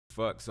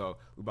fuck. So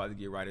we about to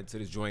get right into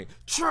this joint.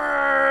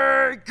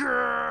 Trade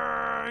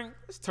gang.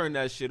 Let's turn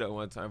that shit up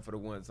one time for the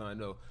one time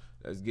though.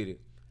 Let's get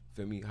it.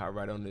 Feel me? Hot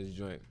right on this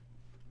joint.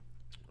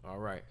 All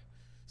right.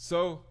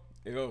 So,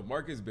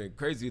 market's been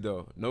crazy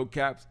though. No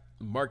caps.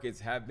 Markets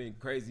have been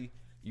crazy.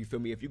 You feel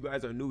me? If you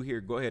guys are new here,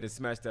 go ahead and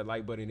smash that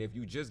like button. If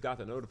you just got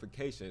the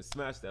notification,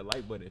 smash that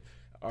like button.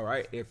 All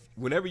right. If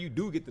whenever you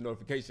do get the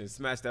notification,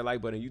 smash that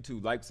like button.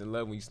 YouTube likes and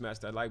love when you smash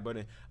that like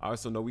button. I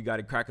also know we got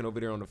it cracking over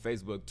there on the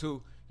Facebook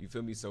too. You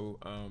feel me? So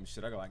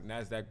shit, I got like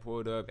NASDAQ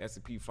pulled up,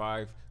 S&P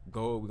 5,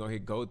 gold. We're gonna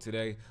hit gold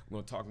today. We're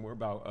gonna talk more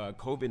about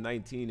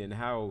COVID-19 and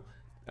how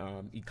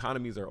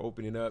economies are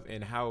opening up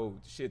and how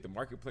shit the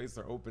marketplaces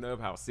are opening up,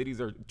 how cities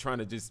are trying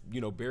to just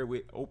bear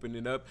with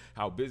opening up,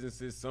 how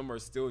businesses, some are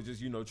still just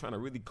trying to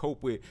really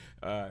cope with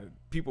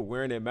people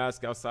wearing their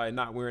mask outside,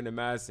 not wearing the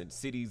mask, and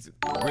cities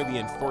really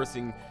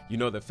enforcing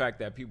the fact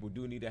that people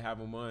do need to have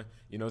them on.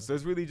 So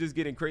it's really just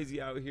getting crazy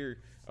out here,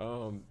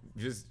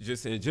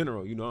 just in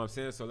general. You know what I'm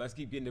saying? So let's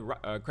keep getting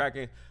it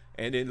cracking.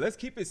 And then let's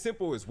keep it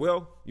simple as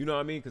well. You know what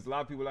I mean? Because a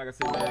lot of people, like I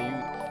said,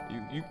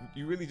 man,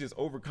 you really just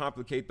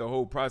overcomplicate the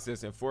whole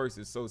process. And Forex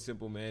is so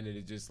simple, man. And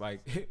it's just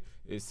like,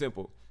 it's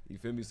simple. You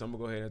feel me? So I'm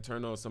going to go ahead and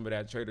turn on some of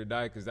that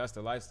TRADDEEE because that's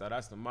the lifestyle.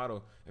 That's the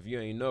motto. If you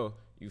ain't know,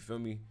 you feel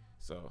me?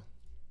 So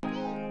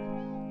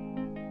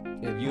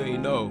if you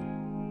ain't know,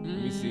 let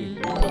me see.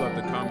 Let me pull up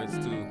the comments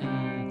too.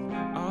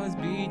 Always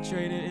be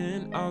trading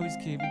and always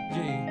keep it G.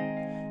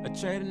 A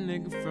trader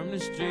nigga from the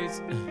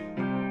streets.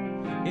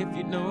 If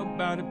you know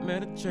about it,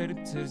 better trade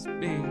it to this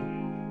beat.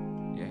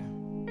 Yeah.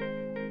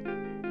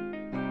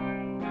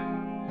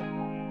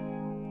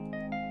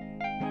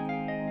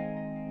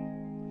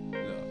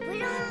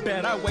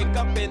 Bet I wake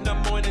up in the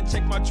morning,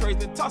 check my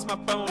trades and toss my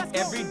phone.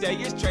 Every day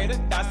is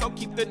TRADDEEE, so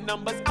keep the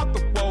numbers out the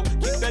wall.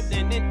 Keep the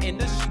linen in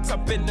the sheets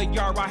up in the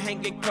yard while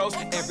hanging close.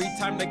 Every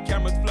time the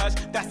cameras flash,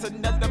 that's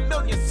another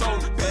million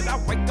sold. Bet I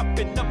wake up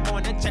in the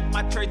morning, check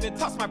my trades and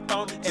toss my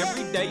phone.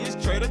 Every day is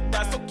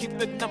TRADDEEE, so keep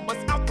the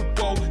numbers out the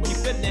wall.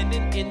 Keep the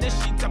linen in the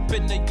sheets up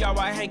in the yard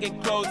while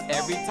hanging close.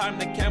 Every time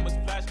the cameras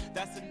flash,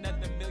 that's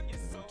another million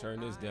sold.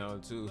 Turn this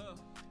down too,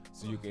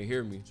 so you can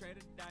hear me.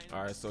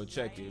 All right, so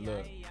check it.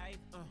 Look.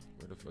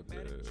 Where the fuck boom,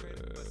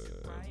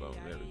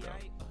 there we go.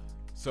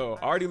 So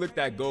I already looked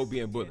at gold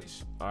being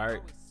bullish. All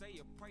right.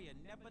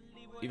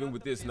 Even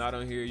with this not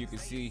on here, you can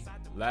see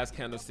last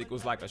candlestick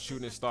was like a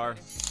shooting star.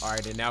 All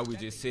right, and now we're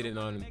just sitting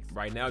on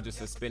right now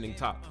just a spinning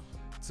top.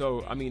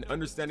 So I mean,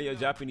 understanding your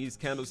Japanese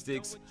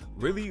candlesticks,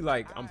 really,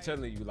 like I'm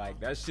telling you, like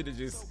that shit is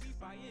just,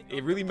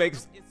 it really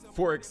makes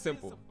Forex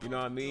simple. You know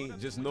what I mean?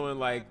 Just knowing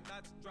like.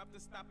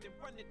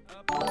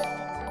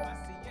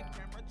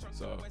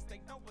 So,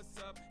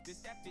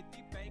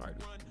 right,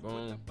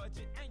 boom.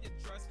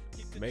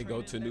 May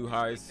go to new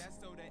highs.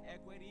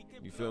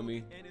 You feel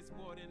me?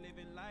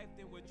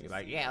 You're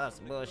like, yeah, that's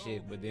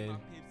bullshit. But then,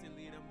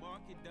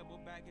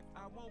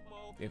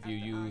 if you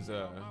use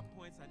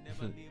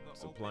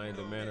supply and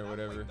demand or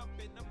whatever,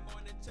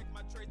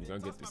 you're gonna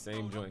get the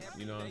same joint.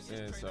 You know what I'm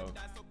saying? So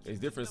there's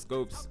different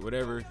scopes,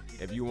 whatever.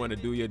 If you want to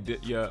do your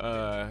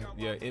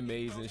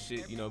MAs and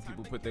shit,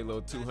 people put their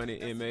little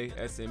 200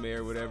 MA, SMA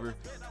or whatever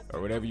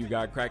you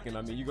got cracking.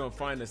 I mean, you're gonna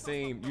find the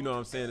same, you know what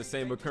I'm saying, the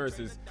same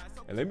occurrences.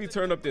 And let me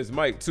turn up this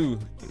mic too.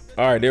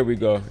 All right, there we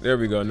go. There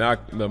we go. Now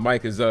the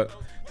mic is up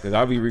because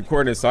I'll be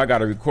recording, so I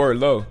gotta record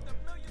low.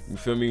 You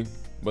feel me?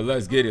 But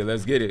let's get it.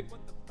 Let's get it.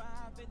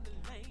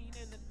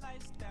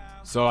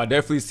 So I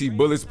definitely see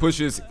bullish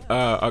pushes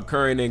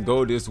occurring in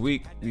gold this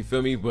week. You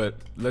feel me? But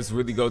let's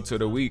really go to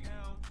the week.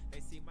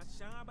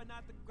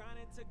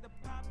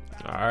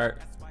 All right.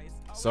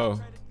 So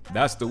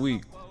that's the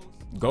week.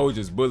 Gold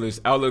just bullish.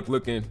 Outlook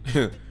looking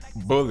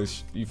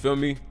bullish. You feel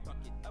me?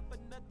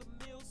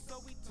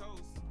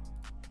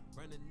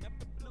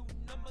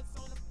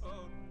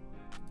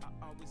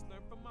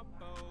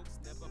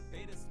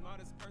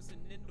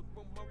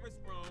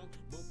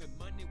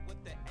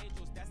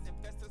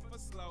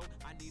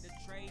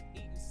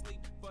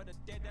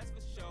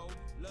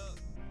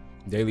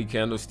 Daily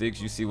candlesticks,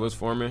 you see what's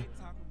forming,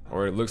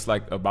 or it looks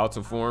like about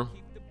to form.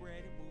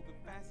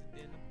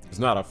 It's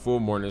not a full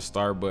morning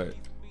star, but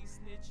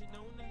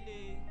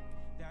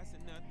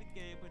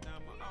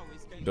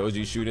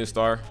Doji shooting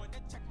star.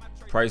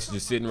 Price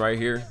just sitting right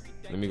here.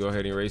 Let me go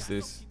ahead and erase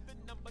this.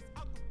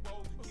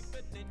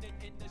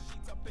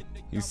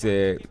 He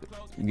said,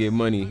 get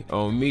money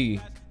on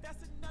me.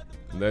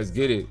 Let's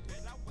get it.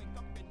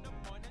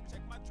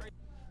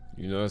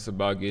 It's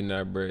about getting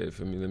that bread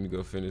for me. Let me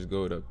go finish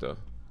gold up though.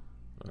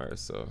 All right,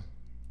 so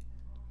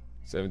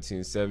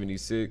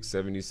 1776,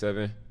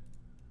 77,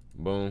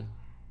 boom.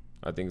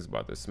 I think it's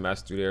about to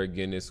smash through there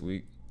again this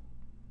week.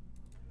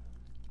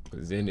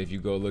 Because then if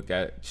you go look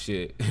at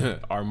shit,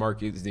 our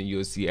markets, then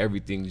you'll see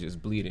everything just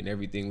bleeding,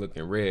 everything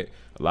looking red.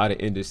 A lot of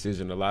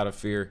indecision, a lot of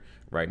fear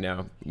right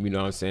now. You know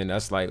what I'm saying?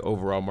 That's like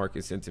overall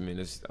market sentiment.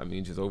 Just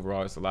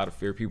overall, it's a lot of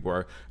fear. People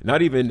are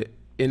not even,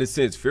 in a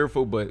sense,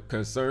 fearful, but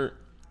concerned.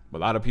 A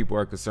lot of people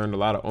are concerned. A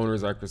lot of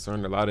owners are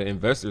concerned. A lot of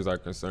investors are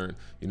concerned.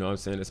 You know what I'm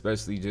saying?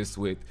 Especially just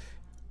with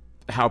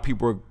how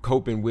people are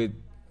coping with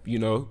you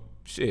know,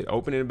 shit,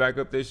 opening back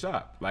up their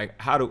shop. Like,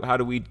 how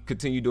do we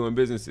continue doing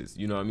businesses?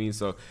 You know what I mean?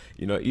 So,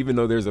 you know, even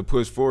though there's a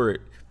push for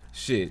it,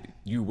 shit,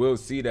 you will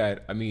see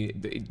that. I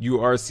mean,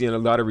 you are seeing a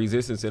lot of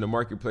resistance in the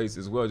marketplace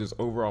as well, just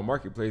overall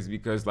marketplace,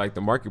 because like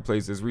the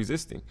marketplace is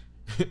resisting.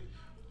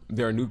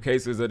 There are new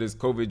cases of this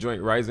COVID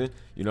joint rising.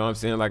 You know what I'm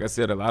saying? Like I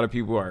said, a lot of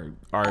people are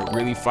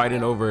really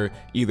fighting over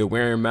either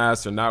wearing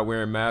masks or not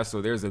wearing masks.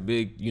 So there's a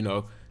big, you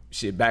know,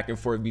 shit back and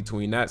forth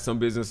between that. Some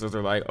businesses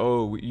are like,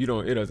 oh,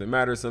 it doesn't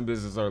matter. Some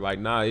businesses are like,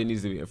 nah, it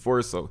needs to be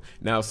enforced. So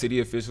now city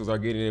officials are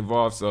getting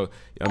involved. So,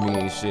 I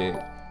mean, shit,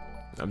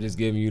 I'm just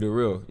giving you the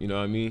real, you know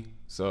what I mean?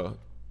 So,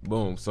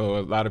 boom. So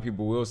a lot of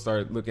people will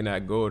start looking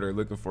at gold or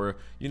looking for,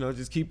 you know,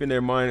 just keeping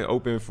their mind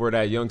open for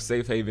that young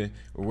safe haven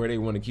or where they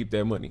want to keep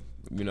their money.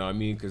 You know what I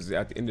mean? Because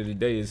at the end of the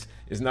day,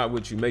 it's not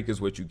what you make, it's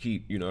what you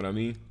keep. You know what I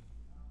mean?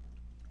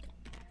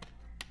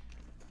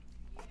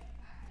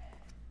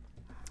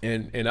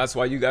 And that's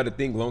why you got to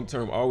think long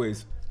term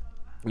always.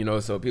 You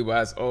know, so people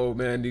ask, oh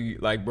man, do you,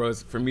 like, bro,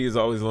 for me it's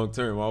always long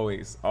term,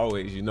 always,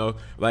 you know,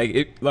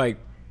 like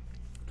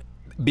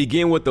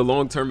begin with the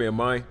long term in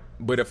mind.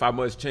 But if I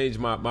must change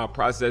my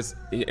process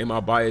and my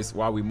bias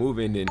while we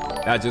moving, then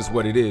that's just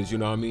what it is. You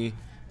know what I mean?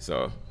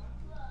 So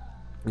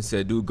he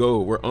said, do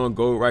gold. We're on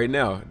gold right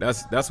now.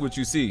 That's what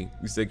you see.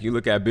 You said, can you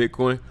look at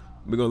Bitcoin?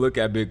 We're gonna look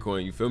at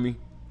Bitcoin. You feel me?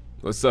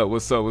 What's up?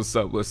 What's up? What's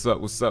up? What's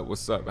up? What's up?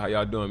 What's up? How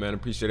y'all doing, man?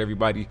 Appreciate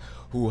everybody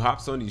who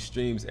hops on these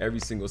streams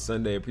every single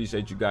Sunday.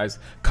 Appreciate you guys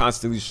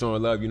constantly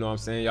showing love. You know what I'm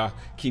saying? Y'all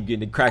keep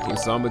getting it cracking,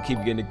 so I'm gonna keep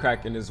getting it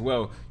cracking as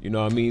well. You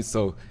know what I mean?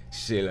 So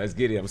shit, let's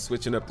get it. I'm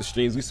switching up the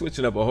streams. We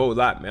switching up a whole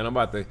lot, man. I'm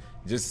about to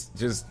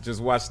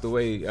just watch the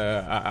way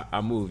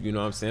I move. You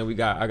know what I'm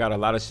saying? I got a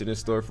lot of shit in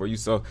store for you,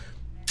 so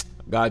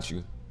got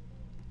you.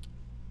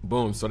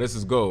 Boom. So this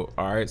is gold.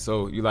 All right.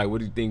 So you like,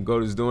 what do you think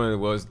gold is doing?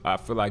 Well, I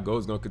feel like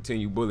gold's gonna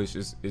continue bullish.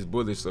 It's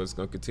bullish, so it's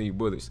gonna continue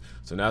bullish.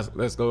 So now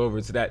let's go over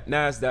to that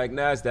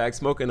Nasdaq,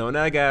 smoking on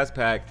that gas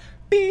pack,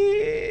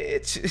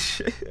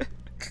 bitch.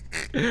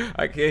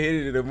 I can't hit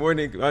it in the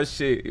morning. Oh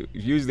shit.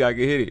 Usually I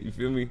can hit it. You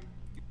feel me?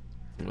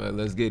 Well,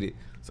 let's get it.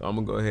 So I'm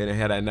gonna go ahead and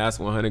have that NAS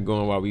 100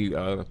 going while we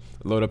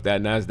load up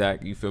that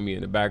Nasdaq. You feel me,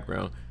 in the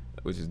background,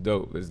 which is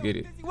dope. Let's get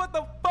it. What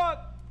the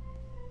fuck?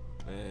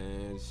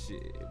 Man,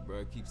 shit,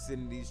 bro. Keep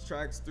sending these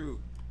tracks through.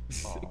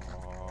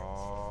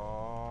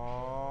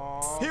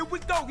 Here we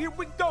go, here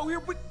we go, here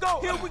we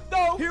go, here we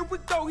go, here we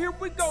go, here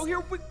we go,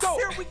 here we go,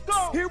 here we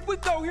go, here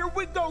we go, here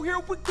we go, here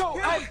we go,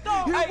 here we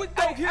go, here we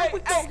go, here we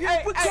go,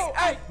 here we go.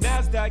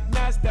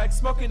 Nasdaq,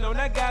 smoking on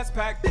that gas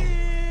pack.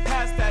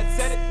 Pass that,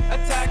 set it,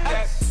 attack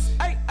that.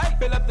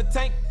 Fill up the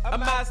tank,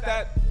 amass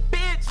that.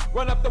 Bitch,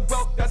 run up the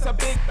rope, that's a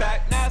big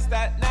back.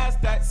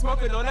 Nasdaq,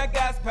 smoking on that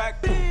gas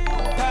pack.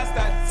 Pass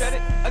that, set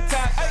it,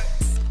 attack.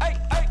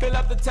 Fill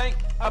up the tank,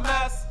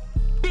 amass.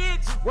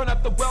 Bitch, run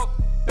up the rope,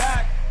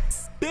 back.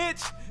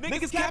 Bitch,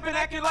 niggas capping,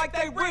 acting like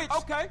they rich.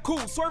 Okay, cool,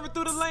 swerving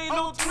through the lane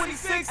on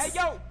 26. Hey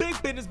yo,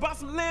 big business, bought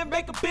some land,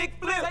 make a big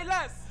flip. Say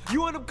less.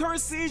 You on them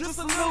currencies, just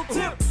a little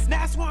tip.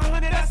 NAS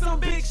 100, that's some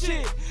big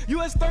shit.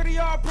 US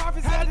 30-yard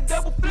profits had a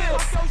double flip.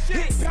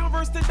 Hit pound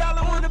versus the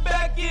dollar on the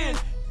back end.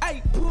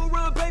 Hey, pool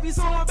run, baby,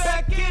 so I'm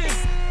back in.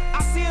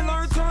 I see it,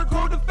 learn, turn,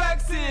 code the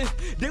facts in.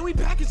 Then we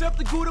package up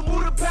the Gouda,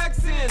 move the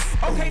packs in.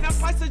 Okay, now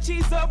slice the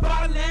cheese up,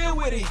 out of land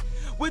with it.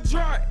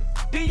 Withdraw it,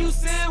 then you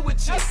sandwich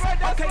it.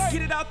 That's right.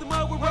 Get it out the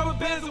mud with rubber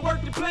bands and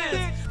work the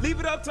plans. Leave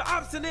it up to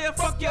ops and then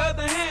fuck your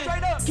other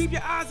hand. Keep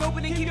your eyes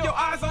open and keep your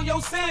eyes on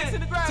your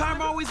sand.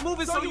 Time always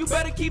moving, so you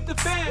better keep the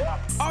fan.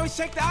 Always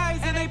check the eyes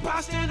and they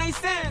posture and they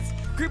stance.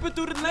 Creeping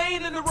through the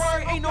lane in the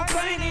Rory, ain't no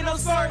plane, ain't no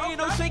sorry, ain't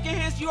no shaking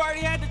hands, you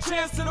already had the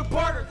chance to the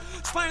parter.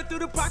 Sliding through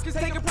the pockets,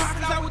 taking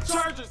profits out with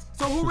chargers.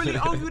 So who really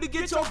own you to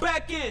get your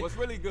back in? What's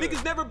really good?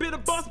 Niggas never been a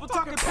boss, but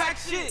talking pack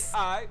shit.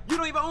 Alright. You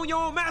don't even own your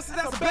own masters,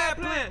 that's a bad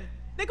plan.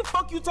 Nigga,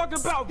 fuck you talking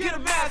about? Get a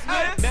mask,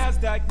 man.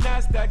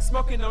 Nasdaq,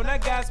 smoking on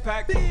that gas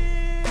pack.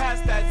 Pass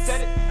that,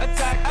 set it,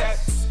 attack that.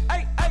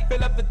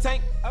 Fill up the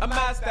tank,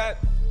 amass that.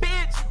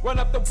 Bitch, run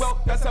up the rope,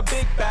 that's a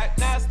big back.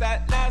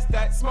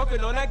 Nasdaq, smoking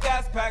on that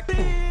gas pack.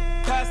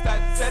 Pass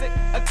that, set it,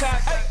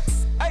 attack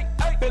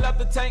that. Fill up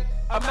the tank,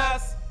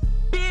 amass.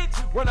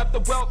 Bitch, run up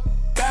the rope,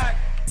 back.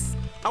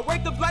 I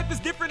wake up, life is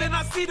different and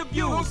I see the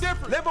views.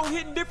 Level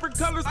hitting different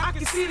colors, I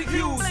can see the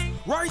hues.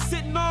 Rory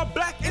sitting all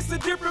black, it's a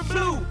different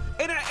blue.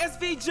 And that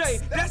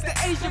SVJ, that's the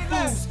Asian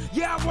fools.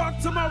 Yeah, I walk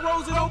to my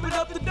rows and open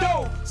up the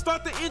door.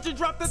 Start the engine,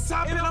 drop the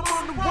top, and I'm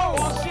on the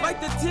road.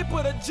 Like the tip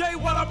of the J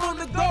while I'm on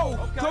the go.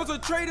 Close a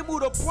trade and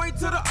move the point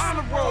to the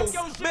honor roll.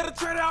 Met a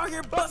trader out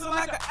here busting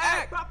like an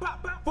act.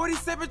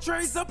 47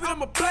 trades up and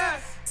I'm a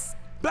blast.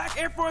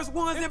 Black Air Force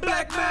Ones and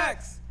Black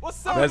Max.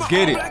 What's up? Let's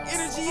get it. Black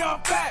energy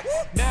off facts.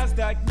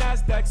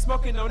 Nasdaq,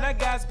 smoking on that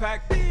gas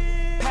pack.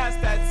 Pass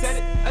that, set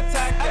it,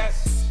 attack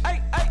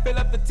that. Fill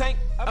up the tank,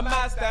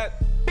 amass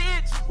that.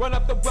 Bitch, run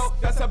up the rope,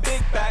 that's a big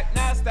back.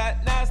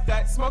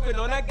 Nasdaq, smoking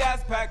on that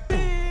gas pack.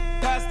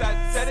 Pass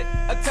that, set it,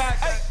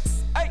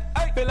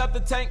 attack. Fill up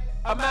the tank,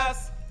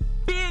 amass.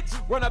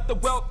 Bitch, run up the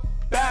rope,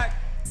 back.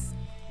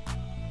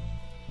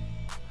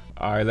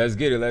 All right, let's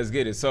get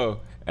it. So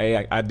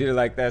Hey, I did it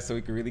like that so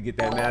we can really get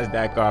that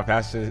NASDAQ off.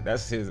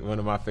 That's one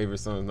of my favorite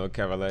songs. No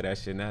cap, I love that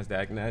shit.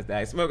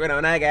 NASDAQ, smoking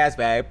on that gas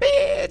bag,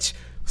 bitch.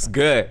 It's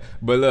good.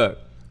 But look,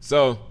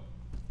 so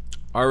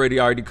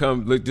already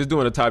come. Look, just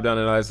doing a top-down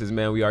analysis,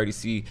 man. We already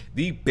see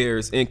the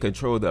Bears in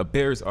control. The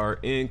Bears are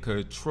in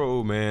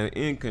control, man.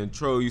 In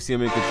control. You see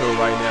them in control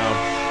right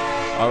now.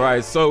 All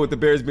right, so with the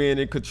Bears being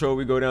in control,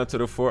 we go down to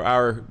the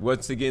 4-hour.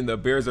 Once again, the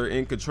Bears are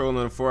in control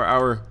on the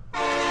 4-hour.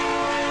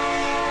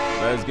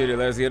 Let's get it,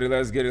 let's get it,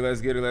 let's get it,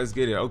 let's get it, let's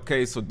get it.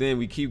 Okay, so then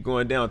we keep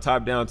going down,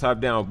 top down,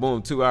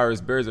 boom, 2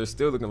 hours. Bears are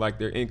still looking like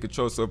they're in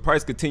control. So if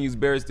price continues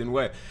bearish, then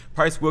what?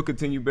 Price will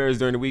continue bearish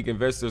during the week.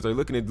 Investors are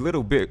looking a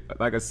little bit,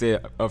 like I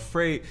said,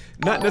 afraid,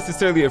 not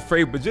necessarily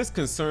afraid, but just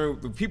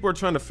concerned. People are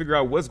trying to figure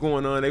out what's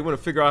going on. They want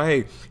to figure out,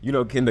 hey, you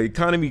know, can the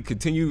economy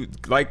continue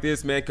like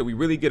this, man? Can we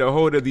really get a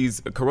hold of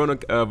these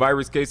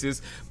coronavirus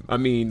cases? I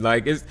mean,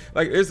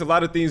 there's a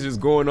lot of things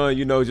just going on,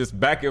 you know, just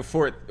back and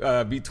forth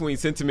between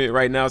sentiment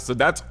right now. So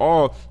that's all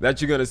that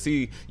you're gonna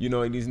see, you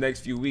know, in these next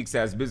few weeks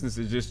as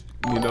businesses just,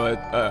 you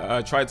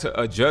know, try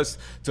to adjust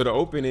to the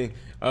opening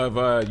of,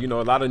 you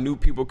know, a lot of new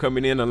people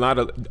coming in, a lot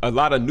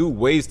of new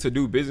ways to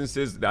do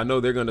businesses. I know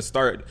they're gonna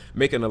start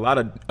making a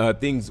lot of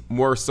things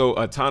more so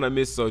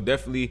autonomous. So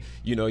definitely,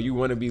 you know, you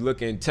want to be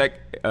looking tech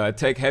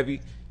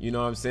heavy. You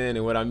know what I'm saying?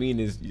 And what I mean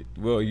is,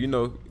 well, you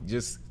know,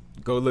 just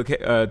go look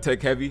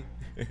tech heavy.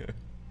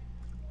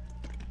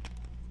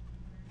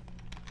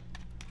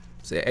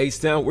 Say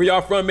H-Town, where y'all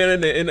from,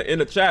 man? In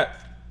the chat,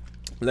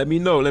 let me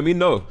know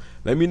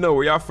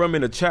where y'all from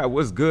in the chat.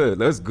 What's good?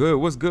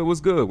 What's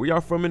good? Where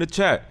y'all from in the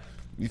chat?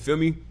 You feel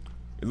me?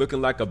 It's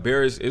looking like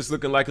it's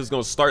looking like it's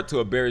gonna start to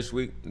a bearish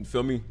week. You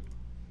feel me?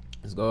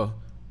 Let's go.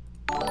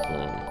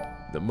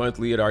 The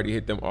monthly had already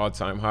hit them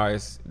all-time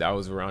highs. That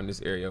was around this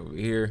area over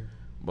here.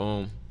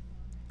 Boom,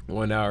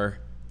 1 hour.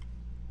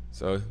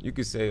 So you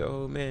could say,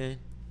 oh man,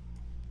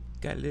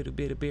 got a little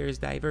bit of bearish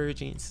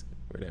divergence,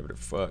 whatever the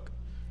fuck.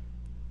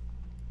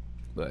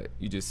 But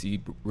you just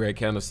see red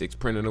candlesticks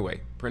printing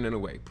away.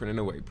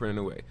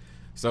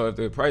 So if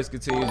the price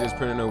continues just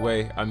printing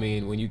away, I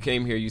mean, when you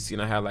came here, you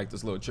seen I had like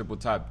this little triple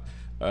top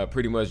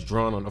pretty much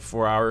drawn on the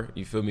 4-hour.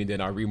 You feel me?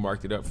 Then I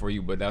remarked it up for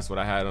you, but that's what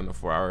I had on the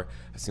 4-hour.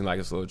 I seen like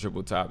this little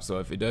triple top. So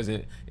if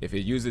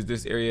it uses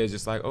this area, it's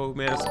just like, oh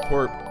man,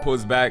 support,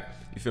 pulls back.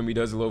 You feel me?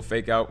 Does a little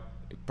fake out.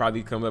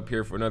 Probably come up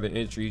here for another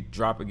entry,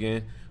 drop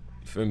again.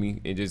 You feel me?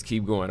 And just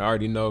keep going. I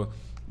already know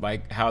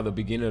like how the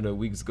beginning of the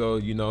weeks go.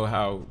 You know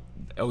how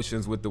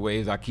oceans with the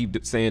waves. I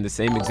keep saying the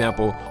same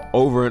example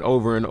over and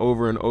over and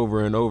over and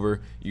over and over.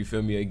 You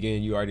feel me?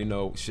 Again, you already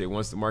know shit.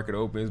 Once the market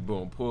opens,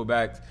 boom, pull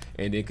back,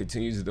 and then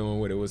continues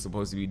doing what it was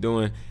supposed to be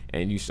doing.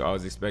 And you should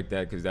always expect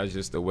that because that's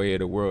just the way of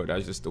the world.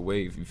 That's just the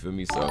wave. You feel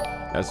me? So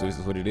that's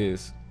what it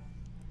is.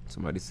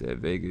 Somebody said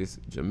Vegas,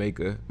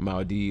 Jamaica,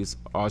 Maldives,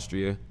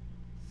 Austria,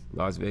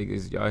 Las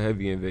Vegas. Y'all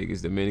heavy in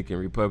Vegas. Dominican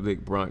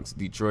Republic, Bronx,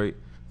 Detroit,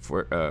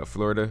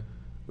 Florida.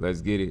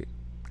 Let's get it.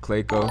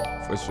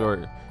 Clayco for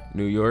short.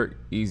 New York,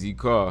 easy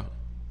call.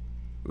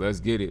 Let's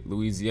get it.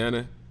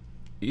 Louisiana,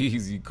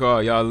 easy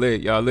call. Y'all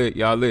lit.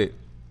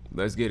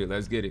 Let's get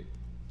it.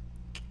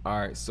 All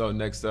right, so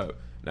next up,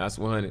 NAS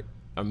 100.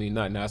 I mean,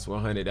 not NAS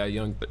 100, that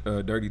young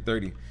Dirty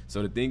 30.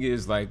 So the thing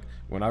is, like,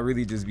 when I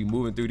really just be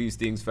moving through these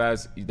things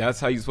fast, that's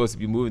how you're supposed to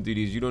be moving through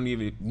these. You don't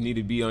even need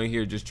to be on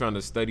here just trying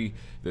to study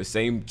the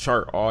same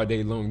chart all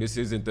day long. This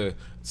isn't the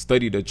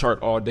study the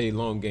chart all day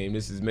long game.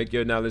 This is make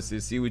your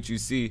analysis, see what you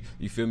see.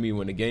 You feel me?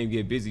 When the game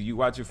get busy, you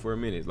watch it for a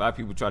minute. A lot of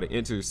people try to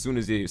enter as soon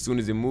as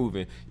it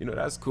moving. You know,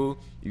 that's cool.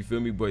 You feel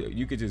me? But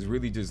you could just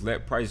really just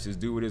let price just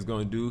do what it's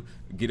gonna do.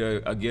 Get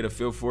a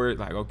feel for it.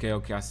 Like,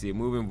 okay, I see it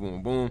moving.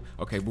 Boom, boom.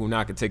 Okay, boom.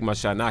 Now I can take my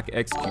shot. Now I can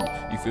execute.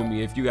 You feel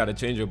me? If you got to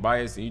change your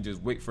bias and you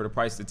just wait for the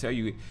price to tell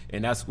you,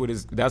 and that's where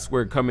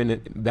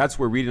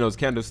reading those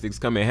candlesticks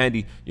come in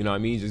handy. You know what I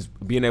mean? Just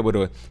being able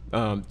to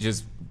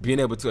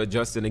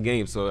adjust in the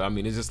game. So I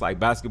mean, it's just like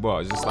basketball,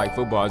 it's just like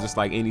football, it's just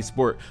like any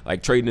sport.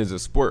 Like trading is a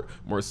sport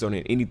more so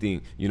than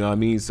anything. You know what I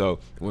mean? So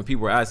when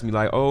people ask me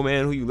like, oh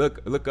man, who you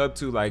look up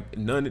to, like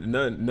none of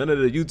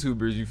the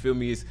YouTubers. You feel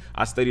me?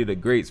 I study the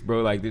greats,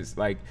 bro. Like this,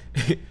 like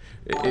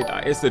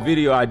it's a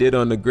video I did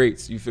on the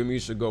greats. You feel me? You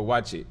should go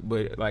watch it.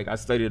 But like I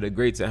studied the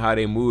greats and how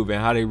they move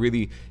and how they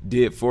really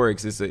did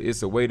Forex.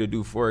 It's a way to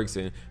do Forex,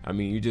 and I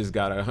mean, you just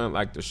gotta hunt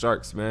like the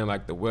sharks, man,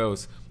 like the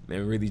whales,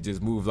 and really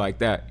just move like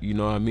that. You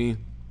know what I mean?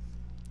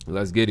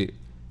 Let's get it.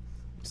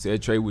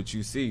 Said trade what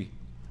you see.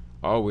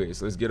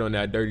 Always. Let's get on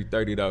that dirty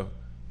 30 though.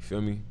 You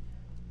feel me?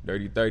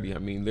 Dirty 30. I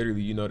mean,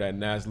 literally, you know that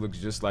NAS looks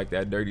just like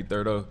that dirty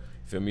 30. You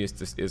feel me?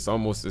 It's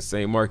almost the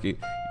same market.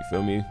 You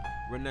feel me?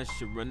 Run that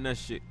shit. Run that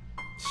shit.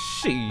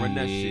 Run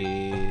that shit.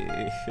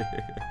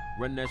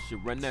 Run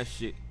that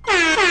shit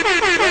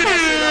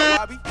up,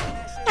 Bobby.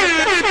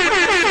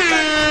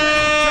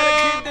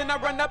 Then I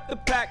run up the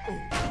pack.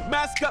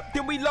 Mask up,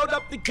 then we load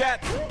up the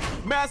cat.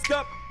 Mask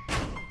up.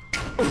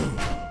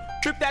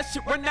 Flip that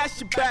shit, run that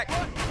shit back.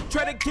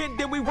 Tread again,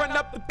 then we run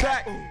up the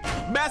pack.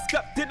 Mask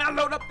up, then I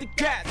load up the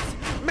gas.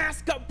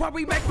 Mask up while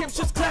we make them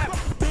shits clap.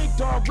 Big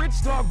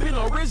rich dog, been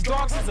a rich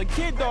dog since a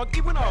kid, dog.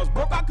 Even though I was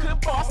broke, I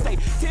couldn't fall. Stay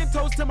 10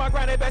 toes to my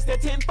grind, invest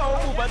that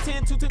tenfold. Move a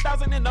 10 to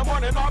 2,000 in the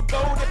morning, all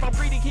gold. If I'm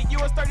greedy, kick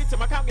yours 30 till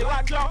my account get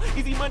locked, y'all.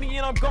 Easy money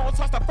and I'm gone,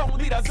 toss the phone,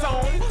 lead a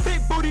zone.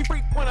 Big booty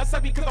freak when I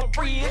suck because I'm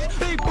rich.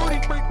 Big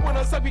booty freak when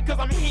I suck because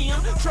I'm him.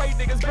 Trade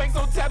niggas, banks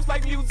on taps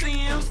like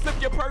museums. Flip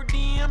your per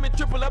diem and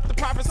triple up the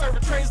profit,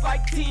 serving trades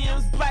like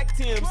Tim's, black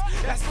Tim's.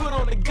 That's foot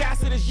on the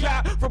gas of this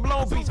yacht from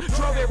Long Beach.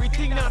 Drove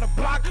everything down the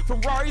block,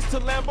 from Raris to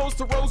Lambos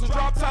to Rolls and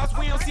drop tops.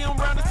 We don't see them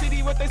around the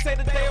city, what they say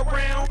that they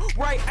around.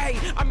 Right,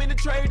 ayy, I'm in the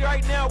trade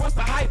right now. What's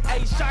the hype?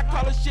 Ayy, shot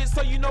caller shit,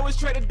 so you know it's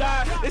trade or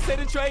die. They say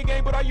the trade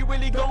game, but are you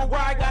really gon'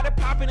 ride? Got it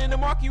popping in the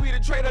market, you either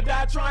trade or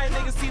die. Trying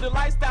niggas see the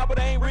lifestyle, but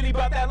they ain't really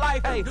about that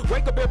life. Ayy,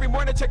 wake up every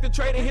morning, check the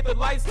trade and hit the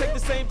lights. Take the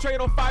same trade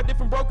on 5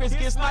 different brokers,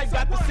 get sniped.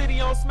 Got the city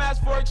on smash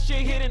Forex shit,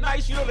 hitting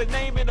nice. You know the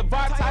name and the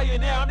vibe, tell you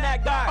now I'm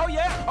that guy. Oh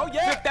yeah, oh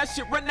yeah. Flip that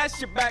shit, run that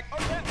shit back.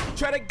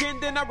 Trade again,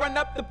 then I run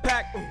up the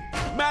pack.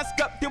 Mask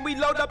up, then we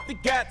load up the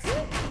gats.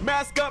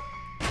 Mask up.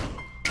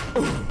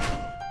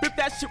 Flip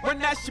that shit, run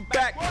that shit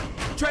back.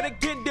 Trade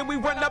again, then we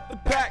run up the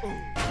pack.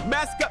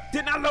 Mask up,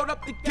 then I load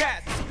up the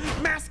gas.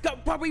 Mask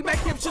up while we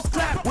make them just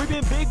clap. We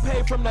been big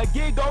paid from the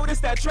gig, oh, this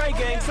that trade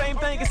gang. Same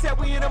thing, except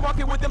we in the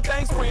market with them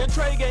things spraying.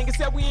 Trade gang,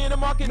 except we in the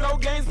market, no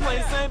games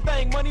playing. Same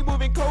thing, money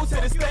moving codes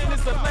to the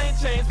stainless, the lane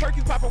change.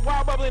 Perkins popping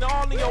wild bubbling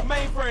all in your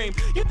mainframe.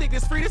 You think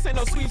it's free, this ain't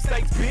no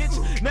sweepstakes,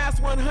 bitch. Nas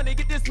 100,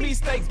 get this me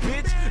steaks,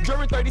 bitch.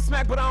 During 30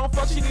 smack, but I don't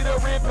fuck, she need a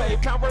rent pay.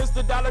 Pound versus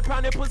the dollar,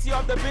 pound that pussy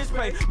off the bitch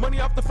pay.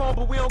 Money off the phone,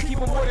 but we don't keep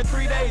them more than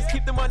 3 days.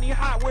 Keep the money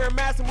hot, wear a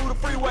mask and move the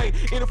freeway.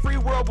 In a free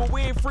world, but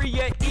we ain't free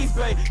yet, East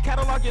Bay.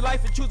 Catalog your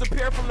life and choose a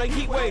pair from the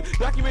heat wave.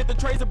 Document the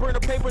trades and burn the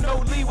paper, no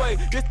leeway.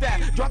 This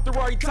that, drop the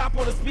Rari top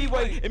on the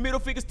speedway. And middle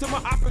fingers to my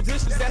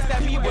oppositions, that's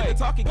that me way. Get the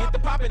talking, get the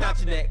popping out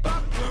your neck.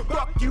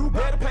 Fuck you,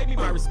 better pay me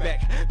my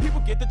respect.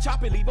 People get the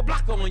chop and leave a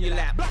block on your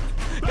lap.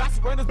 Got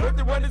some runners,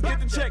 birthday runners, get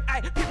the check.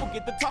 Ay, people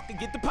get the talking,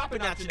 get the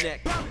popping out your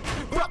neck.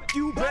 Fuck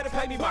you, better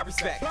pay me my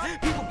respect.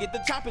 People get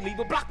the chop and leave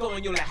a block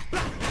on your lap.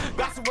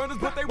 Got some runners,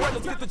 birthday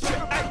runners, get the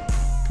check. Ay.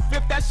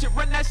 Flip that shit,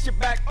 run that shit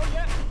back.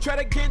 Trade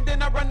again,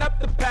 then I run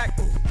up the pack.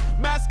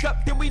 Mask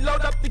up, then we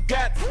load up the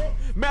gats.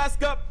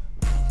 Mask up.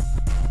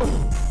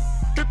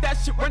 Flip that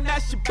shit, run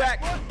that shit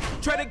back.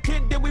 Trade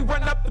again, then we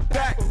run up the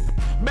pack.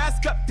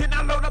 Mask up, then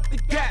I load up the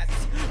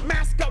gats.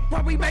 Mask up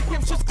while we make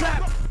them just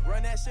clap.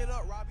 Run that shit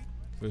up, Robbie.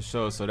 For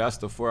sure. So that's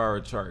the 4-hour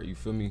chart. You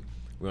feel me?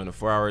 We're on the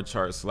 4-hour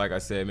chart. So like I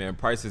said, man,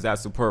 price is at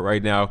support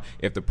right now.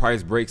 If the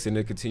price breaks and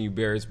it continue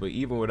bearish, but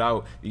even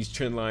without these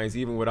trend lines,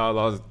 even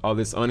without all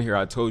this on here,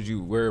 I told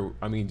you where,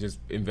 I mean, just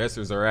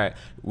investors are at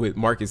with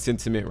market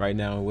sentiment right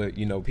now and what,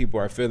 you know, people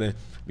are feeling.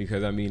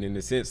 Because I mean, in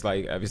a sense,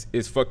 like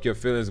it's fuck your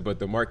feelings, but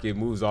the market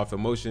moves off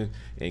emotion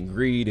and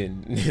greed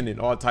and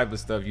all type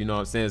of stuff, you know what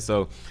I'm saying?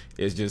 So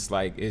it's just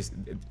like,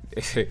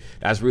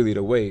 that's really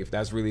the wave.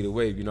 That's really the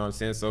wave, you know what I'm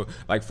saying? So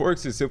like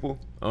Forex is simple.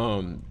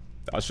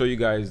 I'll show you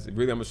guys,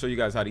 really, I'm gonna show you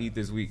guys how to eat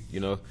this week. You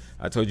know,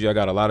 I told you I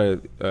got a lot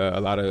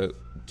of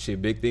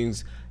shit, big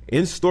things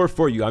in store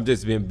for you. I've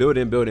just been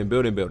building.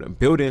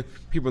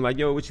 People are like,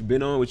 yo, what you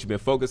been on? What you been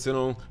focusing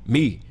on?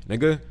 Me,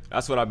 nigga.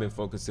 That's what I've been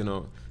focusing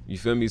on. You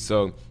feel me?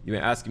 So you've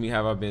been asking me,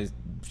 have I been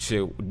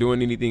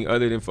doing anything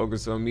other than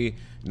focus on me?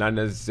 Not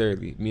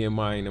necessarily. Me and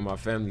mine and my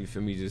family, you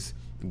feel me, just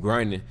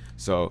grinding.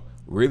 So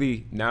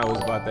really, now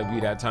it's about to be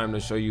that time to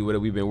show you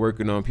what we've been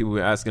working on. People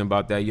been asking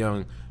about that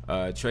young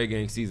Trade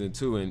Gang season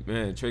 2, and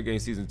man, Trade Gang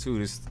season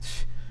 2, it's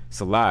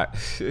a lot.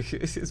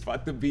 It's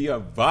about to be a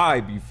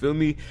vibe, you feel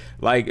me?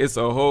 Like, it's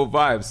a whole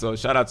vibe. So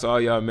shout out to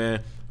all y'all,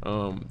 man.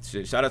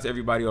 Shout out to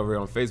everybody over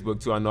on Facebook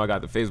too. I know I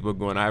got the Facebook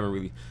going. I haven't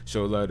really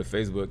showed love to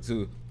Facebook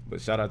too,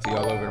 but shout out to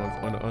y'all over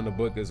on the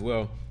book as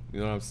well. You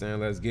know what I'm saying?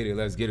 Let's get it.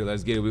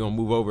 We're gonna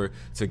move over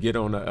to get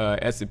on the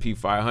S&P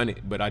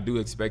 500, but I do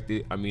expect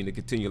it, I mean, to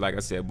continue. Like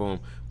I said,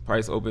 boom,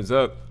 price opens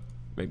up,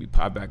 maybe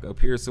pop back up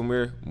here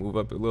somewhere, move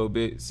up a little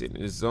bit, sit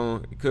in this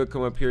zone. It could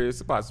come up here.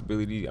 It's a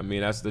possibility. I mean,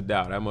 that's the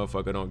doubt. That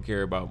motherfucker don't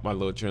care about my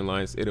little trend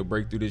lines. It'll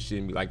break through this shit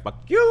and be like,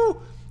 fuck you.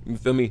 You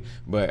feel me?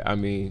 But I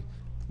mean,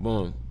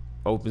 boom,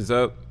 opens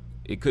up.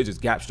 It could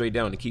just gap straight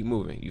down and keep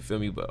moving. You feel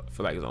me? But I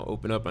feel like it's gonna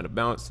open up on a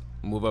bounce,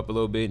 move up a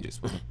little bit, and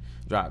just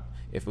drop.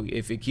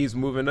 If it keeps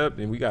moving up,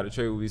 then we got to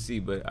trade what we see.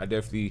 But I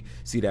definitely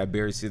see that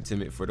bearish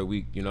sentiment for the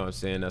week. You know what I'm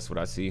saying? That's what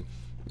I see.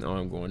 You know,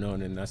 I'm going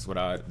on, and that's what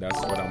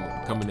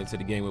I'm coming into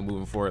the game with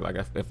moving forward. Like,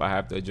 if I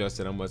have to adjust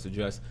it, I must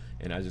adjust,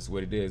 and that's just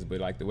what it is.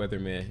 But like the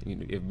weatherman, you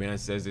know, if man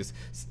says it's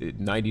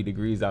 90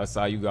 degrees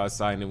outside, you go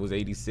outside and it was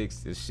 86,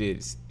 this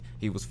shit,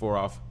 he was 4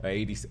 off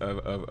 80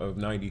 of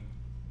 90.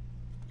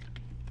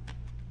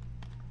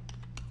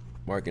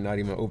 Market not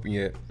even open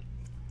yet.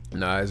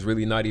 Nah, it's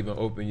really not even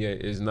open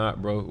yet. It's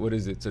not, bro. What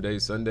is it?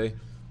 Today's Sunday.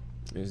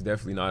 It's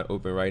definitely not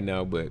open right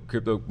now, but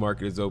crypto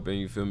market is open,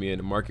 you feel me? And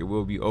the market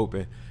will be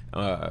open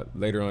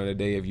later on in the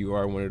day if you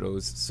are one of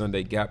those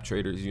Sunday gap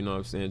traders, you know what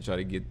I'm saying? Try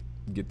to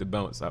get the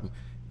bounce.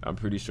 I'm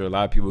pretty sure a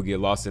lot of people get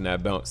lost in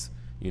that bounce,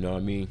 you know what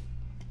I mean?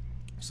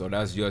 So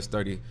that's US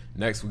 30.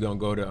 Next, we're gonna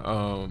go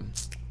to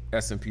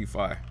S&P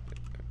 5.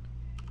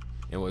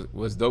 And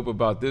what's dope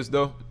about this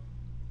though,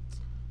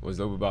 What's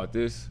dope about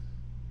this?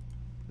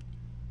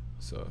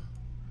 So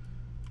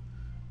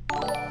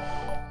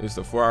it's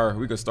the 4 hour.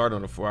 We can start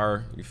on the 4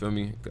 hour. You feel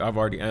me? I've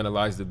already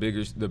analyzed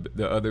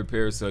the other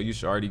pairs, so you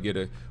should already get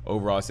a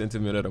overall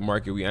sentiment of the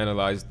market. We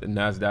analyzed the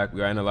Nasdaq.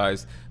 We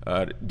analyzed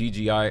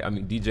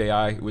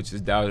DJI, which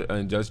is Dow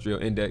Industrial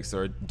Index,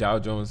 or Dow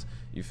Jones.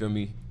 You feel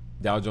me?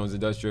 Dow Jones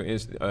Industrial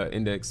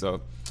Index.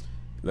 So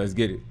let's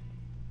get it.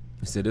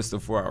 So this is the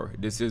 4 hour.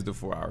 This is the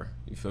 4 hour.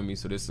 You feel me?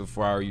 So this is the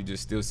 4 hour. You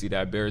just still see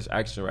that bearish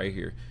action right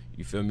here.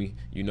 You feel me?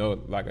 You know,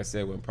 like I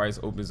said, when price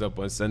opens up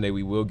on Sunday,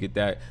 we will get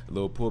that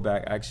little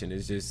pullback action.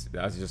 It's just,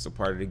 that's just a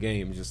part of the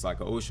game. It's just like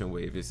an ocean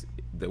wave. It's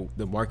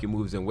the market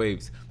moves in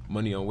waves.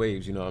 Money on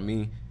waves. You know what I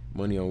mean?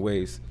 Money on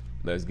waves.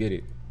 Let's get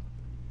it.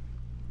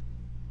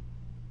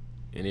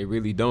 And it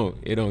really don't.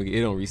 It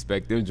don't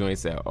respect them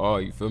joints at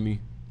all. You feel me?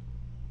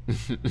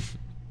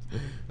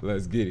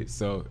 Let's get it.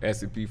 So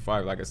S&P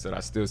 5, like I said, I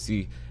still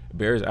see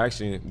bearish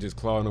action just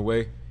clawing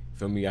away.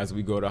 Feel me? As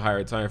we go to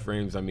higher time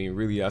frames, I mean,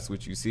 really, that's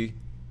what you see.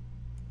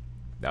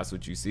 That's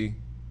what you see.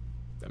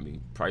 I mean,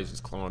 price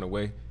just clawing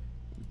away.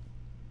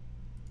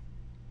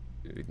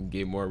 It can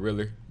get more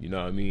realer. You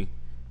know what I mean?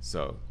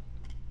 So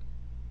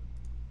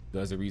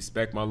does it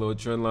respect my little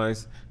trend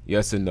lines?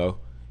 Yes and no.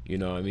 You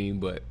know what I mean?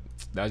 But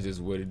that's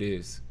just what it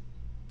is.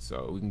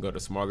 So we can go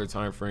to smaller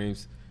time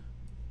frames.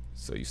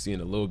 So you're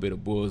seeing a little bit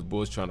of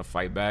bulls trying to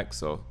fight back.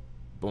 So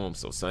boom.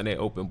 So Sunday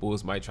open,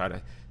 bulls might try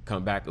to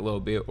come back a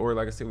little bit, or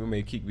like I said, we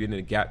may keep getting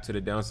a gap to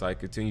the downside.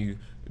 Continue,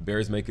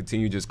 bears may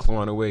continue just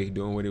clawing away,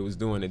 doing what it was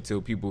doing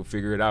until people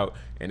figure it out,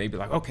 and they be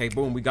like, okay,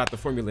 boom, we got the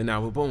formula now.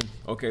 Well, boom,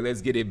 okay,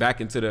 let's get it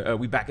back into the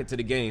we back into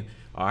the game.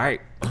 All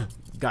right.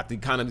 Got the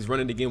economies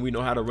running again. We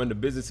know how to run the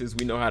businesses.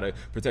 We know how to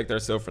protect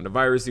ourselves from the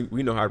virus.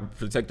 We know how to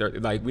protect our,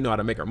 like, we know how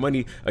to make our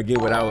money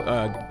again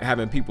without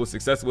having people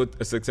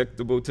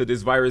susceptible to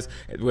this virus,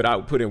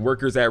 without putting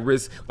workers at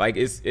risk. Like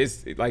it's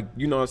like,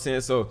 you know what I'm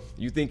saying? So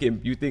you thinking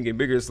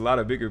bigger. It's a lot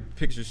of bigger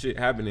picture shit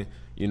happening.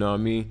 You know what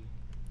I mean?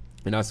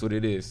 And that's what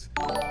it is.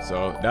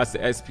 So that's the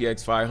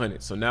SPX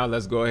 500. So now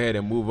let's go ahead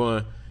and move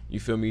on. You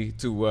feel me?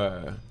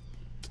 To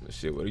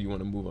shit. What do you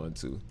want to move on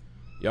to?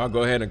 Y'all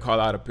go ahead and call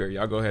out a pair.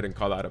 Y'all go ahead and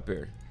call out a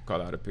pair.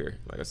 Call out a pair.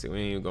 Like I said, we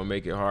ain't even gonna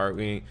make it hard.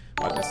 We ain't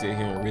about to sit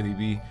here and really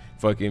be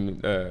fucking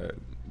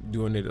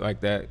doing it like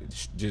that.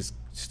 Just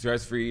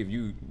stress free. If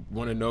you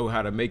want to know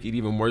how to make it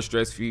even more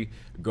stress free,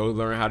 go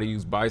learn how to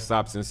use buy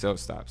stops and sell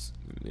stops.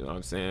 You know what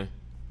I'm saying?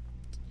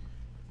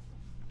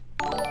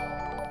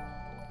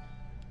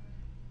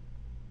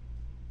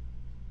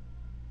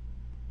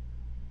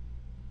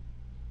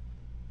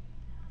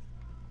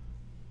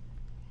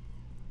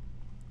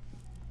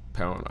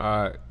 Pound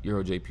odd,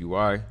 Euro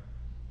JPY,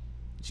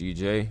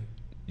 GJ,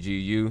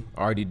 GU,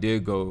 already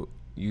did go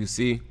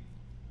UC,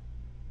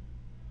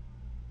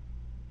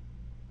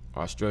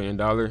 Australian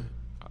dollar.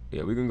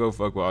 Yeah, we can go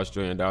fuck with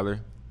Australian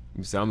dollar.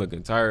 You see, I'm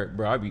looking tired,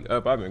 bro. I be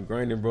up. I've been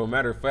grinding, bro.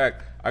 Matter of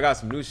fact, I got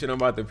some new shit I'm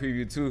about to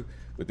preview too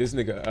with this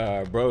nigga,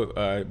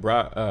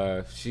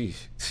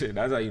 sheesh.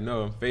 That's how you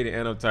know I'm faded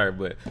and I'm tired.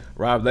 But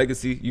Rob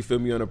Legacy, you feel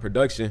me, on the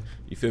production,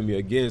 you feel me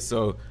again.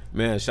 So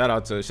man, shout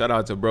out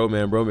to bro,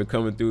 man. Bro been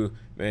coming through,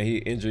 man.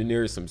 He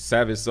engineered some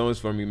savage songs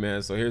for me,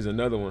 man. So here's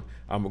another one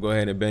I'm gonna go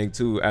ahead and bang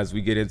too as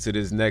we get into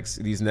these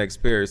next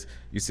pairs.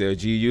 You said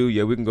GU,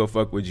 yeah, we can go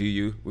fuck with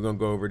GU. We're gonna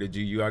go over to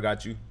GU. I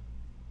got you.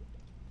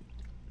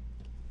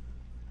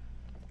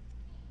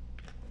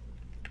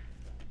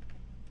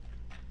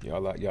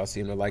 Y'all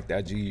seem to like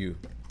that GU.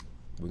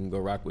 We can go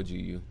rock with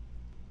GU.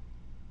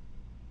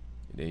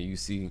 And then you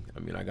see, I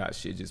mean, I got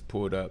shit just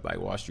pulled up, like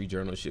Wall Street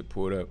Journal shit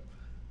pulled up.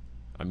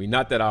 I mean,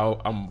 not that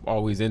I'm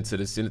always into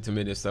the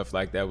sentiment and stuff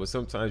like that, but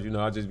sometimes, you know,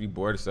 I'll just be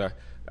bored. So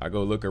I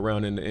go look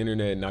around in the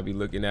internet and I'll be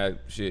looking at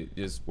shit,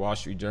 just Wall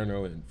Street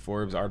Journal and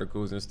Forbes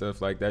articles and stuff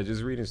like that,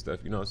 just reading stuff,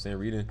 you know what I'm saying?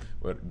 Reading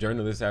what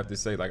journalists have to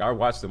say. Like, I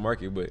watch the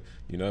market, but,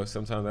 you know,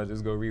 sometimes I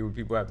just go read what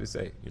people have to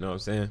say, you know what I'm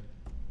saying?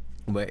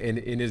 But and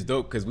it's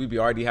dope because we be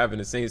already having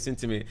the same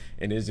sentiment,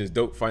 and it's just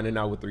dope finding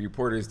out what the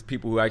reporters,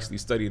 people who actually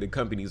study the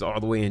companies all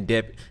the way in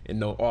depth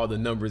and know all the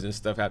numbers and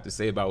stuff, have to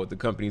say about what the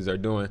companies are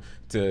doing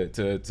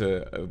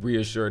to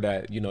reassure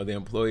that, you know, the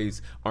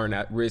employees aren't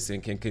at risk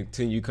and can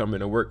continue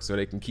coming to work so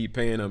they can keep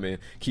paying them and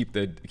keep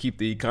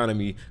the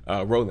economy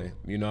rolling.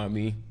 You know what I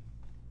mean?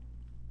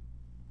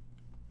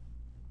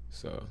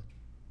 So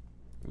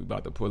we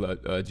about to pull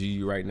up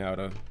GU right now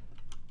though.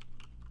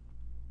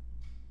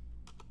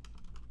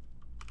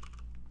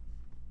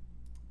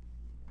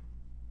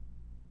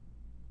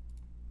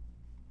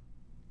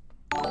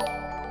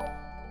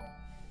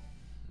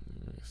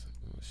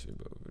 Shit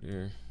over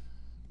there.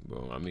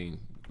 Well, I mean,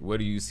 what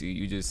do you see?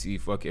 You just see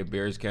fucking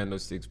bearish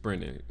candlesticks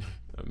printing.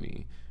 I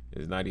mean,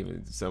 it's not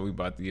even something we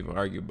about to even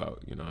argue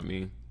about. You know what I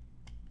mean?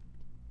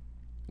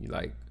 You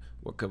like,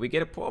 well, could we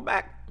get a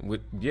pullback?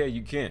 Yeah,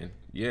 you can.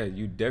 Yeah,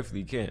 you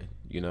definitely can.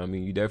 You know what I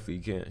mean? You definitely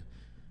can.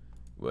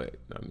 But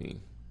I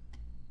mean,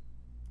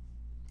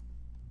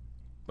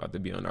 about to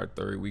be on our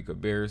 3rd week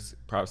of bears,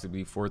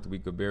 possibly 4th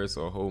week of bears,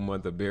 so a whole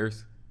month of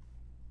bears.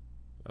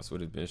 That's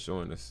what it's been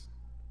showing us.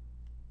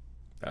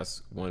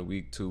 That's 1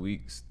 week, 2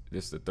 weeks,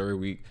 This is the 3rd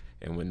week,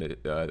 and when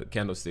the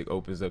candlestick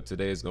opens up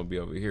today, it's gonna be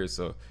over here.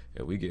 So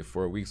if we get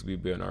 4 weeks, we'll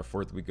be in our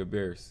 4th week of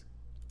bears.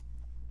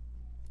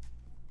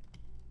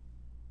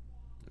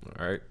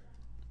 All right.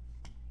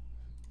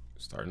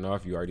 Starting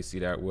off, you already see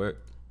that what?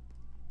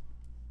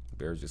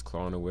 Bears just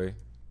clawing away.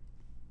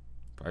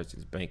 Price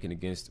just banking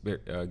against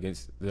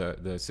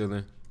the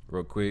ceiling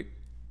real quick.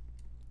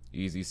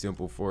 Easy,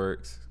 simple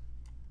Forex.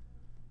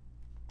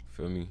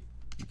 Feel me?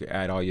 You can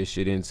add all your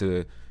shit into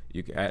it.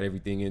 You can add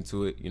everything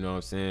into it. You know what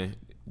I'm saying?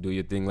 Do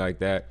your thing like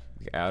that.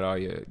 You can add all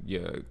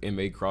your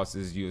MA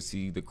crosses. You'll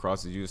see the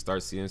crosses. You'll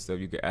start seeing stuff.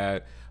 You can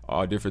add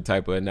all different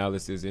type of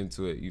analysis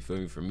into it. You feel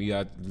me? For me,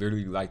 I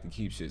literally like to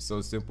keep shit so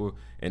simple.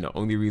 And the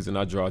only reason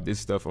I draw this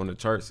stuff on the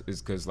charts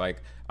is because,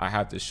 like, I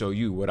have to show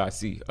you what I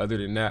see. Other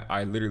than that,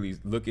 I literally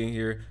look in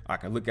here. I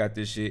can look at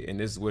this shit, and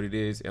this is what it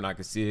is, and I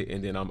can see it,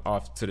 and then I'm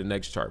off to the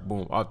next chart.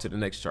 Boom, off to the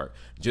next chart.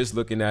 Just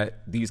looking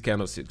at these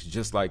candlesticks,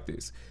 just like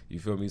this. You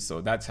feel me? So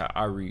that's how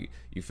I read.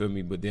 You feel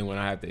me? But then when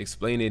I have to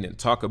explain it and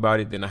talk about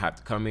it, then I have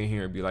to come in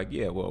here and be like,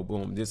 yeah, well,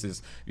 boom, this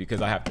is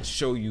because I have to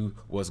show you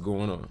what's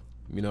going on.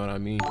 You know what I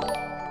mean?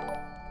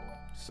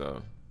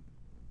 So,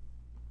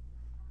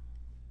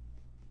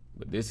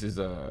 but this is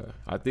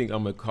I think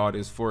I'm gonna call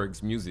this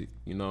Forex music.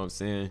 You know what I'm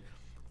saying?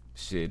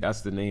 Shit,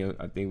 that's the name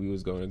I think we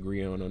was gonna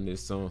agree on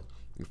this song.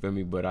 You feel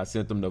me? But I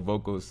sent them the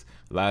vocals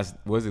last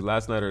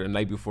night or the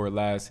night before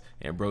last,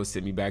 and bro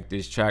sent me back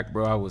this track,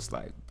 bro. I was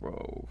like,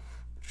 bro,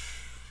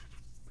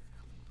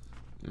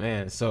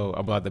 man. So I'm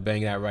about to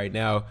bang that right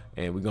now,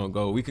 and we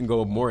can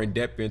go more in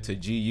depth into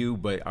GU,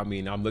 but I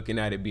mean, I'm looking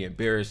at it being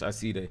bearish. I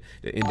see the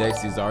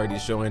index is already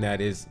showing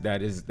that is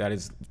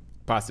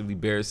possibly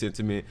bearish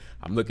sentiment.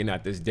 I'm looking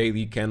at this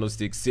daily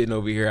candlestick sitting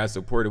over here as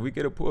support. If we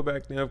get a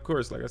pullback, then of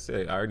course, like I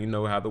said, I already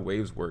know how the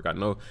waves work. I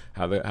know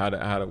how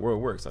the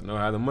world works. I know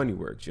how the money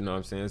works. You know what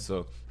I'm saying?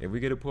 So if we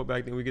get a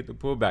pullback, then we get the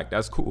pullback.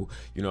 That's cool.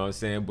 You know what I'm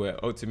saying?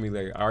 But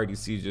ultimately, like, I already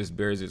see just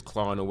bears just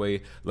clawing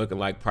away, looking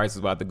like price is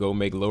about to go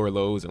make lower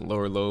lows and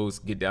lower lows,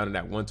 get down to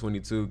that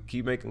 122,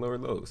 keep making lower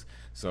lows.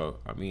 So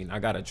I mean, I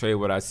gotta trade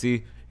what I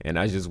see, and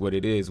that's just what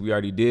it is. We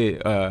already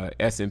did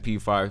S&P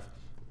 5.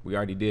 We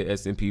already did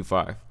S&P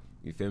 5.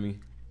 You feel me?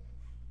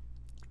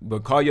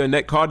 But call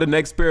the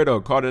next pair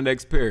though. Call the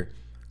next pair.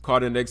 Call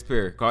the next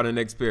pair. Call the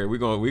next pair. We're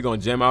gonna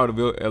jam out a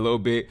little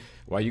bit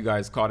while you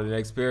guys call the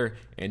next pair.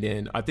 And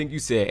then I think you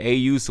said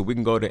AU, so we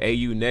can go to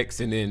AU next.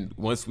 And then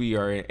once we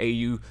are in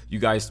AU, you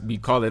guys be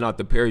calling out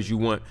the pairs you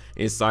want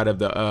inside of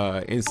the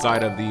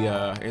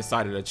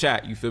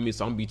chat. You feel me?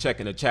 So I'm gonna be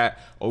checking the chat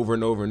over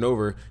and over and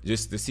over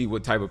just to see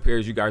what type of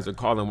pairs you guys are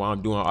calling while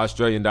I'm doing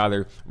Australian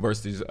dollar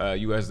versus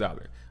US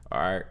dollar.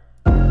 All right.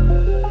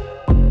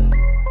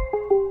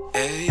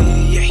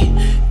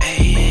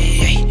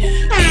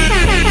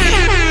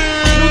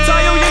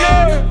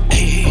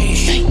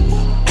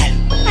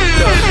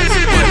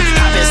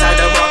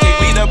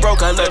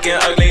 Broker looking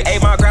ugly. Hey,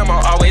 my grandma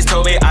always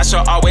told me I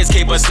should always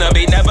keep a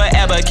snubby. Never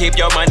ever keep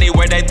your money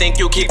where they think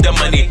you keep the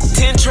money.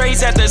 10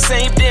 trades at the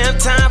same damn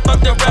time.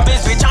 Fuck the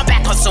rubbish, bitch. I'm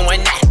back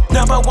pursuing that.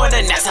 #1,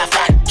 and that's a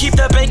fact. Keep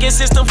the banking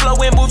system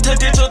flowing, move to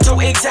digital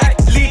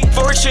exactly.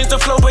 Forex change the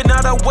flow, but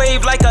not a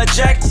wave like a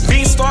jack.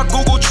 Beanstalk,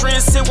 Google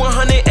Trends, sit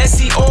 100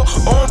 SEO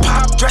on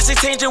pop. Drastic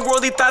changing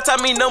worldly thoughts. I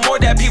mean, the more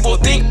that people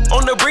think.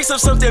 On the brinks of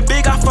something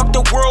big, I fuck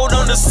the world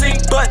on the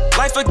sink. But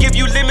life will give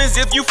you lemons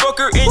if you fuck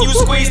her and you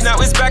squeeze. Now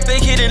it's back to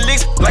hitting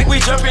licks like we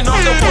jumping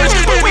off the porch.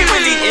 But we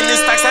really in the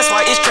stocks, that's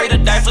why it's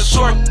TRADDEEE for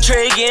short.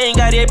 Trade gang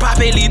got it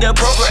poppin', lead the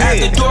broker at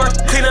the door.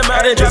 Clean them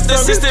out and drop the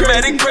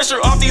systematic pressure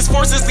off these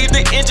forces. Leave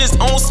the engines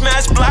on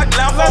smash block,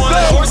 loud on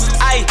the horses.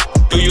 Aye,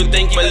 do you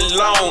think you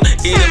belong?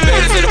 Either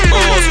better to the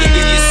bulls. If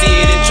you see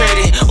it and trade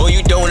it, or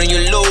you don't and you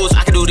lose.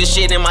 I can do this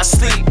shit in my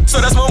sleep, so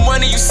that's more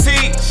money you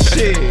see.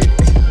 Shit.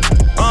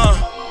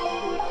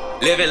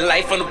 Living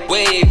life on the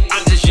wave.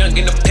 I'm just young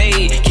in the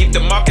pain. Keep the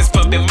markets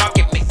pumping,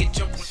 market make it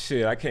jump.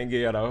 Shit, I can't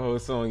get y'all the whole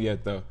song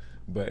yet though.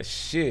 But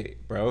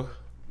shit, bro.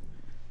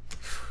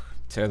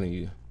 Telling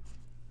you.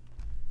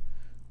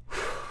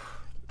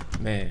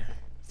 Man.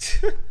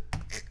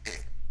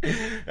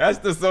 That's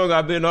the song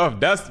I've been off.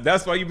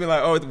 That's why you've been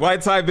like, oh,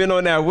 White Tie been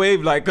on that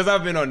wave. Like, cause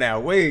I've been on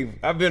that wave.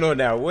 I've been on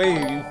that wave.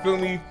 You feel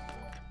me?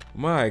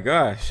 My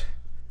gosh.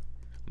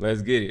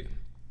 Let's get it.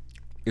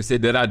 You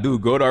said, did I do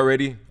gold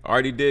already?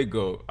 Already did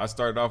gold. I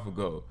started off with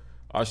gold.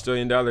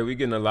 Australian dollar, we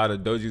getting a lot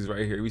of dojis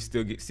right here. We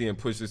still seeing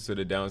pushes to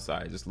the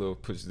downside. Just little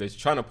pushes. They're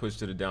trying to push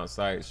to the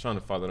downside. It's trying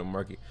to follow the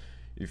market.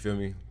 You feel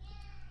me?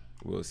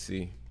 We'll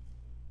see.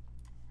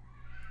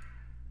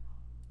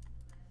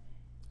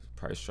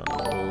 Price trying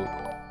to hold.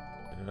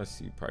 And I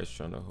see price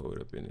trying to hold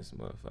up in this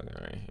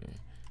motherfucker right here.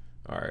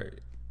 All right.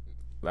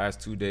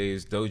 Last 2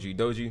 days,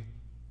 doji.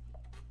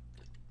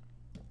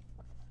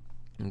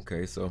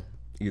 Okay, so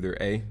either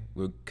A,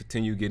 we'll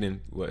continue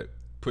getting what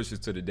pushes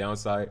to the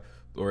downside,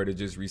 or to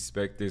just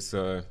respect this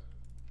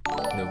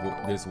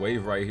this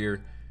wave right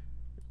here,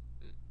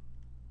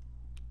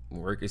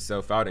 work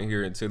itself out in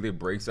here until it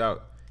breaks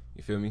out.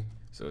 You feel me?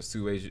 So it's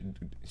 2 ways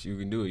you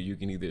can do it. You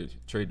can either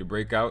trade the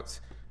breakouts,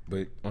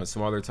 but on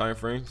smaller time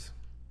frames,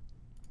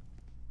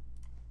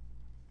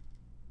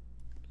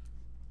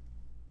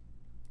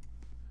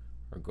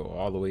 or go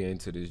all the way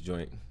into this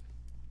joint.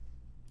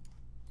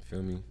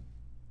 Feel me?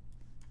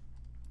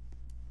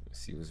 Let's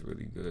see what's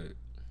really good.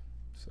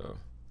 So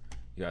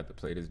you have to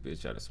play this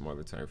bitch at a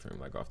smaller time frame,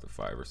 like off the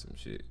 5 or some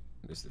shit.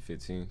 This the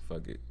 15.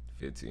 Fuck it,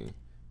 15.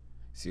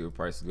 See what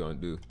price is gonna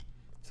do.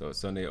 So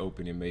Sunday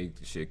open and make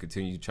shit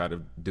continue to try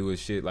to do his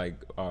shit.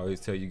 Like I always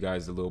tell you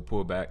guys, a little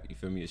pullback. You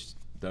feel me? It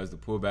does the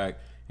pullback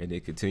and then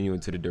continue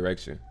into the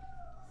direction.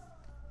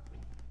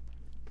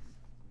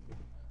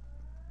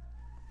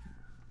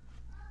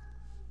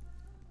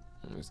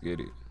 Let's get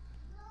it.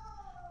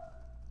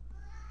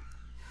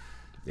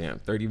 Damn,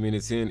 30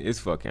 minutes in, it's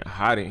fucking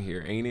hot in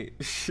here, ain't it?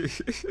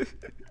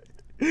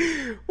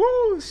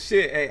 Woo,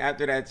 shit. Hey,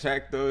 after that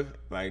track though,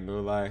 like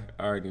no lie,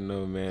 I already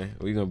know, man.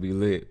 We gonna be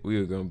lit. We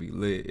are gonna be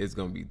lit. It's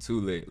gonna be too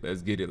lit.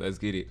 Let's get it. Let's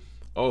get it.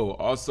 Oh,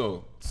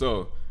 also,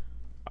 so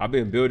I've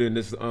been building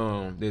this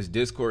this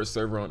Discord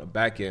server on the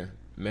back end.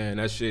 Man,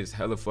 that shit is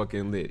hella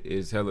fucking lit.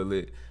 It's hella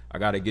lit. I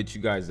gotta get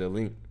you guys the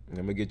link. I'm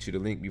gonna get you the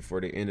link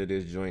before the end of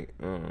this joint.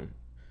 Let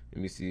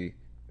me see.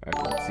 I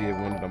can see if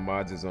one of the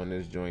mods is on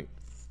this joint.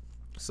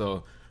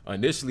 So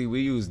initially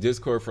we use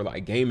Discord for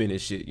like gaming and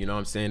shit, you know what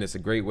I'm saying? It's a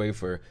great way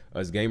for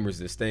us gamers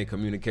to stay in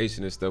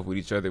communication and stuff with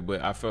each other,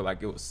 but I felt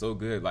like it was so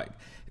good, like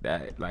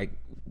that, like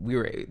we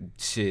were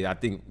shit. I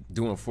think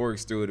doing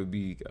Forex through it would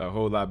be a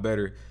whole lot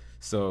better.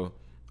 So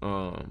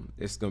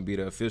it's gonna be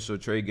the official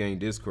Trade Gang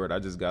Discord. I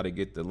just gotta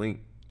get the link.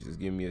 Just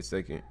give me a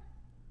second.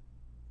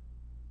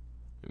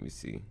 Let me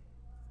see.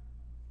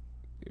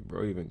 Did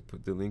bro even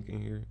put the link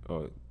in here?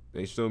 Oh,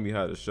 they showed me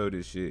how to show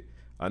this shit.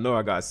 I know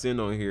I got sent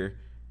on here.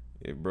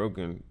 It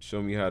broken.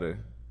 Show me how to,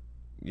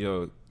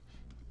 yo.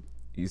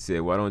 He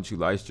said, why don't you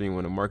live stream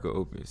when the market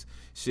opens?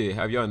 Shit,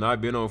 have y'all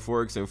not been on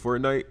Forex and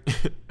Fortnite?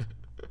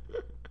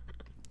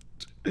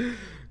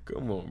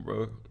 Come on,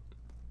 bro.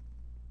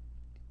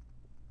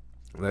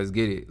 Let's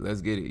get it.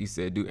 Let's get it. He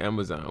said, do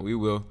Amazon. We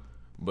will.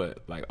 But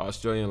like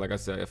Australian, like I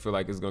said, I feel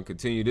like it's gonna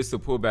continue. This is a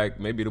pullback.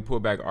 Maybe the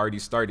pullback already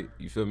started.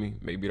 You feel me?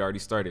 Maybe it already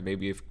started.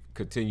 Maybe it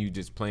continued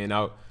just playing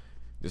out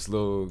this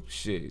little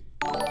shit.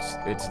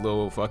 It's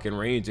little fucking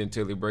range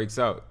until it breaks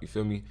out. You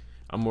feel me?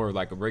 I'm more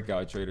like a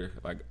breakout trader.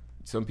 Like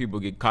some people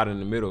get caught in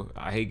the middle.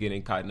 I hate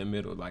getting caught in the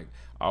middle. Like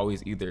I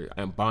always either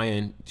I'm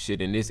buying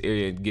shit in this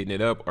area and getting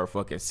it up, or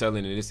fucking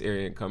selling in this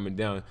area and coming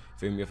down.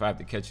 Feel me? If I have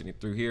to catch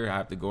it through here, I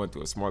have to go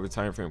into a smaller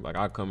time frame. Like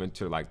I'll come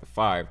into like the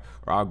 5,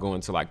 or I'll go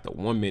into like the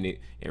 1 minute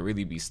and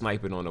really be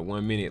sniping on the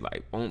 1 minute.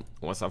 Like boom,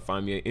 once I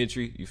find me an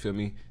entry, you feel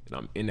me? And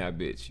I'm in that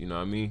bitch. You know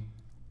what I mean?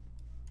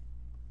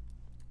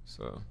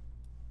 So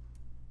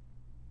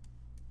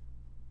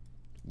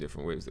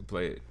different ways to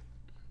play it.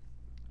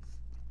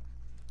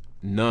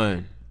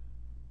 None.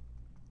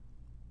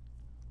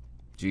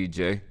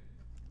 GJ.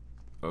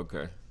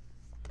 Okay.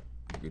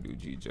 We could do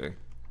GJ.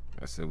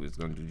 I said we was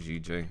gonna do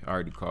GJ. I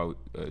already called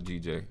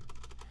GJ.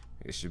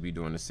 It should be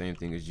doing the same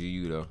thing as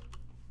GU though.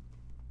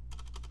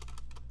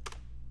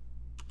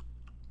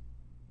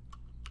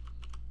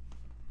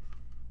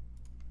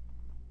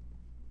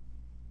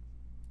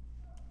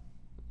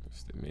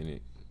 Just a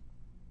minute.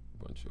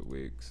 Bunch of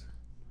wigs.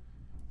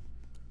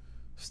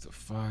 It's the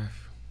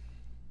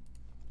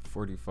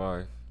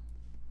 5:45.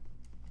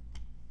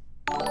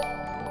 All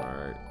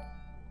right.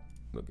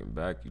 Looking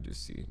back, you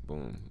just see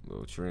boom,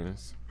 little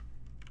trends.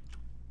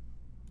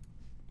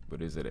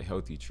 But is it a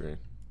healthy trend?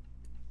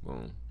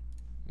 Boom.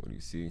 What do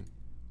you see?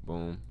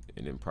 Boom.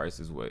 And then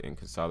price is what? In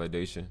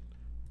consolidation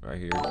right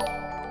here.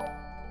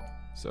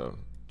 So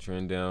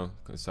trend down,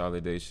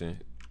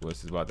 consolidation.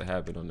 What's about to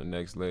happen on the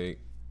next leg?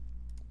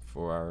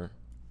 4 hour.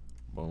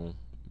 Boom.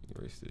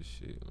 Erase this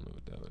shit. I don't know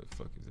what the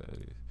fuck is that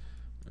is.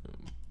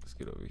 Let's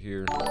get over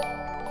here.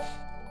 A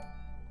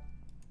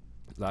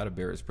lot of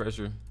bearish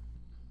pressure.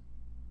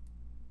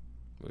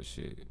 But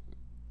shit,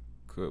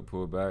 could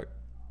pull back.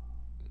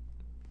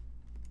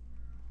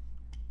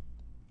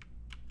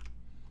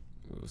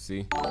 We'll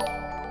see.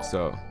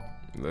 So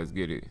let's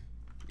get it.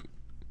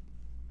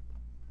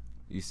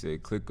 You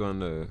said click on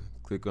the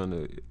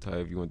type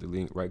if you want the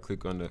link. Right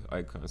click on the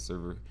icon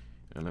server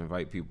and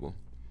invite people.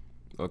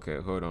 Okay,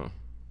 hold on.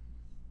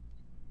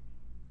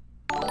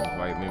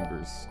 Invite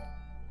members.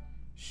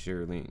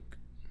 Share link.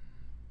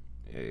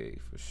 Hey,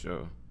 for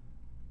sure.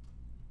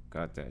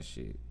 Got that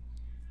shit.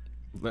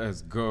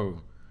 Let's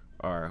go.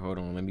 All right, hold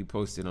on. Let me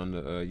post it on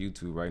the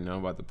YouTube right now. I'm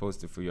about to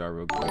post it for y'all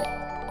real quick.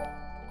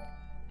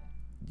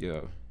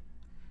 Yo,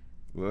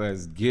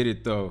 let's get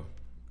it though.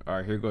 All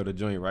right, here go the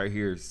joint right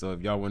here. So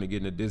if y'all want to get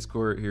in the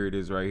Discord, here it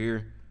is right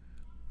here.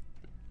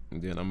 And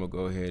then I'm gonna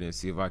go ahead and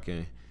see if I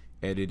can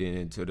edit it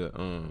into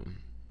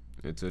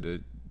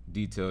the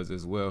details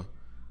as well.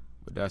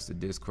 But that's the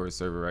Discord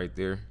server right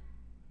there.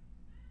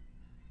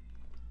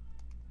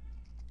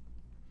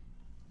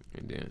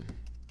 And then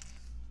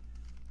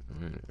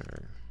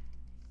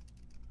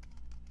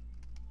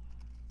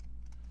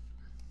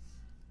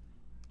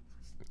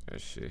that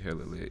shit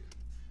hella lit.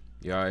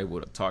 Y'all able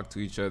to talk to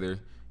each other.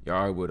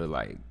 Y'all able to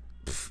like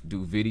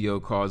do video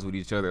calls with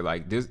each other.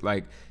 Like this,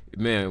 like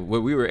man,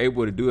 what we were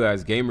able to do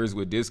as gamers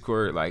with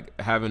Discord, like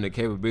having the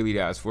capability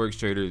as Forex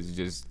traders,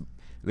 just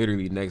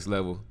literally next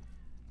level.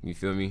 You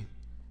feel me?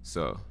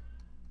 So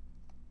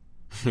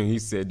he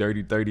said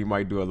Dirty 30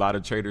 might do a lot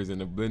of traders in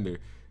the blender.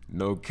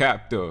 No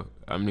cap though.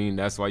 I mean,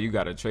 that's why you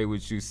gotta trade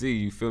what you see.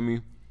 You feel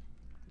me?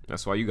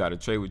 That's why you gotta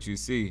trade what you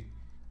see.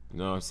 You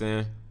know what I'm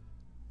saying?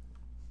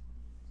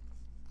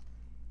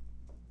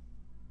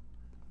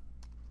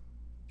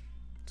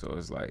 So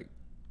it's like,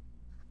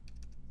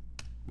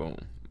 boom,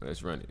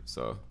 let's run it.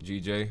 So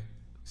GJ,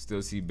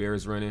 still see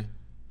bears running.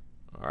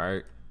 All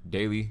right,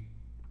 daily.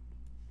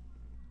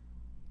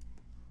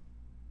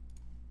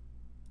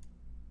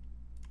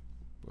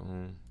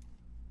 Boom.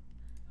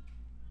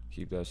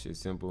 Keep that shit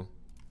simple.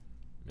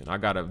 And I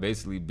gotta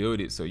basically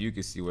build it so you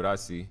can see what I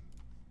see.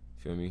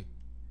 Feel me?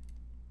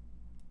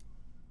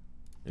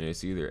 And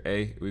it's either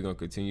A, we're gonna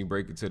continue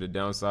breaking to the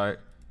downside,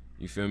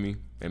 you feel me,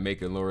 and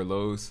making lower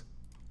lows,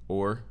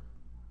 or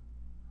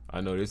I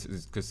know this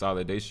is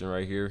consolidation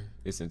right here,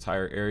 this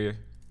entire area.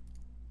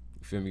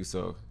 You feel me?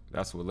 So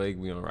that's what leg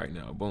we on right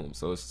now. Boom.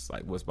 So it's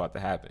like, what's about to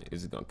happen?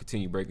 Is it gonna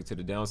continue breaking to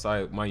the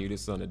downside? Mind you,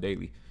 this is on the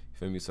daily. You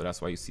feel me? So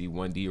that's why you see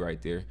 1D right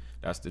there.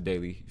 That's the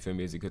daily. You feel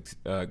me? Is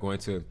it going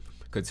to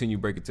continue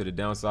breaking to the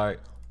downside,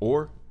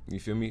 or you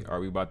feel me? Are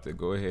we about to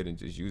go ahead and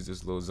just use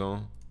this little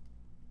zone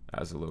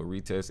as a little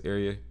retest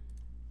area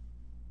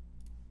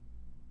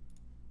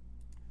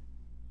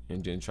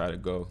and then try to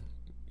go?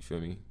 You feel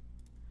me?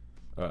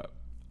 Up.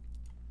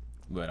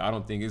 But I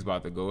don't think it's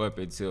about to go up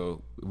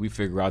until we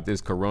figure out this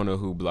Corona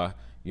hoopla.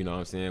 You know what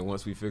I'm saying?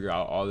 Once we figure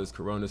out all this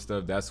Corona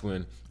stuff, that's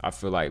when I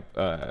feel like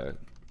the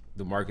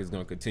market's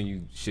going to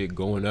continue shit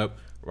going up.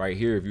 Right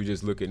here, if you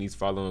just look at these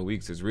following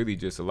weeks, it's really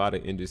just a lot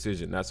of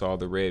indecision. That's all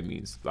the red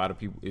means. A lot of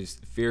people, it's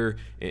fear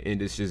and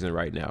indecision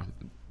right now.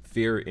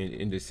 Fear and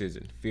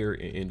indecision. Fear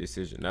and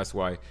indecision. That's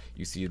why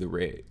you see the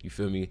red. You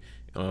feel me?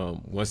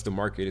 Once the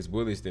market is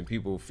bullish, then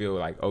people feel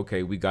like,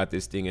 okay, we got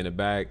this thing in the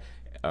bag.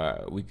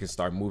 We can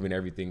start moving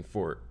everything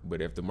forward.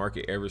 But if the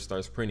market ever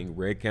starts printing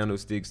red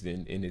candlesticks,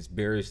 then and it's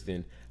bearish,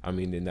 then I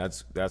mean, then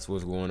that's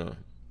what's going on.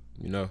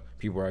 You know,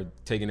 people are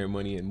taking their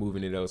money and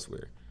moving it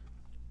elsewhere.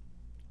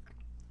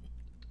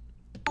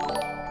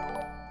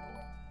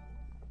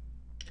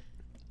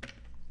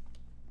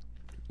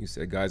 You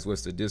said, guys,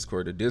 what's the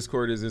Discord? The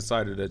Discord is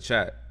inside of the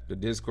chat. The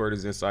Discord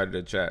is inside of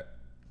the chat.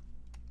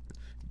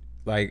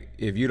 Like,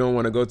 if you don't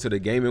want to go to the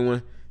gaming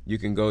one, you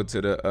can go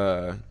to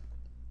the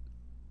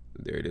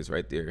there it is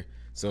right there.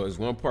 So it's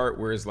one part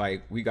where it's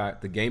like we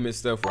got the gaming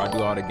stuff where I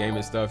do all the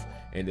gaming stuff,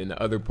 and then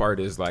the other part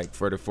is like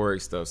for the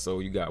Forex stuff. So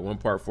you got one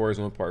part Forex,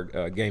 one part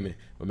gaming.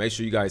 But make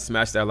sure you guys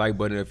smash that like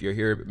button if you're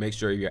here. Make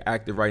sure you're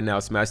active right now.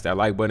 Smash that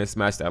like button.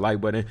 Smash that like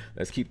button.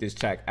 Let's keep this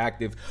chat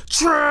active.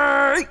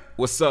 Trey,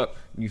 what's up?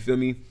 You feel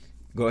me?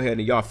 Go ahead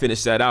and y'all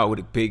finish that out with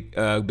a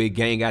big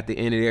gang at the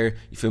end of there.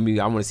 You feel me?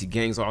 I want to see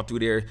gangs all through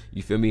there.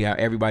 You feel me? How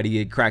everybody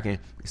get cracking.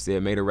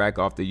 Said made a rack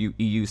off the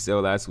EU sale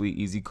last week.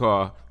 Easy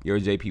call. Your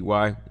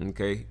JPY.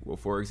 Okay. Will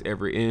Forex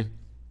ever in?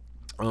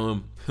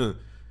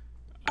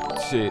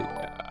 Shit.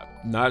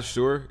 Not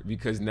sure,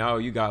 because now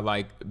you got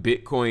like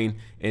Bitcoin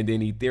and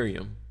then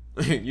Ethereum.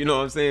 You know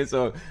what I'm saying?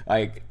 So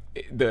like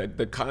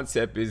the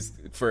concept is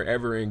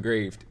forever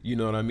engraved. You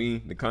know what I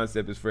mean? The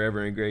concept is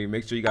forever engraved.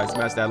 Make sure you guys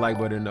smash that like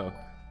button though.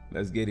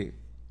 Let's get it.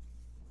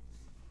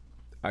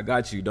 I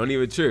got you. Don't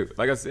even trip.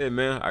 Like I said,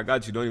 man, I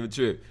got you. Don't even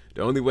trip.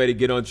 The only way to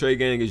get on Trade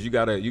Gang is you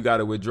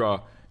gotta withdraw.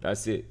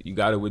 That's it. You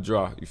gotta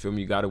withdraw. You feel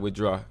me? You gotta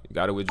withdraw. You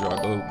gotta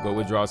withdraw. Go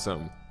withdraw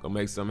something. Go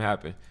make something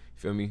happen. You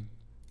feel me?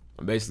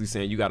 I'm basically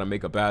saying you gotta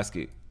make a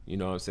basket. You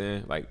know what I'm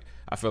saying? Like,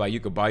 I feel like you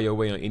could buy your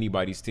way on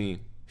anybody's team.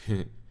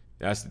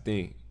 That's the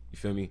thing. You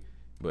feel me?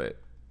 But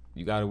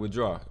you gotta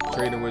withdraw.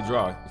 Trade and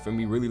withdraw. You feel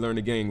me? Really learn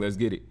the game. Let's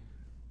get it.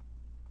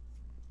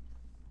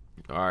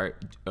 All right,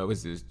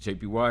 what's this?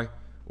 JPY.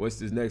 What's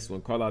this next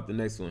one? Call out the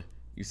next one.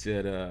 You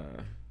said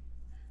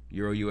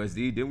Euro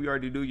USD. Didn't we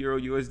already do Euro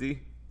USD?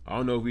 I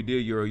don't know if we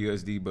did Euro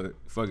USD, but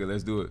fuck it,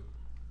 let's do it.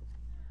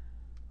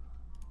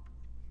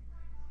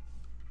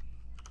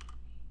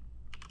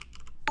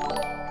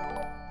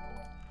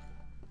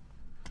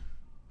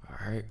 All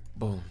right,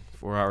 boom.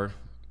 4 hour.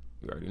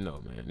 You already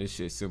know, man. This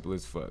shit simple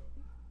as fuck.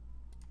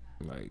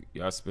 Like,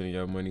 y'all spending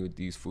your money with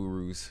these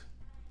furus.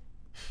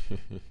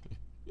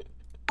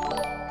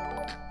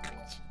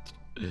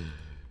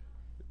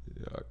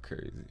 Y'all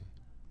crazy.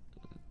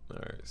 All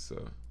right,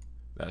 so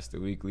that's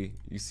the weekly.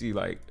 You see,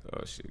 like,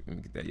 oh shit, let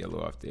me get that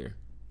yellow off there.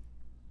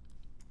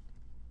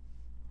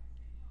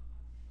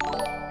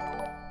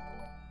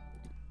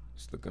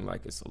 It's looking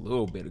like it's a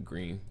little bit of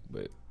green,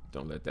 but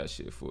don't let that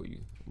shit fool you.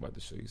 I'm about to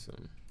show you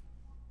something.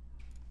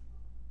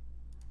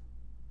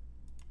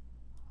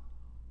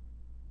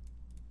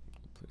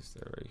 Place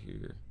that right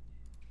here.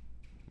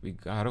 We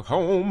got a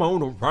home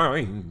on the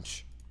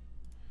range.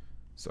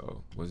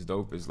 So what's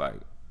dope is like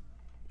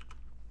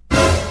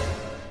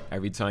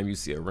every time you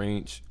see a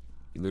range,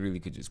 you literally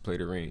could just play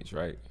the range,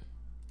 right?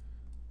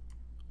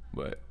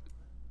 But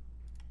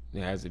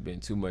there hasn't been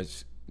too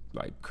much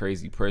like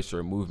crazy pressure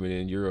or movement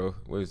in Euro.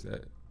 What is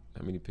that?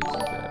 How many pips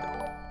is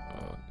that?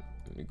 Oh,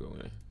 let me go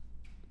in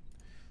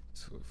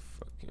to a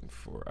fucking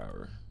 4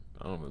 hour.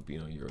 I don't want to be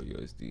on Euro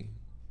USD.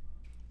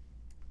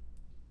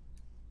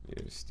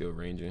 Yeah, it's still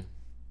ranging.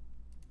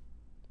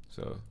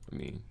 So I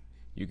mean,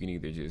 you can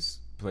either just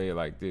play it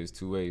like this,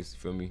 two ways.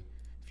 Feel me?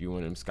 If you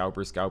want them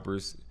scalpers,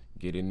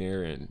 get in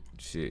there and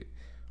shit.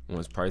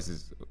 Once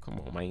prices,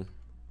 come on, man.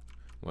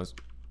 Once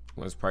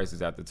price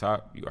is at the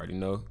top, you already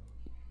know.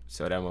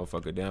 Sell that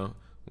motherfucker down.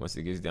 Once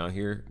it gets down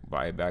here,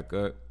 buy it back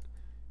up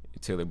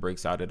until it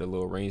breaks out of the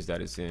little range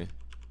that it's in.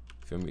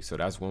 Feel me? So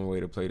that's one way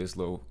to play this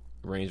little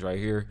range right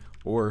here.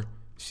 Or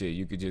shit,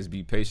 you could just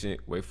be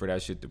patient, wait for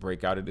that shit to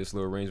break out of this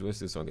little range. What's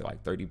this? Only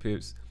like 30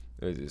 pips.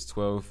 It's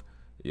 12.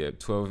 Yeah,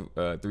 12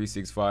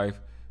 365,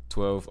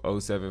 12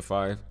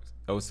 075,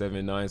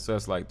 079. So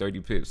that's like 30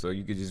 pips. So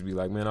you could just be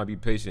like, man, I'll be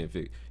patient. If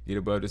it get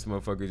above this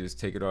motherfucker, just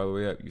take it all the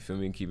way up. You feel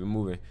me? And keep it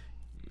moving.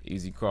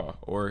 Easy call.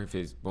 Or if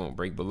it's boom,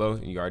 break below,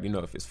 and you already know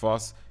if it's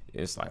false,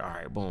 it's like, all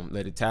right, boom,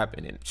 let it tap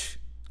and then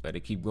let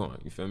it keep going.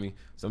 You feel me?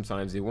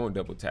 Sometimes it won't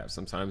double tap.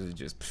 Sometimes it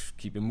just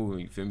keep it moving.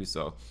 You feel me?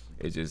 So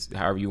it's just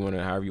however you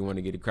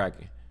wanna get it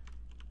cracking.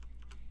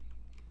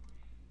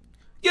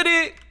 Get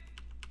it.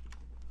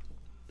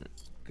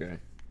 Okay.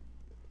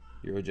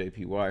 Euro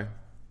JPY.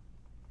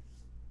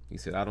 He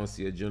said, I don't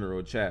see a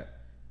general chat.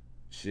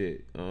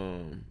 Shit.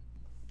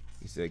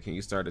 He said, can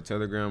you start a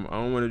Telegram? I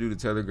don't want to do the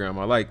Telegram.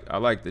 I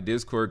like the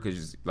Discord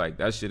because like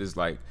that shit is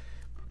like,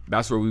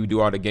 that's where we do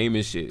all the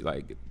gaming shit.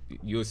 Like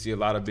you'll see a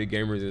lot of big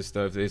gamers and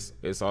stuff.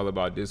 It's all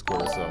about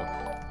Discord. So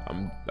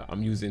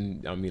I'm just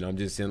in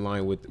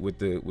line with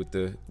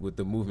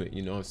the movement.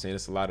 You know what I'm saying?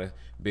 It's a lot of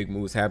big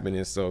moves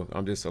happening. So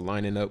I'm just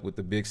aligning up with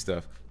the big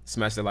stuff.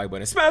 Smash that like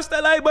button. Smash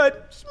that like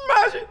button.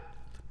 Smash it.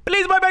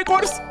 Please buy my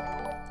course.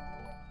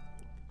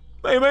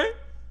 Hey man.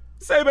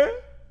 Say man.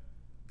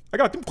 I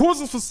got them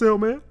courses for sale,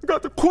 man. I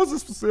got the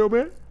courses for sale,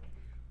 man.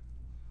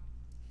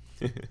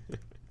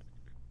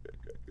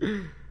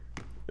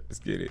 Let's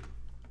get it.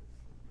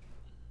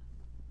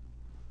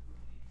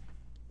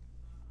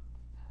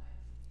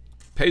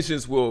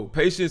 Patience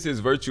is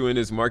virtue in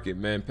this market,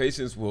 man.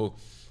 Patience will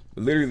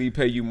literally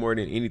pay you more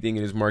than anything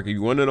in this market.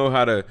 You want to know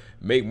how to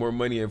make more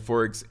money in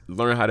Forex,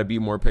 learn how to be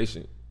more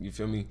patient. You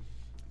feel me?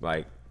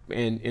 Like,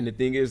 and the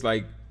thing is,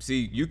 like,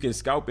 see, you can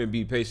scalp and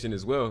be patient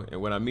as well.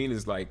 And what I mean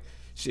is, like,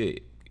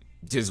 shit,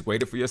 just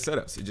waiting for your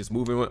setups. You're just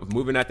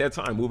moving at that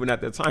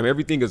time.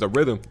 Everything is a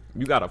rhythm.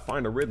 You gotta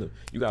find a rhythm.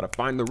 You gotta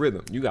find the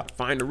rhythm. You gotta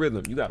find the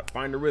rhythm. You gotta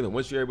find the rhythm.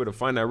 Once you're able to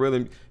find that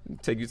rhythm,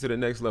 take you to the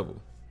next level.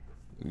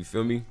 You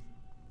feel me?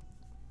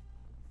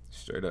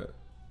 Straight up.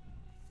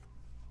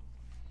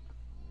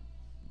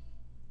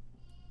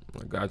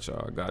 I got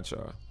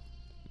y'all.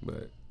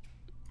 But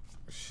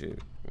shit,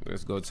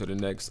 let's go to the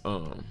next.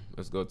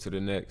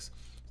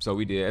 So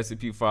we did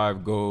S&P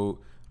 5,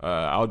 gold.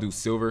 I'll do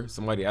silver.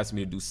 Somebody asked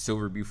me to do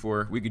silver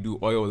before. We could do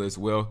oil as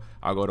well.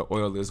 I'll go to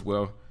oil as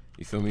well.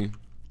 You feel me?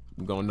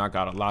 We're gonna knock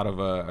out a lot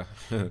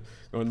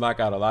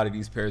of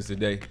these pairs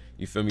today.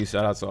 You feel me?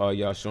 Shout out to all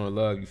y'all showing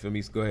love. You feel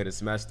me? So go ahead and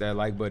smash that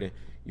like button.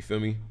 You feel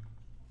me?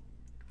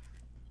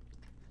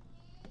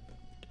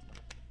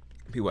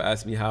 People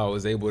ask me how I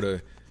was able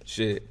to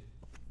just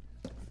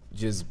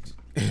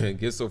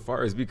get so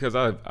far. It's because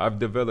I've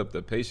developed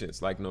a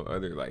patience like no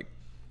other. Like,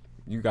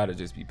 you gotta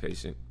just be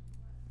patient.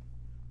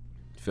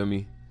 Feel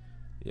me?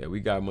 Yeah, we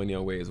got money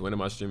on ways. When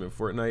am I streaming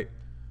Fortnite?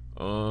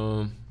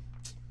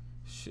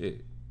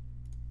 Shit,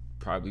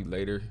 probably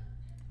later.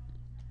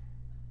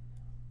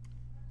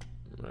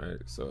 All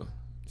right, so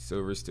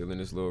silver's still in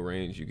this little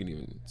range. You can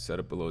even set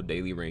up a little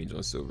daily range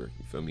on silver.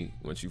 You feel me?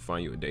 Once you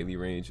find you a daily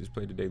range, just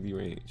play the daily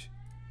range.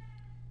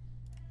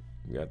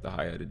 We got the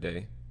high of the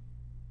day.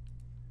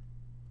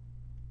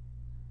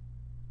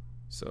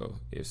 So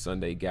if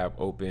Sunday gap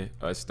open,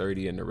 us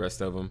 30 and the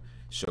rest of them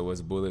show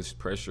us bullish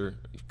pressure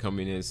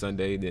coming in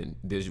Sunday, then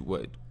this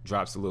what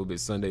drops a little bit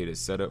Sunday to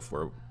set up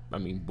for, I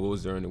mean,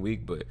 bulls during the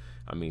week. But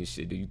I mean,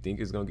 shit, do you think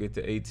it's gonna get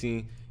to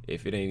 18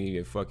 if it ain't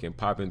even fucking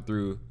popping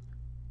through?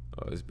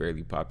 Oh, it's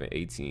barely popping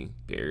 18,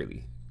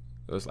 barely.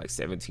 It was like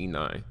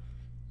 17.9.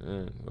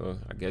 Well,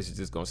 I guess it's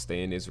just gonna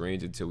stay in this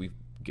range until we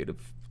get a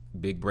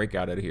big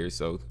breakout out of here.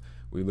 So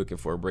we're looking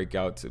for a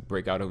breakout to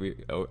break out over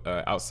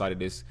outside of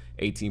this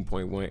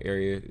 18.1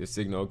 area. The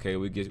signal, okay,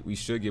 we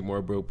should get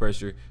more bull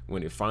pressure.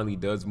 When it finally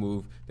does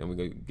move, then we're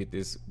gonna get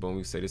this. Boom,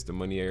 we say this the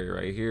money area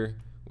right here.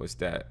 What's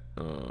that?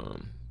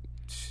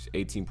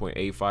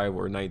 18.85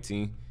 or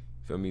 19.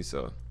 Feel me?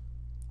 So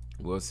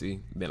we'll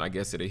see. Then I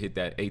guess it'll hit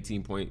that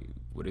 18 point.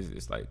 What is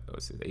this like? Oh,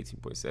 it says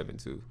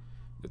 18.72.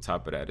 The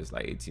top of that is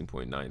like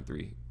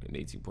 18.93 and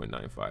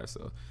 18.95.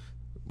 So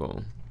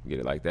boom, get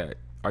it like that.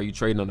 Are you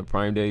trading on the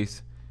prime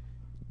days?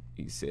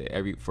 He said,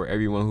 for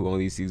everyone who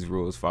only sees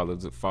rules, follow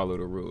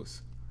the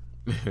rules.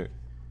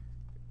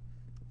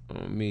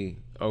 On me.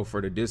 Oh,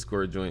 for the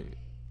Discord joint.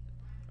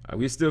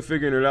 We still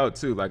figuring it out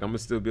too. Like, I'm gonna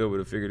still be able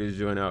to figure this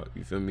joint out.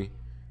 You feel me?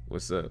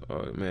 What's up?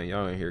 Oh man,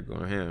 y'all in here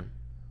going ham.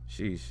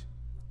 Sheesh.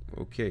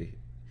 Okay.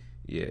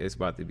 Yeah, it's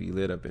about to be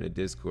lit up in the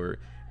Discord.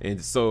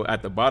 And so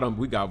at the bottom,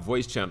 we got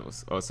voice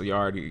channels. Oh, so y'all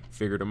already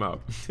figured them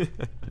out.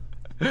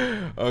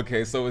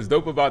 Okay, so what's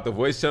dope about the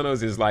voice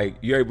channels is like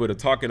you're able to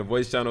talk in the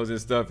voice channels and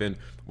stuff. And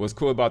what's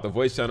cool about the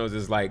voice channels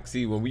is like,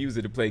 see, when we use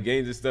it to play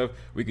games and stuff,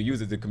 we can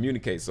use it to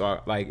communicate.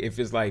 So like if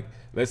it's like,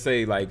 let's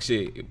say like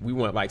shit, we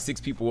want like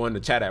 6 people on the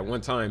chat at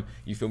one time,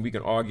 you feel me? We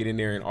can all get in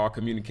there and all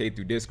communicate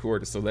through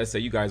Discord. So let's say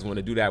you guys want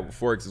to do that with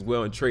Forex as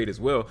well and trade as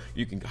well.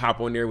 You can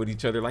hop on there with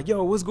each other like,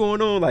 yo, what's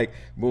going on? Like,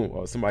 boom,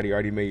 oh, somebody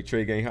already made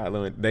Trade Gang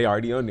Hotline. They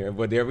already on there,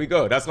 but there we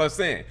go. That's what I'm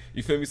saying.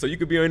 You feel me? So you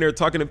could be on there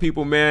talking to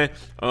people, man.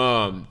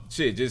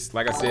 Shit, just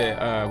like I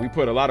said, we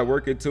put a lot of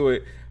work into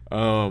it.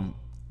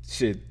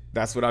 Shit,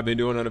 that's what I've been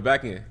doing on the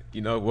back end.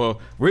 You know,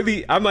 well,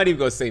 really, I'm not even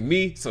gonna say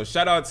me. So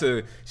shout out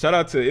to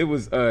it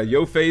was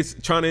Yo Face,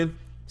 Tronin,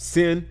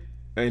 Sin,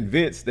 and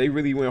Vince. They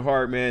really went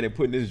hard, man, and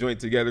putting this joint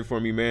together for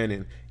me, man,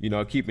 and you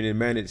know, keeping it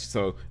managed.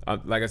 So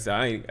like I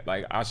said,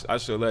 I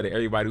show love to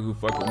everybody who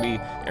fuck with me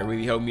and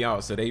really helped me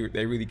out. So they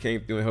really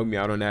came through and helped me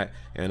out on that.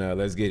 And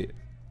let's get it.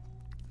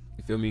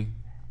 You feel me?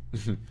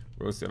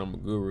 Bro said I'm a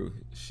guru.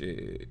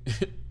 Shit.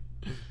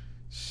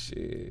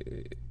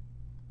 Shit.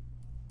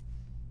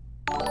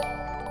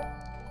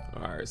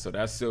 All right, so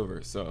that's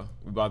silver. So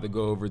we're about to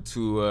go over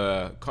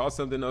to call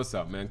something else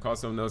out, man. Call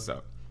something else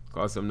out.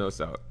 Call something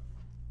else out.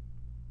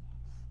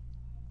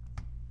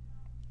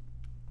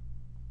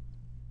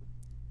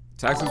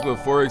 Taxes with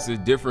Forex is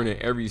different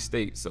in every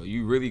state, so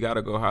you really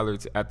gotta go holler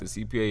at the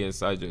CPA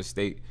inside your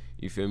state.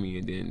 You feel me?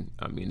 And then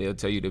I mean they'll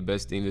tell you the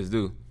best thing to do.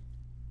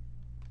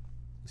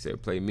 You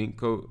said play mink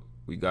coat.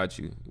 We got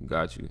you. We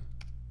got you.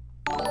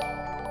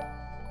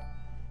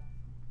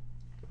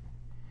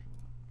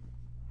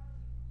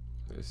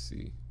 Let's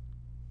see.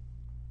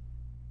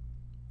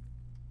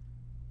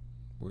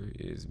 Where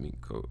is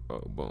mink coat?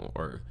 Oh, boom.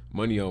 Or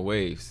money on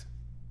waves.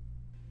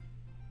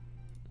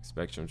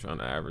 Spectrum trying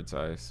to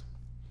advertise.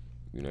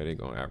 You know they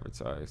gonna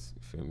advertise.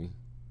 You feel me?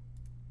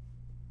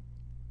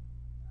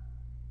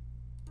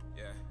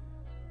 Yeah.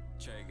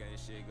 Trade gang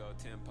shit go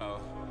tempo.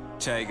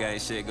 Trade gang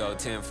shit go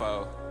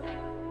tenfold.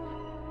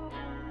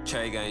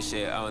 Trade gang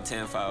shit on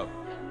tenfold.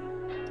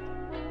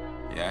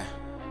 Yeah.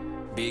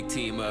 Big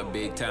team up,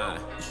 big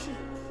time.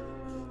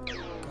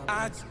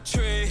 I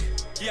trade,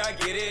 yeah I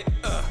get it.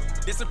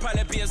 This'll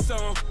probably be a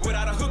song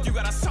without a hook. You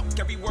gotta soak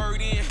every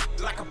word in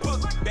like a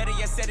book. Better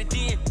yet said it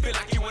in, feel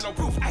like you on a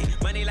roof. Ay,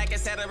 money like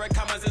it's etc.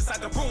 commas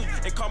inside the room.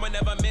 And karma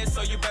never miss,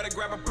 so you better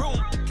grab a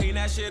broom. Clean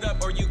that shit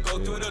up or you go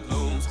through the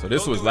looms. So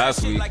this was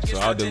last week, so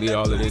I'll delete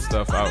all of this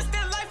stuff out.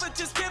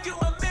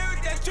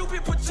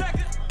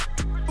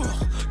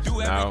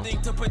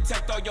 Everything to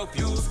protect all your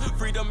views.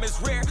 Freedom is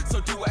rare, so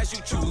do as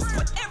you choose.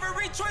 But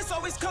every choice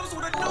always comes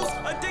with a noose.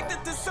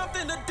 Addicted to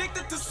something,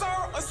 addicted to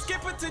sorrow. Or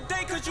skip it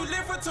today, cause you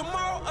live for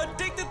tomorrow.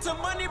 Addicted to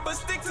money, but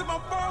stick to my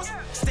balls.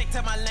 Stick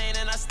to my lane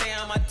and I stay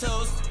on my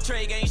toes.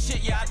 Trade ain't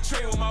shit, yeah, I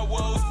trade with my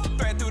woes.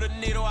 Thread through the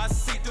needle, I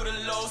see through the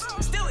lows.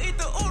 Still eat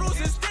the oodles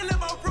and still in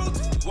my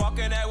roots.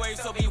 Walking that way,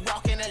 so be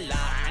walking the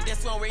line.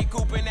 This one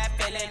recouping that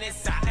feeling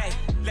inside. Ay,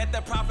 let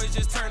the profits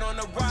just turn on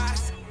the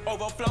rise.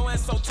 Overflowing,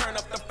 so turn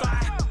up the fly.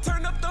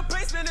 Turn up the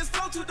basement and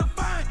flow to the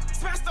vine.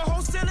 Smash the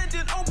whole ceiling,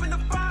 then open the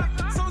fire.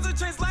 Souls will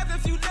change life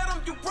if you let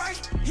them, you right.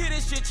 Hear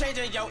this shit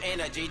changing your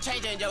energy,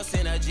 changing your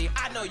synergy.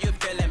 I know you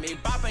feeling me,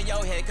 bopping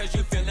your head cause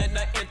you feeling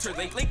the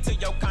interlink. Link to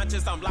your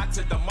conscience, I'm locked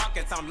to the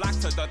markets, I'm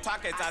locked to the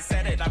targets. I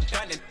said it, I'm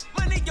done it.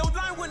 Money your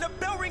line when the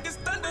bell ring is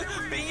thunder.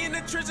 Be in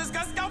the trenches,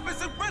 got scalpers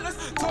and runners.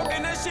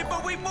 Talking that shit,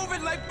 but we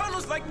moving like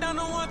funnels. Like down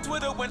on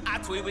Twitter when I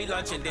tweet, we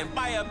lunching. Then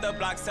buy up the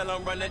block, sell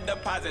them, run the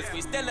deposits.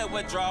 We still in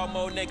withdrawal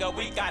mode, nigga,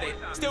 we got it.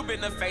 Still been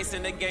the face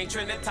in the game,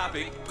 trending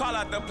topic. Call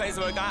out the place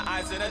where got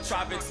eyes in the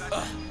tropics.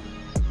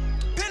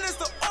 Pin is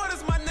the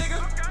orders, my nigga.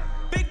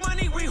 Big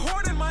money, we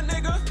hoarding, my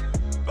nigga.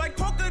 Like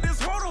poker, this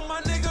hodl,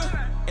 my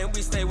nigga. And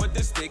we stay with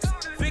the sticks.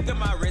 Figure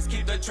my risk,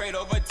 keep the trade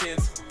over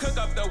tens. Cook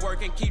up the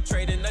work and keep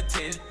trading the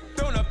 10.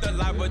 Throwing up the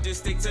lie, but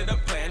just stick to the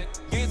plan.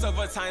 Gains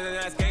over time, and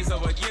that's gains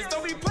over years.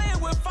 Don't be playing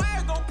with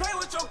fire, go play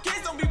with your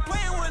kids. Don't be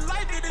playing with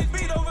life, it is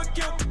beat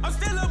overkill. I'm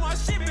still on my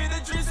shit, been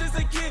a dream since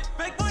a kid.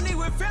 Make money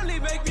with family,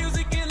 make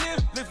music and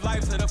live. Live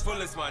life to the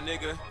fullest, my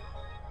nigga.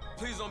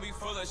 Please don't be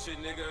full of shit,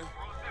 nigga.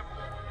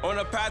 On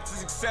the path to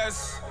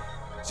success,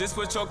 just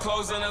put your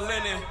clothes on the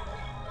linen.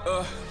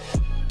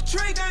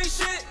 Trade gang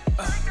shit.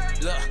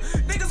 Look,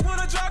 niggas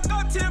wanna drop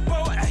no tempo.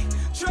 Ay,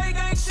 trade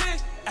gang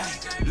shit. Ay,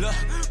 look,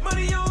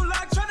 money on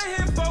lock, tryna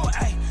hit for.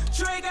 Ay,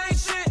 trade gang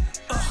shit.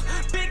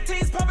 Big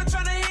teams poppin',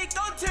 tryna hit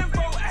go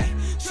tempo. Ay,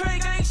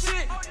 trade gang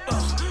shit.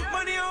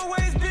 Money on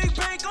ways, big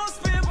bank on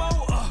spin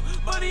more.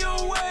 Money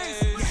on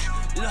ways.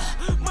 Yeah,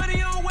 look,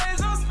 money on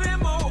ways on spin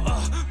more.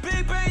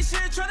 Big bank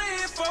shit, tryna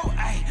hit for.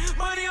 Ay,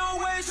 money on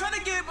ways,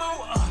 tryna get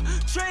more.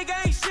 Trade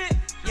gang shit.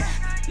 Yeah,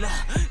 look,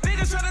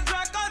 niggas tryna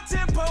drop on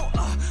tempo.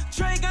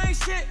 Trade gang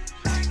shit.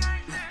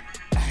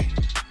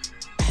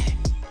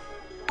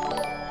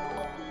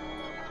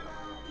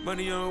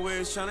 Money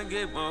always tryna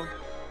get more.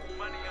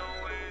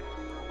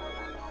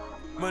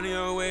 Money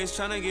always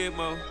tryna get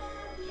more.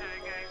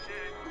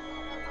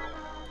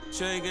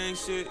 Trade gang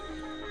shit.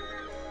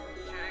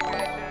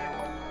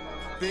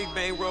 Big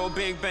bankroll,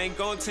 big bank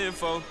on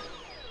tenfold.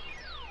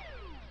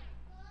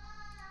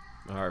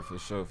 All right, for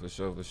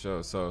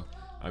sure. So,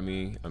 I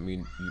mean,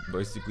 you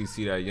basically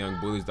see that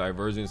young bullish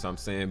divergence. I'm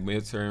saying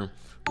midterm,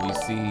 we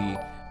see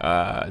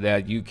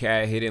that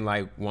UCAD hitting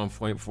like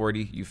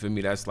 1.40. You feel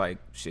me? That's like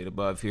shit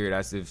above here.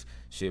 That's if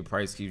shit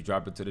price keeps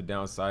dropping to the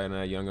downside and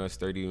that young us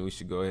 30, and we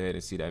should go ahead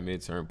and see that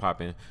midterm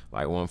popping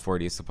like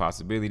 140. It's a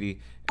possibility.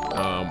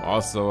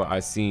 Also, I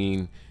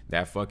seen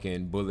that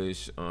fucking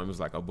bullish. It was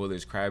like a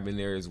bullish crab in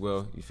there as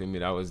well. You feel me?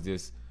 That was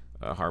this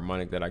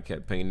harmonic that I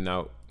kept painting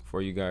out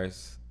for you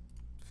guys.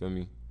 Feel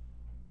me? You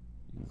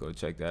can go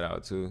check that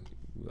out too.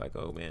 Like,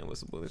 oh man,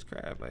 what's a bullish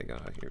crab? Like,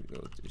 oh, here we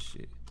go with this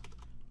shit.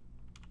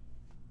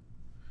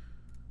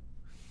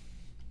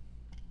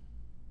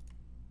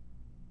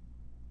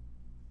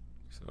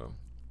 So,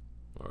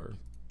 or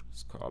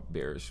it's called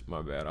bearish.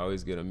 My bad. I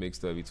always get them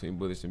mixed up between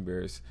bullish and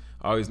bearish.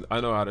 I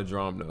know how to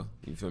draw them though.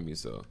 You feel me?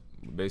 So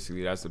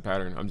basically, that's the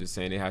pattern. I'm just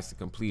saying it has to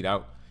complete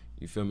out.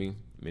 You feel me?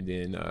 And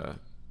then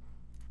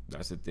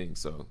that's the thing.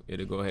 So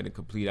it'll go ahead and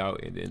complete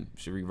out, and then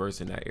should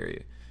reverse in that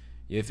area.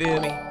 You feel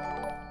me?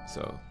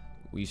 So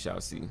we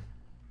shall see.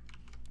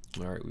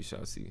 All right, we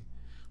shall see.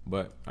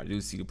 But I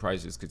do see the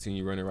price just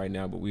continue running right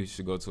now, but we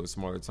should go to a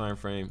smaller time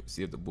frame,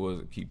 see if the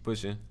bulls keep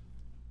pushing.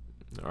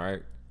 All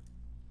right.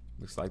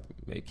 Looks like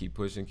they keep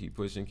pushing.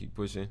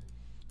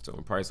 So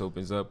when price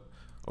opens up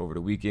over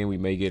the weekend, we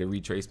may get a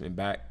retracement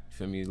back.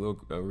 Feel me? A little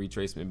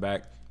retracement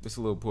back. Just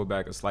a little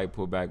pullback, a slight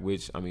pullback,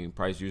 which, I mean,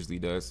 price usually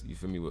does. You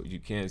feel me? What you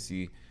can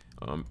see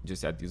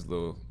just at these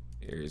little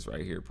areas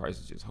right here, price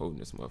is just holding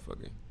this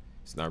motherfucker.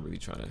 It's not really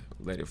trying to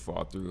let it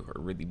fall through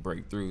or really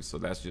break through. So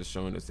that's just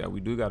showing us that we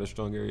do got a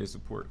strong area of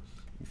support.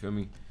 You feel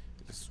me?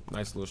 Just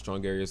nice little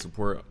strong area of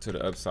support to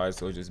the upside.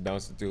 So it just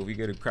bouncing through. If we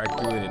get a crack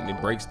through it and it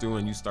breaks through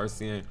and you start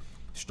seeing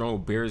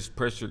strong bearish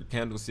pressure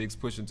candlesticks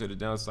pushing to the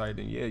downside,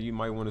 then yeah, you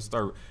might want to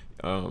start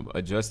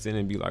adjusting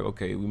and be like,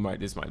 okay,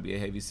 this might be a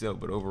heavy sell.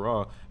 But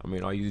overall, I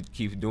mean, all you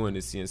keep doing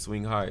is seeing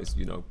swing highs.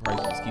 You know,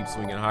 prices keep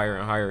swinging higher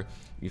and higher.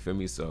 You feel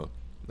me? So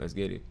let's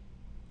get it.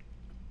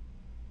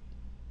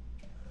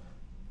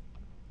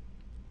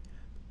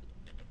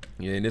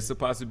 Yeah, and it's a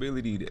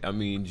possibility. I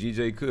mean,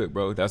 GJ could,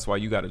 bro. That's why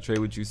you got to trade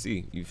what you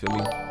see. You feel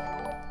me?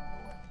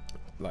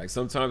 Like,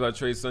 sometimes I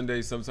trade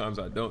Sundays, sometimes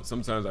I don't.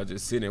 Sometimes I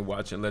just sit and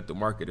watch and let the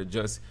market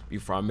adjust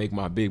before I make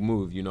my big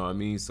move. You know what I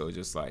mean? So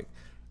just like,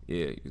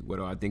 yeah, what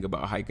do I think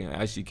about hiking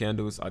Ashi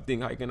candles? I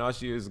think hiking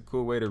Ashi is a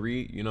cool way to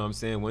read. You know what I'm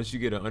saying? Once you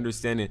get an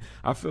understanding,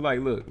 I feel like,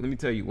 look, let me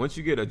tell you, once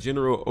you get a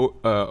general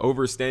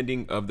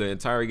overstanding of the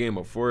entire game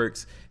of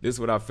Forex, this is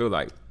what I feel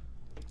like.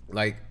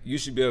 Like, you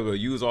should be able to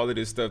use all of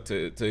this stuff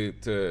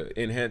to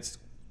enhance,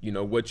 you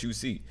know, what you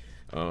see.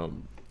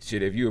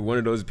 Shit, if you're one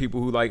of those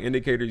people who like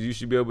indicators, you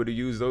should be able to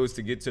use those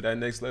to get to that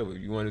next level. If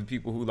you're one of the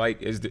people who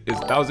like, it's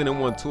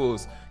 1,001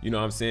 tools, you know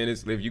what I'm saying?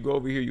 If you go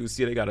over here, you'll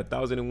see they got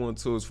 1,001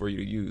 tools for you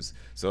to use.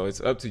 So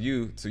it's up to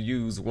you to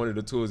use one of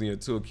the tools in your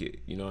toolkit,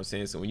 you know what I'm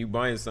saying? So when you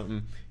buying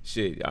something,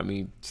 shit, I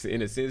mean,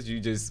 in a sense, you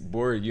just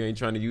bored, you ain't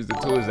trying to use the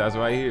tools that's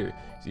right here.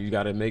 So you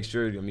got to make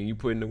sure, I mean, you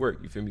put in the work,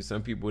 you feel me?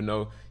 Some people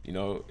know, you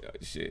know,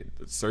 shit,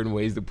 certain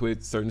ways to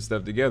put certain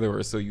stuff together,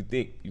 or so you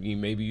think. You mean,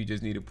 maybe you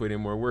just need to put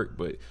in more work,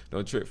 but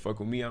don't trip. Fuck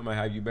with me, I might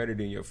have you better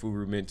than your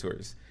Furu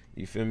mentors.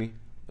 You feel me?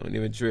 Don't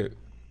even trip.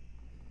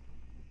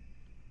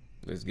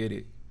 Let's get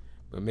it.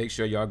 But make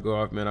sure y'all go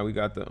off, man. We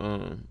got the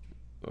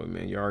oh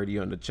man, you're already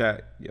on the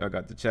chat. Y'all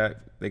got the chat.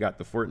 They got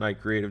the Fortnite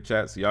creative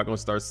chat, so y'all gonna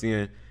start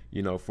seeing,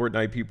 you know,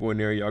 Fortnite people in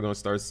there. Y'all gonna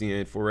start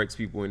seeing Forex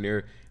people in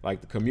there.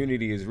 Like, the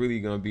community is really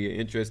gonna be an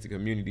interesting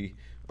community.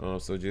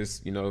 So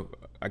just, you know,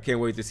 I can't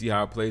wait to see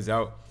how it plays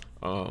out.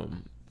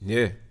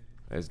 Yeah,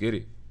 let's get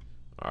it.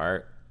 All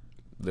right,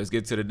 let's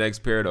get to the next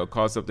pair though.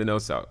 Call something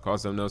else out. Call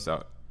something else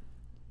out.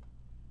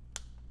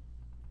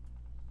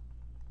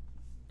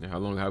 And how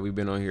long have we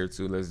been on here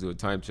too? Let's do a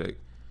time check.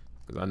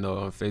 Because I know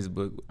on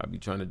Facebook, I be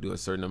trying to do a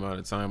certain amount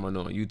of time. I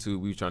know on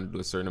YouTube, we trying to do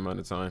a certain amount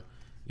of time.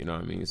 You know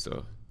what I mean?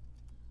 So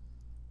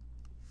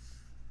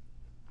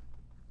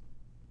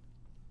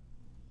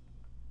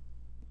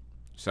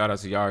shout out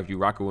to y'all if you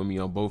rocking with me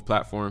on both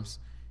platforms.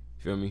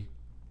 You feel me?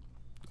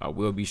 I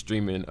will be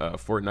streaming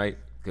Fortnite,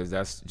 because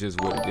that's just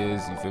what it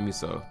is. You feel me?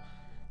 So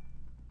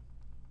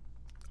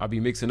I'll be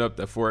mixing up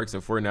the Forex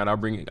and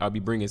Fortnite. I'll be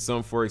bringing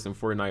some Forex and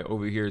Fortnite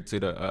over here to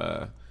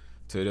the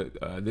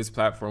this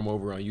platform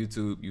over on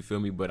YouTube. You feel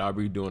me? But I'll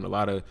be doing a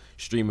lot of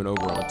streaming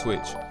over on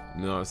Twitch.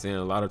 You know what I'm saying?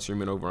 A lot of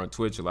streaming over on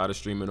Twitch. A lot of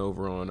streaming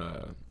over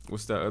on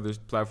what's that other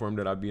platform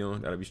that I be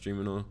on? That I be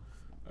streaming on?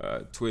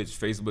 Twitch,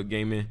 Facebook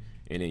gaming,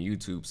 and then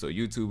YouTube. So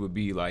YouTube would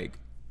be like,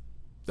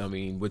 I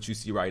mean, what you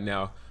see right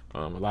now.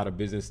 A lot of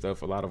business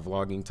stuff, a lot of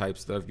vlogging type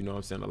stuff. You know what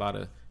I'm saying? A lot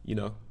of, you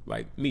know,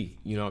 like me.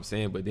 You know what I'm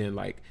saying? But then,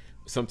 like,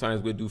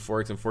 sometimes we'll do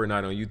Forex and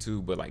Fortnite on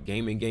YouTube, but like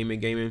gaming,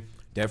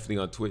 definitely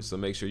on Twitch. So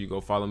make sure you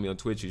go follow me on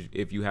Twitch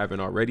if you haven't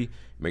already.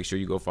 Make sure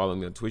you go follow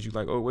me on Twitch. You're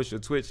like, oh, what's your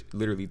Twitch?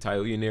 Literally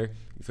title you in there.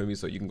 You feel me?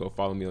 So you can go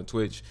follow me on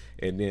Twitch.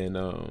 And then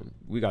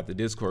we got the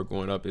Discord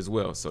going up as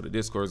well. So the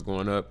Discord's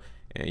going up,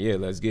 and yeah,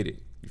 let's get it.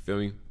 You feel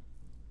me?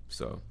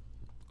 So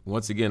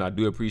once again, I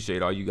do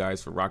appreciate all you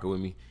guys for rocking with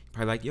me.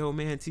 Probably like, yo,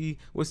 man, T,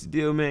 what's the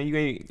deal, man? You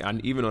ain't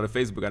even on the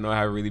Facebook. I know I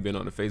haven't really been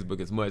on the Facebook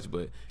as much,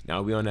 but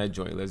now we on that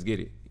joint. Let's get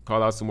it.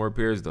 Call out some more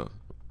pairs though.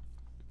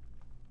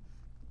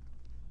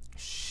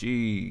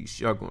 Sheesh,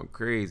 y'all going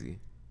crazy.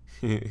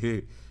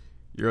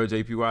 Euro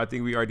JPY. I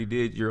think we already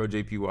did Euro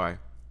JPY.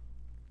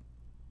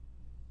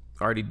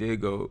 Already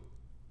did go.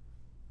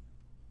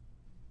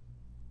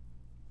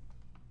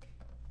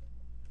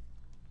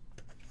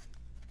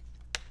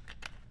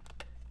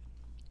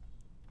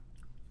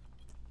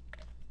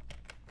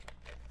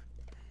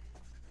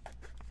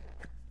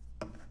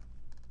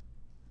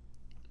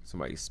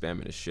 Somebody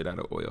spamming the shit out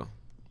of oil.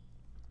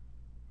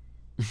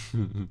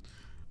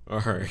 All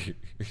right.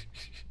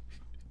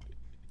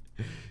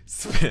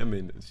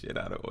 Spamming the shit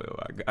out of oil.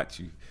 I got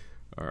you.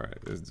 All right,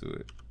 let's do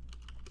it.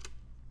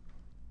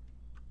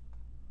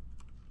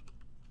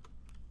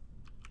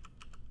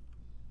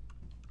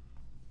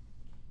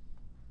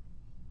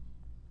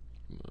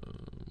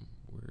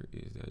 Where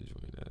is that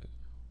joint at?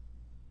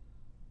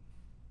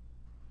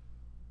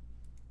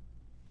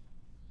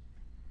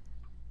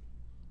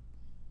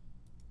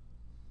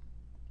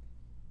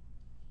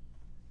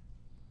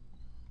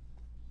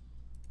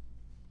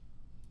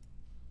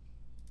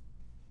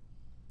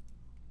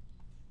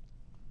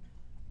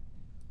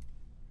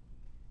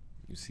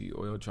 You see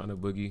oil trying to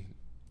boogie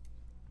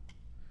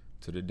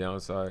to the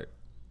downside.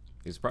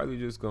 It's probably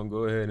just gonna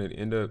go ahead and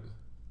end up.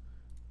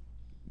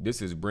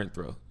 This is Brent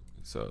throw.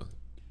 So,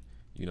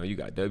 you know, you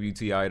got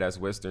WTI, that's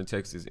Western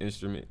Texas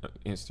instrument.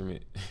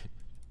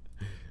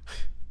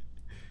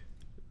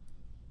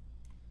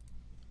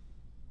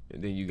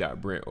 And then you got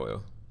Brent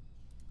oil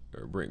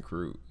or Brent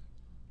crude.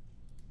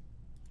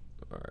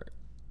 All right.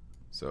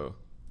 So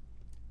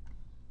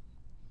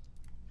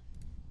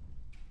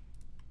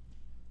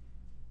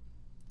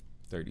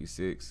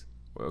 $36,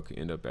 oil can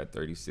end up at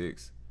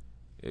 36.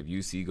 If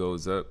UC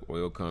goes up,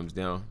 oil comes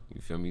down.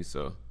 You feel me?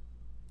 So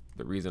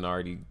the reason I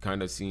already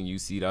kind of seen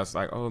UC, that's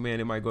like, oh man,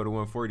 it might go to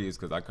 140 is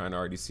because I kind of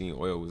already seen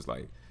oil was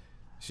like,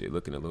 shit,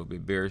 looking a little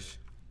bit bearish.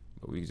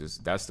 But we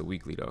just, that's the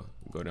weekly though.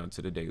 Go down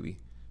to the daily.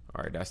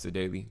 All right, that's the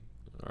daily.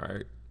 All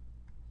right.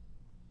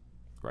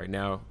 Right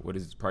now, what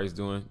is the price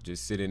doing?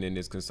 Just sitting in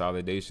this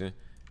consolidation.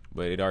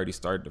 But it already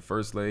started the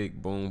first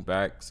leg, boom,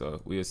 back.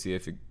 So we'll see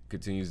if it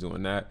continues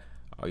doing that.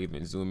 I'll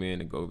even zoom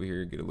in and go over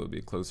here and get a little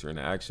bit closer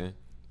into action.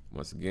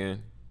 Once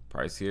again,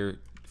 price here,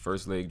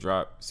 first leg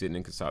drop, sitting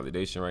in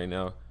consolidation right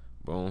now.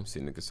 Boom,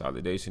 sitting in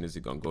consolidation. Is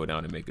it gonna go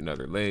down and make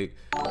another leg?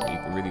 You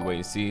can really wait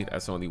and see.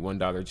 That's only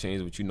 $1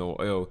 change, but you know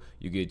oil,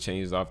 you get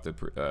changed off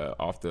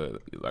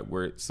the like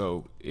where it,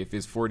 so if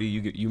it's 40,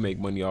 you make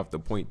money off the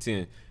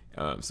 0.10.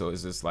 So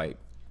it's just like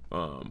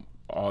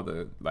all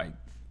the, like,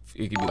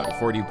 it could be like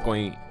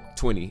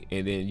 40.20,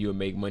 and then you'll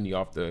make money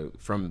off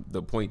from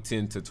the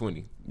 0.10 to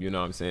 20. You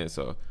know what I'm saying?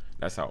 So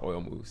that's how oil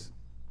moves.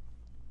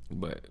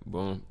 But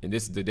boom, and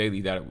this is the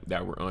daily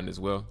that we're on as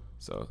well.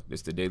 So this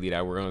is the daily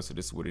that we're on. So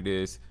this is what it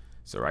is.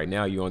 So right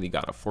now you only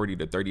got a $40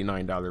 to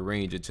 $39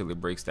 range until it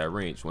breaks that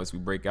range. Once we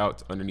break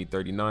out underneath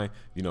 39,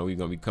 you know, we're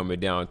gonna be coming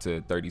down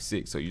to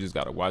 36. So you just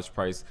gotta watch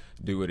price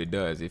do what it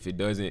does. If it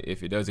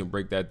doesn't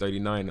break that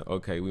 39,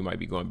 okay, we might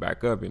be going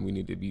back up, and we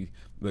need to be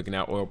looking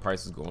at oil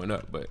prices going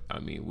up. But I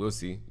mean, we'll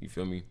see. You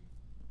feel me?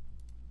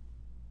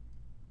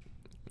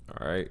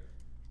 All right.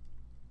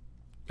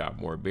 Got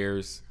more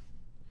bears.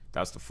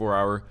 That's the 4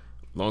 hour.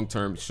 Long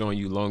term, showing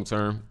you long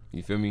term.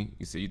 You feel me?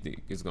 You say you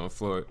think it's gonna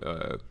float?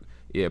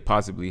 Yeah,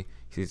 possibly.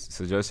 He's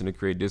suggesting to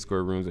create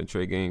Discord rooms and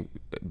trade game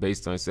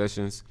based on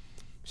sessions.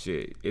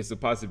 Shit, it's a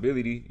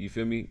possibility. You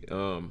feel me?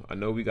 I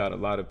know we got a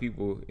lot of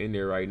people in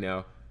there right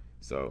now,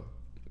 so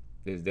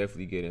it's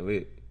definitely getting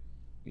lit.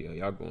 Yeah,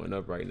 y'all going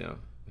up right now.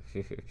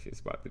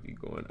 It's about to be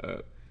going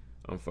up.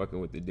 I'm fucking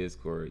with the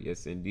Discord.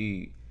 Yes,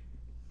 indeed.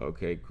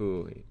 Okay,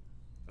 cool.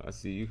 I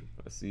see you.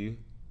 I see you.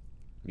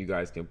 You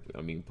guys can,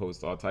 I mean,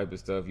 post all type of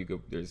stuff. You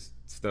could, there's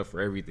stuff for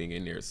everything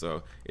in there.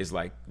 So it's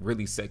like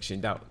really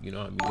sectioned out. You know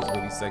what I mean? It's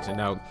really sectioned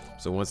out.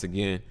 So once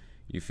again,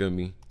 you feel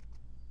me?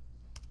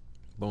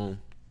 Boom.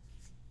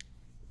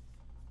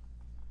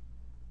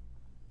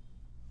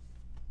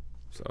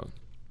 So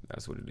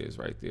that's what it is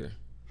right there.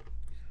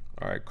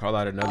 All right, call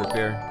out another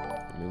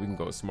pair. I mean, we can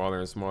go smaller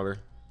and smaller.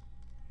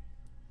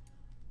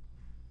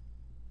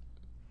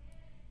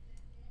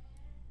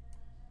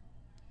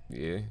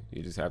 Yeah,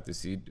 you just have to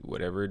see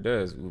whatever it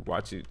does.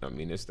 Watch it. I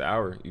mean, it's the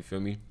hour. You feel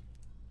me?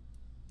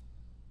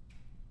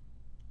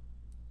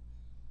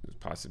 There's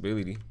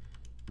possibility,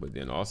 but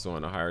then also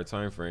on a higher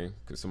time frame,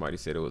 because somebody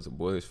said it was a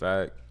bullish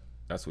fag.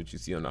 That's what you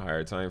see on the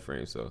higher time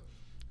frame. So,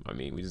 I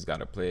mean, we just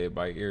gotta play it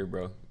by ear,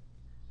 bro.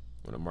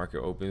 When the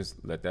market opens,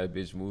 let that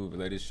bitch move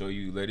and let it show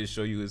you. Let it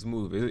show you its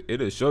move.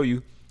 It'll show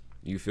you.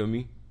 You feel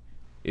me?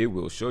 It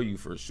will show you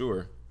for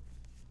sure.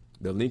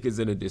 The link is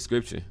in the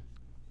description.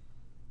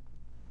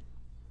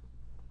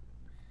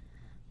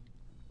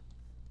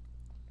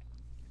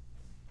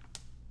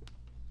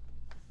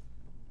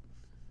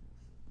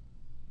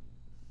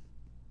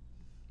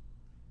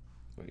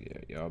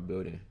 Yeah, y'all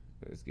building.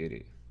 Let's get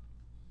it.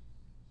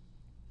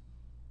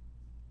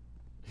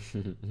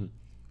 Let's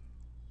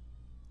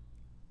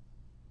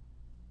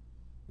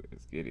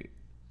get it.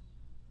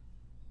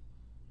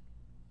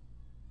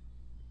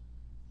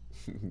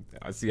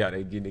 I see how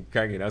they getting it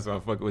cracking. That's why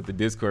I'm fucking with the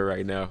Discord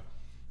right now.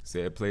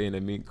 Said play in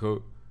a mink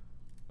coat.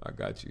 I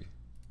got you.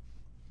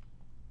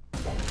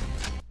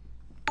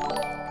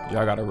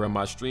 Y'all gotta run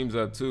my streams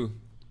up too.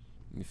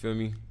 You feel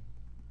me?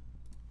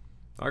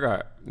 I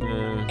got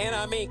And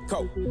I mean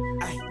coke.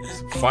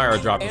 Fire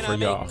dropping for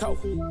y'all.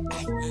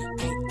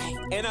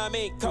 And I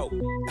mean coke.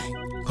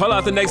 Call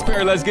out the next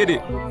pair. Let's get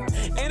it.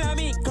 And I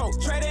mean coke.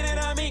 Trading and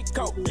I mean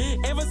coke.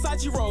 And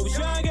Versace rolls.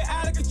 Young and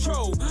out of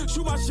control.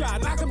 Shoot my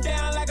shot. Knock him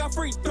down like a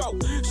free throw.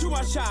 Shoot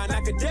my shot.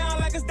 Knock it down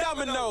like it's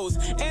dominoes.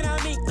 And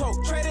I mean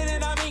coke. Trading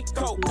and I mean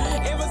coke.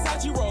 And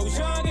Versace rolls.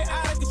 Young and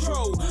out of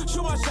control.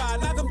 Shoot my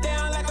shot. Knock him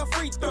down like a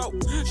free throw.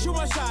 Shoot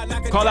my shot.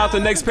 Knock it Call down out the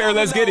like next pair.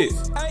 Let's get it.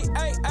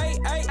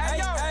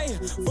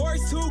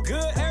 Forex too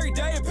good every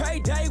day and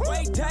payday,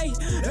 wait day.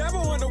 Never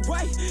wanna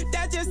wait.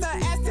 That's just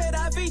an S to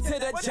the V to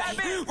the J.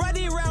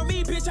 Running around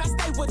me, bitch, I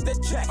stay with the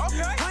J.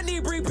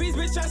 Honey bring peace,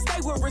 bitch, I stay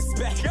with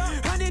respect.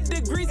 100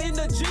 degrees in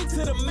the G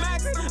to the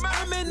max.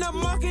 I'm in the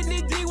market,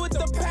 D with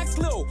the packs,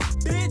 little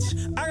bitch.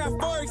 I got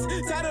Forex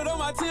tatted on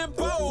my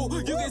tempo.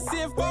 You can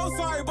see it,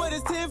 sorry, but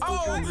it's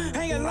tenfold.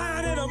 Hanging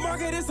line in the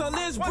market, it's a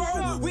lynch,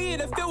 bro. We in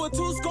the field with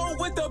 2 score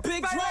with the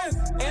big dress.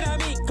 And I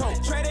mean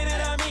coke, trading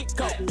and I mean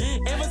coke.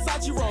 And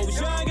Versace rolls,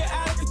 young and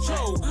out of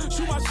control.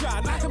 Shoot my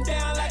shot, knock him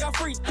down like a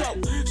free throw.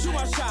 Shoot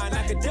my shot,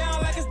 knock it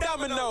down like it's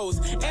dominoes.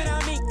 And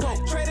I mean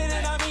coke, trading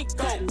and I mean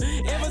coke.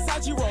 And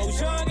Versace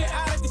rolls, young and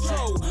out of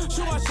control.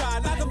 Shoot my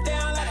shot, knock him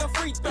down like a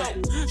free throw.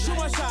 Shoot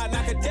my shot,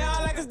 knock it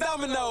down like it's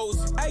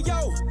dominoes. Hey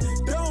yo,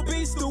 don't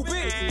be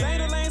stupid. Lane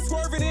to lane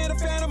swerving in a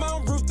phantom,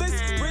 I'm ruthless.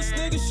 Rich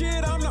nigga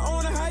shit, I'm the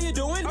owner, how you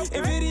doing?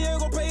 Nvidia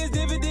gon' pay his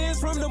dividends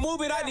from the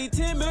movement. I need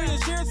 10 million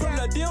shares from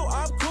the deal,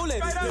 I'm coolin'.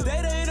 The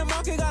data in the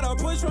market got a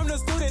push from the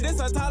student. This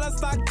a Tyler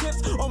stock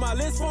tips on my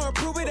list for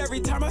improvement. Every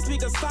time I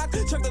speak a stock,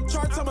 check the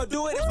charts, I'ma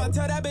do it. If I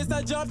tell that bitch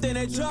to jump, then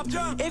it jump.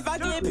 If I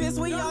get pissed,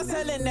 we all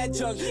selling that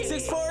junk.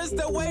 6'4" is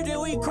the wave, then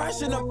we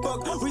crashing the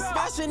book. We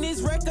smashing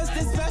these records,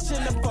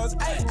 dispatching the bus.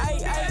 Ay.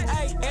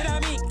 And I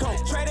mean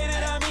coke, trading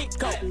and I mean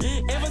coke.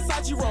 And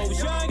Versace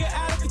rolls, young and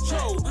out of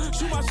control.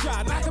 Shoot my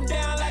shot, knock him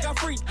down like a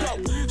free throw.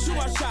 Shoot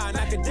my shot,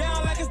 knock it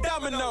down like it's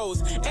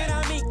dominoes. And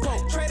I mean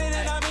coke, trading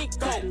and I mean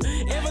coke.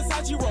 And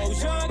Versace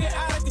rolls, young and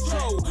out of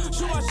control.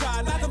 Shoot my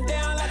shot, knock him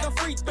down like a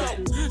free throw.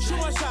 Shoot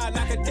my shot,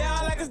 knock it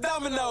down like it's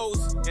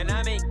dominoes. And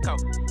I mean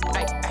coke,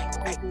 ay.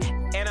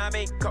 And I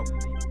mean coke,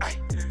 ay.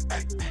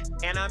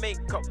 And I mean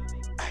coke,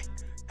 ay.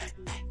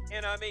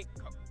 And I mean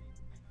coke.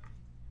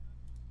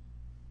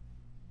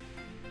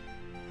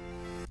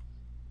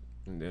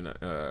 And then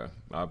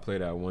I'll play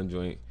that one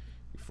joint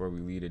before we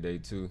leave today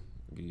too.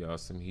 Give y'all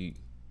some heat.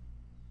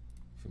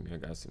 For me, I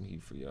got some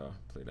heat for y'all.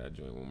 Play that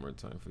joint one more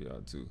time for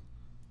y'all too.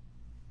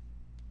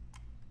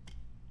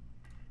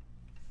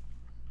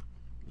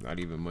 Not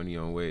even money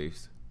on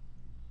waves.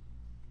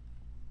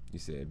 You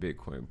said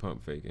Bitcoin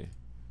pump faking.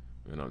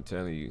 And I'm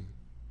telling you.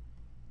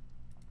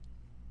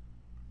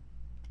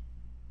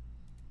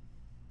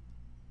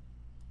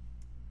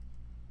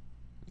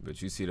 But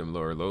you see them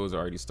lower lows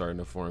already starting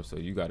to form, so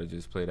you gotta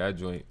just play that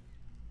joint.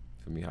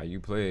 For me, how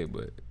you play it,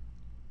 but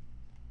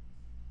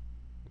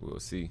we'll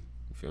see.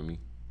 You feel me?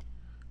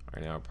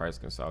 Right now, price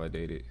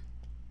consolidated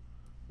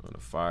on a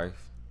 5.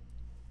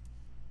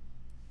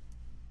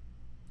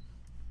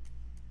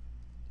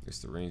 It's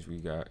the range we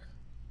got.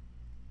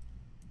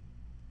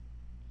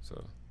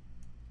 So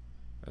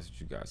that's what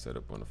you got set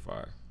up on a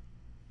 5.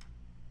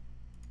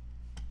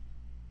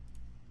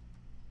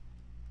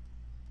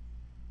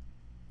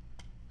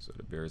 So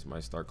the bears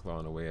might start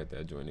clawing away at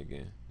that joint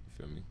again. You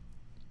feel me?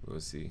 We'll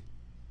see.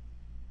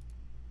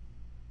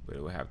 But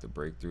it will have to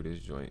break through this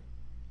joint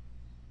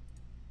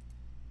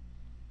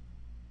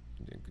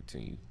and then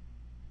continue.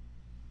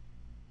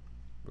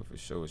 But for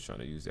sure, it's trying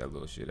to use that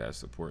little shit as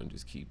support and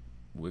just keep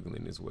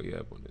wiggling his way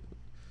up on the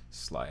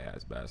sly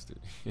ass bastard.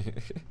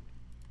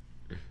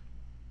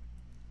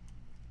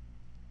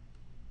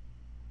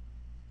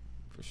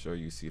 For sure,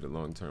 you see the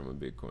long term of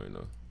Bitcoin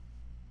though.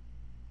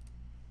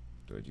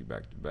 Doji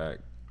back to back.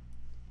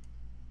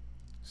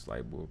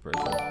 Slight bull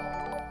pressure.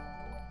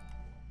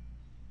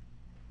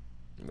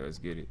 Let's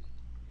get it.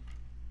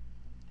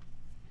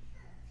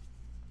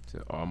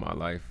 To all my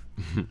life.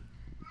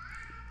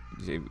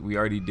 We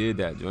already did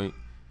that joint.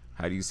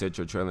 How do you set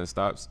your trailing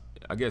stops?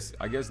 I guess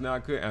now I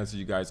could answer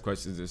you guys'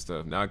 questions and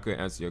stuff. Now I could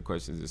answer your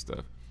questions and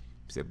stuff.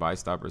 You said buy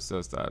stop or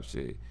sell stop.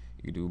 Shit,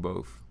 you do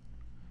both.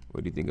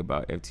 What do you think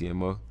about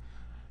FTMO?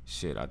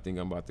 Shit, I think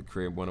I'm about to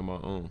create one of my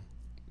own.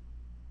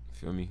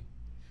 Feel me?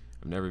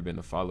 I've never been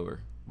a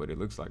follower, but it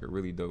looks like a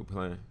really dope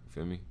plan.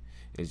 Feel me?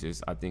 It's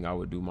just I think I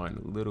would do mine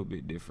a little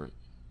bit different.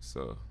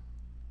 So,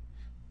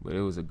 but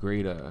it was a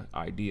great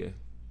idea,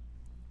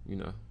 you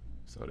know.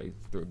 So they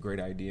threw a great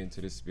idea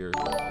into the spirit.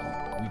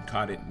 We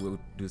caught it. We'll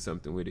do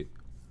something with it.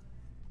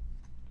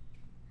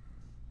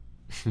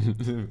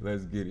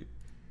 Let's get it.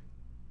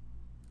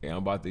 Yeah, I'm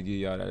about to give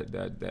y'all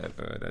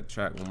that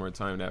track one more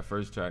time. That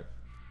first track.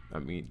 I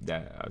mean,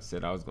 that I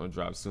said I was gonna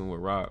drop soon with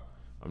Rob.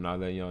 I'm not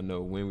letting y'all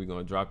know when we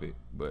gonna drop it,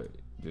 but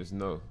just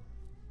know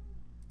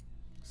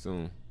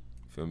soon.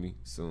 Feel me?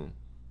 Soon.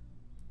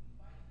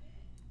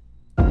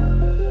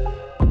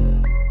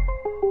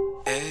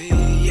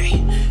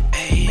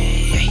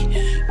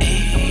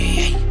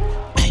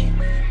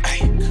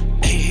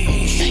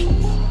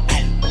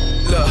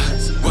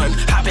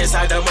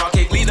 Inside the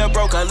market, leave the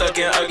broker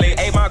looking ugly.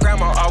 Hey, my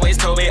grandma always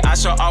told me I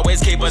should always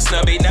keep a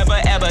snubby.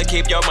 Never ever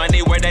keep your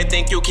money where they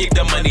think you keep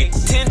the money.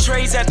 10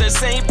 trades at the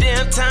same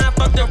damn time.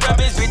 Fuck the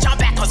rubbish, bitch, I'm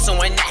back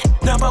pursuing that.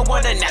 Number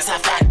one, and that's a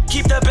fact.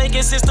 Keep the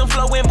banking system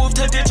flowing, move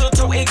to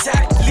digital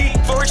exactly.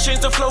 Forex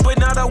change the flow, but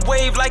not a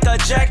wave like a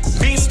jack.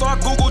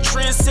 Beanstalk, Google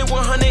Trends, sit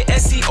 100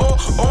 SEO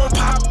on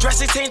pop.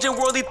 Drastic changing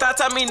worldly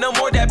thoughts, I mean no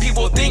more that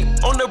people think.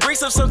 On the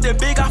brinks of something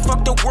big, I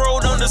fuck the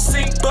world on the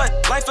sink. But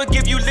life will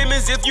give you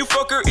lemons if you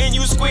fuck her and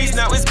you squeeze.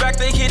 Now it's back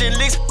to hitting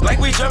licks, like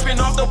we jumping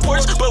off the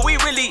porch. But we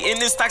really in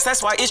the stocks,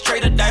 that's why it's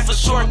TRADDEEE for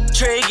short.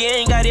 Trade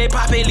gang, got it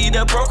poppin', leave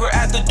the broker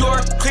at the door.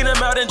 Clean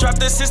them out and drop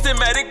the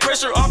systematic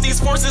pressure off these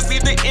forces.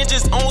 Leave the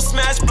engines on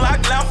smash,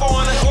 block, loud for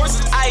on the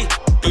horses. Aye,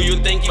 do you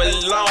think you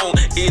belong?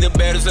 Either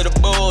battles or the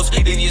bulls.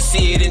 Either you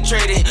see it and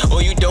trade it,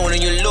 or you don't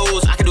and you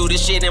lose. I can do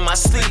this shit in my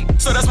sleep,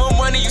 so that's more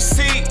money you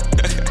see.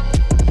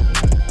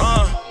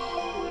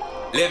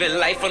 Living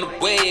life on the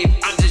wave,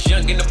 I'm just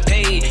young in the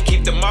pay.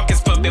 Keep the markets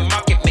pumping,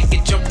 market make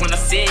it jump when I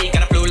say.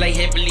 Gotta flow like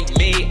heavenly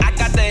made, I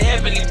got the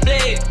heavenly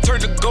blade.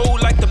 Turn the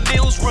gold like the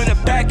mills, running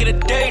back in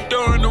the day.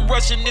 During the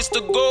rush and it's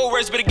the gold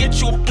race, better get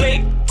you a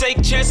plate.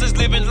 Take chances,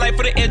 living life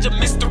for the edge of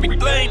mystery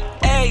lane.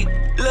 Hey,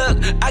 look,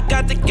 I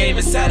got the game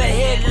inside a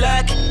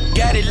headlock.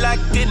 Got it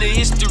locked in the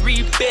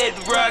history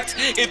bedrocked.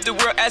 If the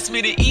world asks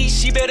me to eat,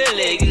 she better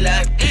leg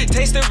lock.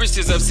 Taste the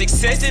riches of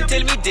success and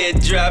tell me dead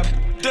drop.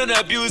 Don't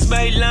abuse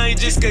my line,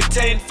 just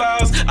contain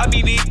files. I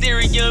mean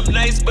Ethereum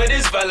nice, but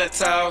it's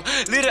volatile.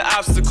 Little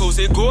obstacles,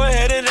 and go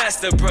ahead and ask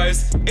the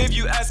price. If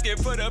you ask it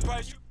for the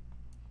price,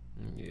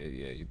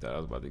 Yeah, you thought I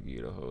was about to give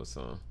you the whole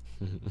song.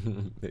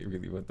 They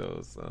really want the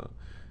whole song.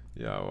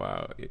 Y'all,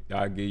 wow.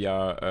 I'll give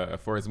y'all a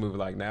Forex movie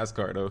like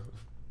NASCAR though.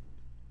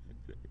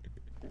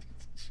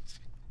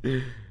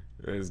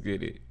 Let's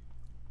get it.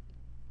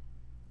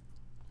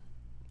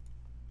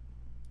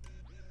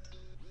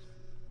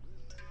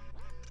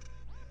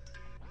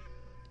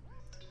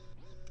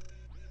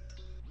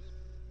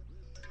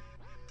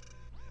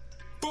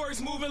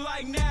 Forex moving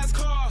like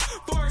NASCAR.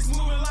 Forex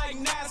moving like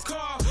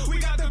NASCAR. We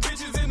got the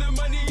bitches and the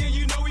money, and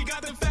you know we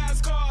got the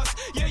fast cars.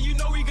 Yeah, you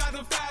know we got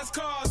the fast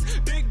cars.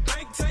 Big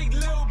bank take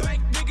little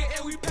bank, nigga,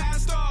 and we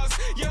pass stars.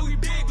 Yeah, we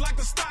big like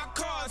the stock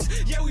cards.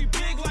 Yeah, we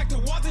big like the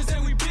Walters,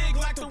 and we big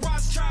like the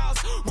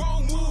Rothschilds.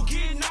 Wrong move,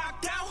 get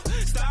knocked out.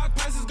 Stock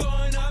prices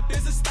going up,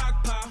 it's a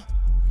stockpile.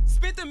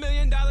 Spent $1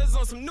 million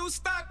on some new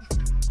stock.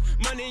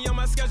 Money on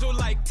my schedule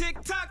like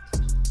TikTok.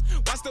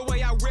 Watch the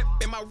way I rip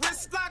in my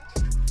wrist lock.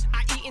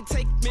 I eat and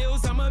take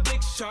meals, I'm a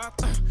big shark.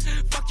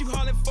 Fuck you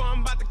hauling for,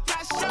 I'm about to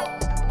cash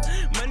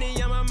out.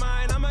 Money on my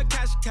mind, I'm a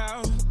cash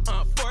cow.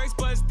 Forex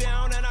bust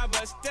down and I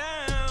bust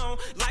down.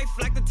 Life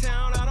like the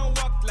town, I don't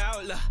walk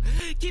loud.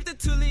 Keep the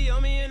Thule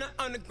on me in the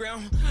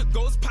underground.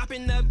 Ghosts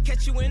popping up,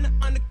 catch you in the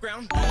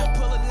underground.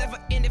 Pull a lever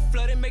in it,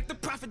 flood and make the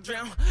profit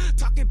drown.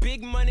 Talking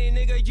big money,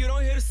 nigga, you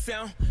don't hear the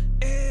sound.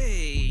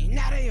 Hey,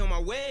 now they on my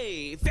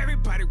wave.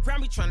 Everybody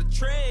around me trying to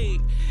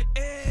trade.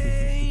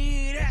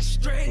 Hey, that's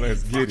straight.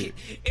 Let's get it.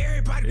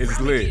 Everybody It's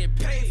lit.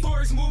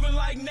 Forex moving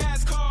like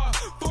NASCAR.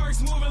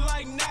 Forex moving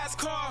like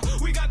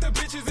NASCAR. We got the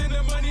bitches and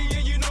the money,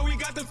 and you know we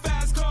got the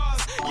fast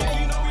cars.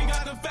 Yeah, you know we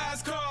got the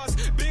fast cars.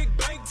 Big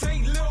bank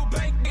take little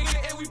bank,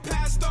 nigga, and we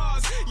pass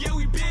stars. Yeah,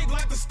 we big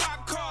like the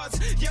stock cards.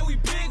 Yeah, we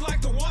big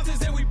like the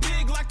Walters, and we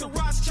big like the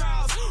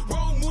Rothschilds.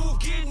 Wrong move,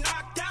 get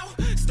knocked out.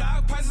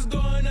 Stock prices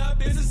going up,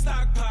 it's a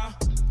stockpile.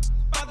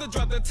 About to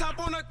drop the top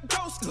on a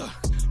ghost. Look,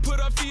 put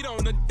our feet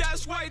on the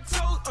dash, white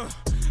toes.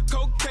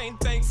 Cocaine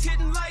things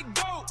hitting like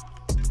gold.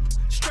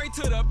 Straight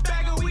to the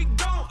bag and we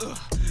go.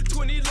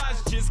 20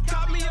 lots just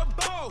caught me a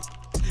boat.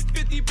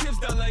 50 pips,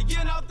 dollar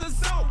yen out the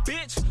zone,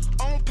 bitch.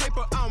 On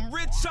paper, I'm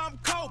rich, I'm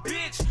cold,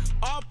 bitch.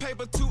 All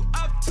paper, 2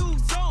 up, 2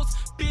 zones,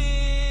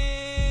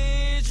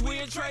 bitch. We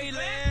in trade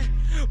land.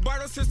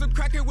 Barter system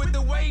cracking with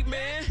the weight,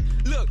 man.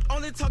 Look,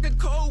 only talking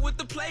cold with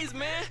the plays,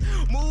 man.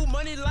 Move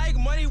money like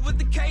money with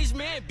the cage,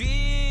 man,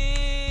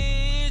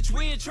 bitch.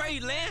 We in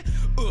trade land.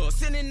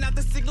 Sending out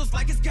the signals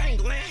like it's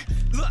gangland.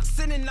 Look,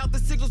 sending out the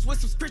signals with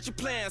subscription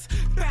plans.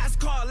 Fast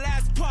car,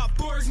 last part.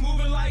 Forex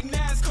moving like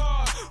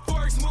NASCAR.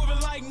 Forex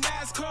moving like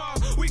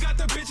NASCAR. We got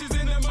the bitches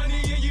and the money,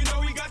 and you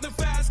know we got the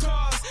fast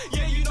cars.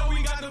 Yeah, you know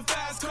we got the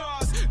fast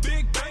cars.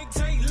 Big bank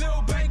take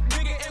little bank,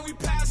 nigga, and we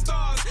pass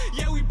stars.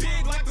 Yeah, we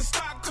big like the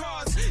stock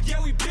cards.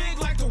 Yeah, we big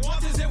like the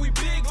Walters, and we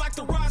big like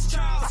the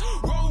Rothschilds.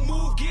 Roll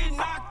move, get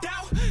knocked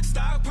out.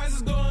 Stock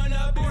prices going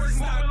up. Forex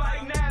moving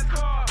like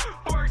NASCAR.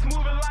 Forex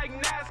moving like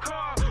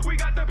NASCAR. We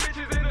got the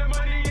bitches and the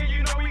money, and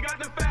you know we got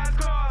the fast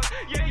cars.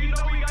 Yeah, you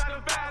know we got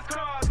the fast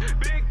cars.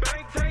 Big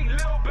bank take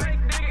little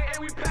bank, nigga, and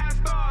we pass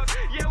stars.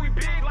 Yeah, we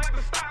big like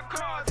the stock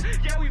cards.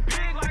 Yeah, we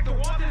big like the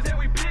Walters, and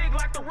we big like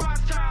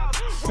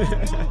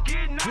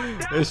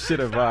This shit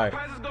a vibe.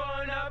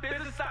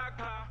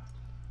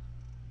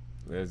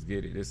 Let's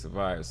get it. It's a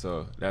vibe.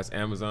 So that's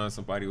Amazon.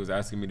 Somebody was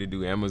asking me to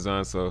do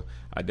Amazon, so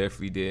I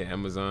definitely did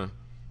Amazon.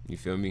 You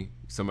feel me?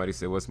 Somebody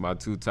said, what's my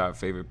 2 top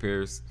favorite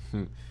pairs?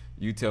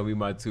 You tell me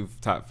my 2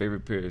 top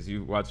favorite pairs.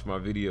 You watch my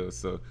videos,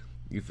 so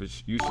you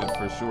should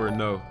for sure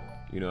know.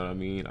 You know what I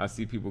mean? I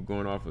see people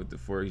going off of the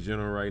Forex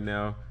General right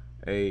now.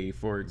 Hey,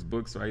 Forex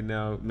books right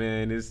now.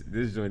 Man, this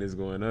joint is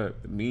going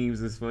up. The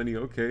memes is funny.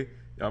 Okay.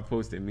 Y'all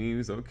posting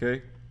memes.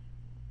 Okay.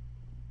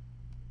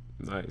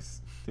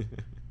 Nice.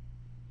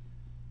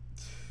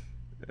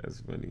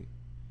 That's funny.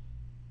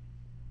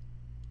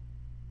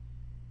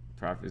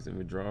 Profits and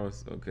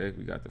withdrawals. Okay,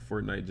 we got the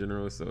Fortnite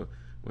General. So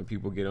when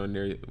people get on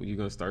there, you're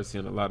gonna start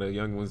seeing a lot of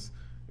young ones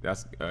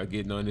that's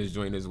getting on this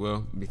joint as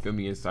well. You feel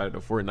me? Inside of the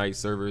Fortnite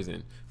servers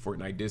and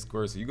Fortnite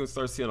Discord. So you're gonna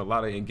start seeing a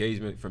lot of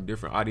engagement from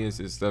different audiences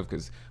and stuff,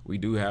 because we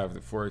do have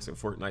the Forex and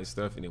Fortnite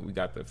stuff, and then we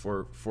got the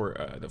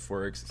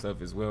Forex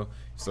stuff as well.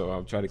 So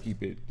I'll try to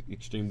keep it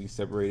extremely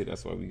separated.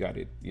 That's why we got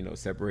it, you know,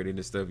 separated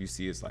and stuff. You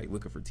see, it's like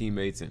looking for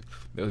teammates, and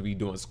they'll be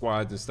doing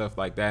squads and stuff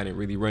like that, and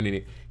really running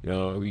it. You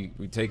know,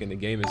 we taking the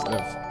game and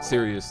stuff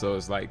serious. So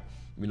it's like,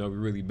 you know, we're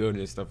really building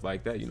and stuff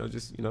like that, you know,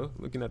 just, you know,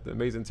 looking at the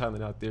amazing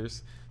talent out there,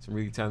 some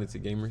really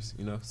talented gamers,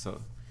 you know, so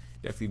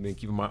definitely been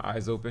keeping my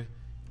eyes open.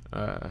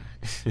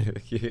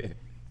 Yeah,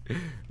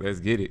 let's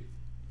get it.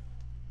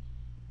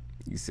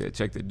 You said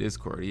check the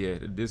Discord. Yeah,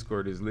 the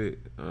Discord is lit.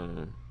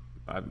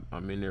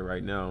 I'm in there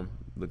right now. I'm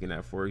looking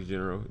at Forex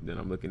General, then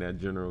I'm looking at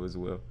General as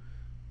well.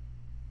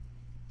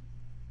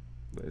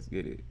 Let's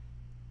get it.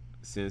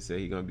 Sin said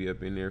he gonna be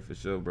up in there for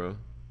sure, bro.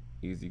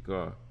 Easy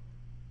call.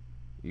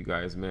 You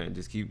guys, man,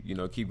 just keep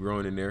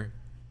growing in there.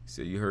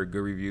 So you heard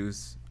good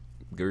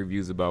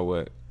reviews about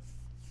what?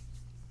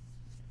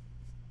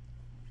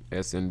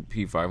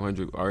 S&P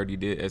 500. Already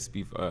did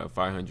SP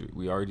 500.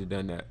 We already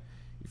done that.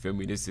 You feel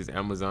me? This is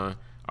Amazon.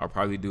 I'll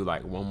probably do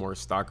like one more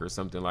stock or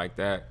something like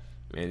that,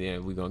 and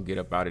then we're gonna get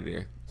up out of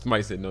there.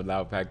 Somebody said no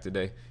loud pack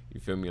today.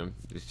 You feel me? I'm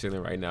just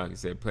chilling right now. He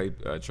said play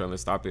Trail and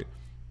Stop It.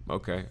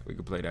 Okay, we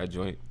can play that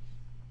joint.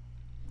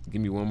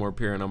 Give me one more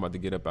pair and I'm about to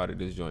get up out of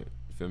this joint.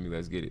 Feel me?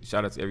 Let's get it.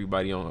 Shout out to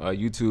everybody on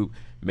YouTube.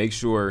 Make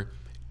sure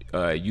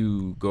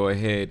you go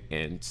ahead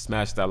and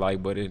smash that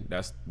like button.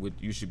 That's what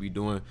you should be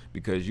doing,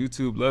 because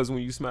YouTube loves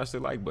when you smash the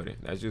like button.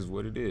 That's just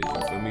what it is.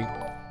 You feel me?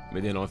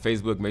 And then on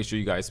Facebook, make sure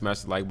you guys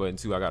smash the like button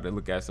too. I got to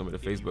look at some of the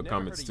Facebook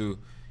comments too.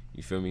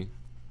 You feel me?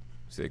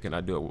 Say, can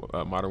I do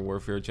a Modern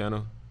Warfare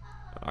channel?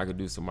 I could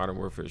do some Modern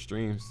Warfare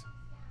streams.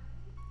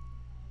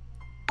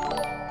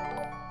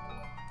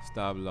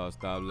 Stop loss,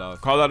 stop loss.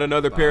 Call out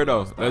another pair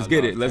though. Let's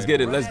get it. Let's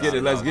get it. Let's get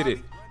it. Let's get it.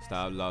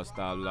 Stop loss,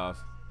 stop loss.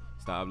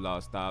 Stop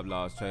loss, stop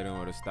loss. Trading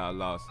with a stop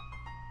loss.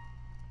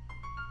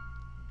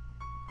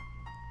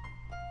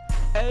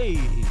 Hey.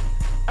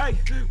 Hey,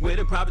 when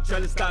the profit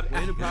trying to stop it,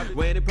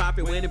 when the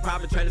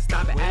profit trying to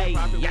stop it, hey,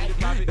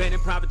 when the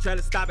profit trying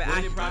to stop it,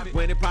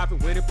 when the profit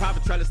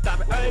trying to stop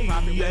it, hey,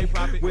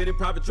 when the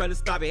profit trying to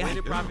stop it, when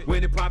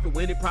the profit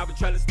trying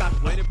to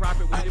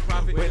stop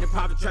it, when the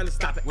profit trying to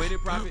stop it,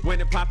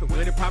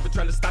 when the profit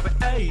trying to stop it,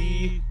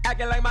 hey,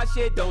 acting like my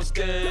shit don't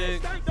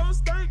stink,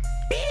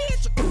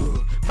 bitch,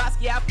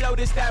 Bosky, I flow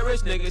this that rich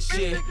nigga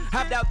shit,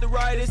 hopped out the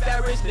ride, it's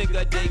that rich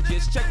nigga dick,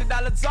 just check the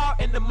dollar czar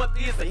and the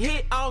monthly is a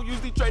hit, I don't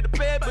usually trade the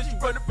bed, but you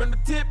run it from the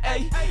tip,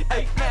 ayy,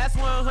 pass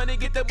 100,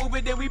 get that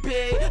moving, then we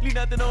pay. Leave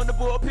nothing on the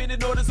bullpen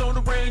and orders on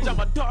the range. I'm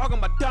a dog,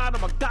 I'm a god,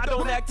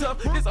 don't act tough.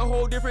 It's a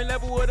whole different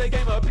level of the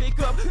game, I pick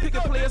up, pick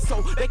a player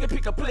so they can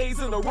pick up plays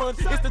in the run.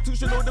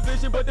 Institutional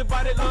division, but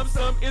divided lump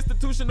sum.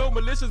 Institutional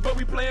malicious, but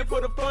we playing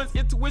for the funds.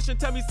 Intuition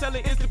tell me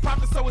selling instant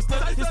profit, so it's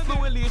done. It's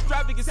fluently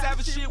extravagant,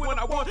 savage shit when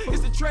I want.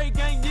 It's a trade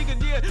gang, nigga,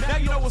 yeah. Now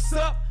you know what's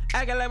up.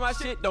 Acting like my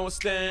shit don't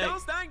stink. Don't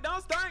stink.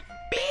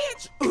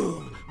 Bitch.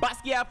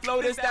 Bosky, I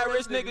flow this that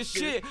rich nigga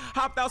shit.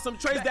 Hopped out some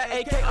trades that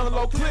AK on a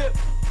low clip.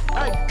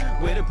 Hey,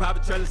 when the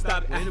profit trying to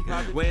stop it,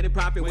 when the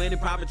profit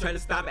trying to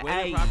stop it,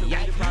 hey,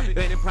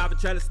 when the profit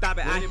trying to stop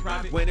it,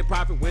 when the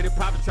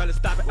profit trying to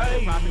stop it,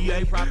 hey,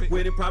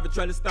 when the profit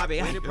trying to stop it,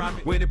 when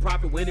the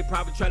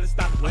profit trying to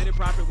stop it,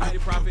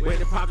 when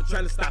the profit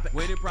trying to stop it,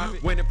 when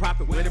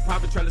the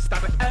profit trying to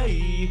stop it,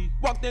 hey,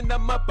 walked in the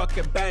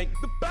motherfucking bank,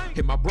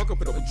 hit my broker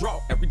for the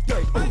withdrawal every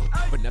day,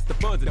 but that's the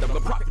funds and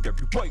double profit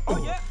every way,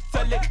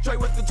 so let's trade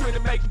with the trade to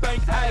make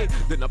bank, hey,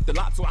 then up the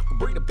lot so I can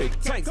bring the big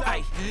tanks,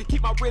 hey,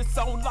 keep my wrists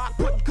on lock,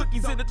 putting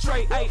cookies in the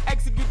tray, hey,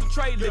 execute the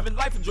trade, living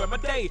life, enjoy my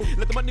day,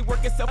 let the money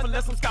work itself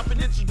unless I'm scalping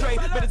inch trade,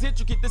 but it's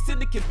intricate, the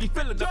syndicates be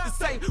filling up the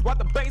same, while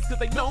the banks cause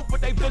they know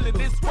but they feeling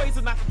this ways,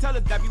 and I can tell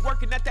it that be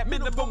working at that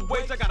minimum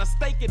wage, I got a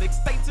stake in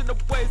estates in the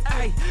ways,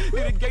 hey,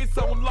 leave the gates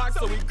on lock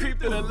so we creep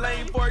to the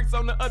lane, Forex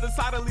on the other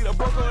side, I lead a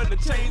broker in the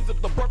chains, if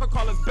the broker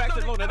call us back,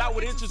 they loan it out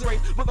with interest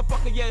rates,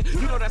 motherfucker, yeah,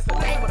 you know that's the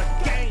name of the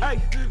game,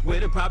 hey,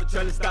 when the profit profit,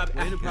 trying to stop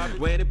it.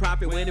 Winning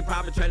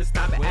profit, trying to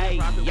stop it.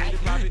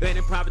 Ayy,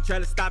 winning profit,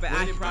 trying to stop it.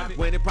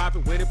 Winning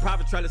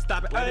profit, trying to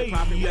stop it.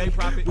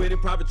 Ayy, winning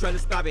profit, trying to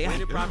stop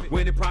it.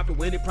 Winning profit,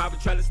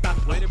 trying to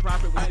stop it. Winning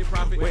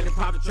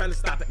profit, trying to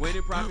stop it.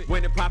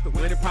 Winning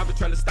profit,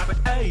 trying to stop it.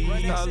 Ayy,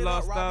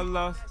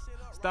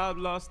 stop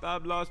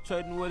loss,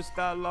 trading with a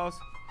stop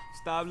loss.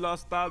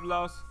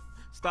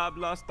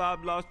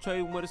 Stop loss,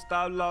 trading with a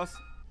stop loss.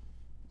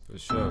 For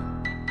sure.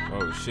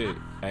 Oh shit.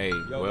 Hey,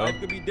 yo, life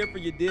could be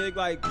different, you dig?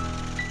 Like,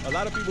 a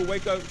lot of people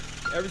wake up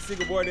every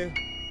single morning,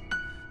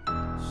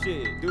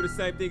 shit, do the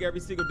same thing every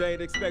single day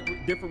and expect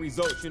different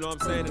results, you know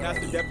what I'm saying? And that's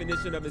the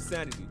definition of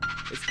insanity.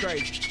 It's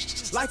crazy.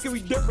 Life can be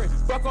different.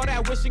 Fuck all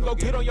that wishing, go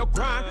get on your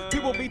grind.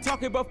 People be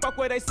talking, but fuck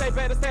what they say.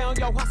 Better stay on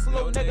your hustle,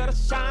 little nigga, to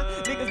shine.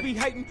 Niggas be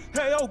hating,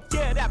 hell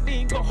yeah, that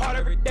mean go hard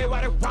every day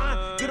while they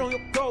rhyme. Get on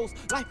your goals,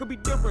 life can be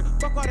different.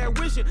 Fuck all that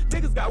wishing,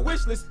 niggas got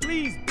wish lists,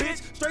 please,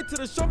 bitch. Straight to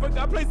the chauffeur,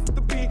 got places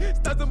to be.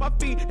 Studs on my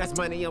feet, that's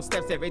money on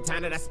steps every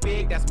time that I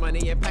speak. That's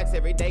money in packs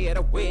every day of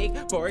the week.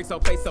 Forex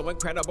on face so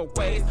incredible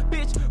ways,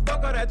 bitch.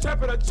 Fuck all that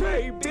trap and a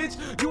trade,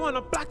 bitch. You on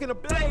a block and a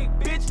blade,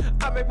 bitch.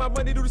 I make my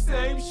money do the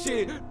same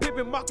shit.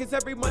 Pimpin' markets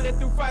every Monday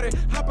through Friday.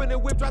 Hop in the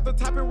whip, drop the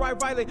top and right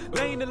violent.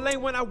 Lane to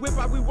lane when I whip,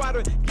 I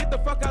rewider. Get the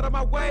fuck out of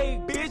my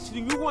way, bitch.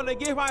 You wanna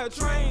get by a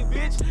train,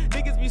 bitch.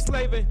 Niggas be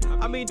slaving.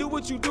 I mean, do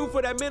what you do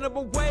for that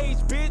minimum wage,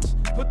 bitch.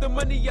 Put the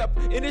money up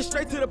and it's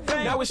straight to the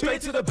bank. Now it's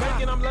straight to the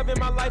bank and I'm loving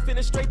my life and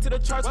it's straight to the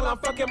charts. While I'm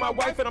fucking my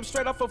wife and I'm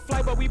straight off a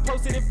flight, but we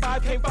posted in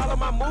 5. Can't follow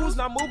my moves,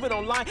 not moving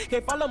online.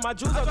 Can't follow my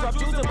jewels, I drop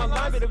jewels in my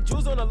line. But if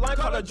jewels on the line,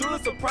 call a jeweler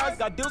surprise.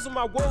 Got deals with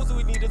my woes,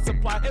 we need a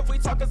supply. If we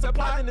talking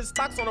supply, then the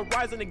stocks on the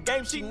rise in the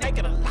game. She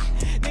naked a lot.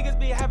 Niggas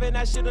be having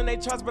that shit on they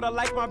charts, but I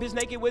like my bitch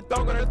naked with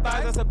thong on her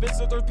thighs. That's a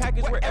visitor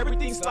package where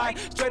everything slide.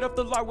 Straight up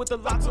the lot with the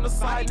locks on the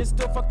side. And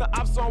still fuck the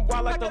ops on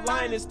wild like the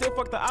lion. And still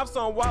fuck the ops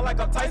on wild like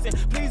I'm Tyson.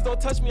 Please don't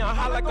touch me, I'm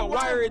hot like a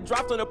wire. It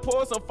dropped on the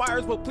pulse on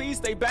fires, but please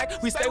stay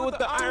back. We stay with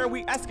the iron,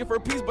 we asking for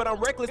peace, but I'm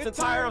reckless and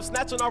tired. I'm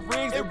snatching off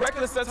rings and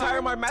reckless and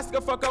tired. My mask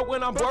will fuck up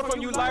when I'm bored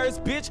from you liars,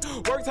 bitch.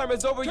 Work time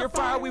is over, you're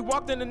fired. We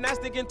walked in the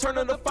nastic and turned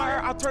on the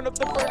fire. I turn up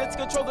the furnace,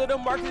 control of the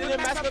market and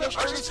master the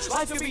earnings.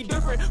 Life can be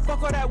different,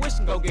 fuck all that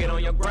wishing, go get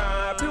on your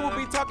grind. People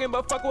be talking,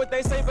 but fuck what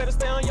they say, better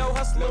stay on your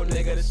hustle, little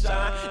nigga, to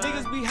shine.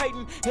 Niggas be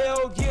hating,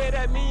 hell yeah,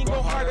 that mean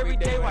go hard every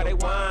day while they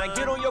whine.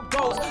 Get on your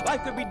goals,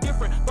 life could be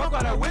different, fuck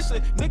all that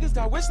wishlist. Niggas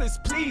got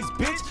wishlists, please,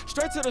 bitch.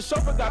 Straight to the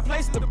chauffeur, got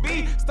place to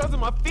be. Studs on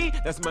my feet,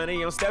 that's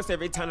money on steps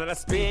every time that I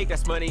speak.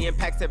 That's money in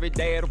packs every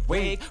day of the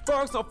week.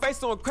 Forex on face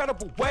so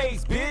incredible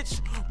ways,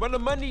 bitch. Run the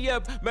money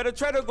up, better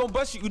trader gon'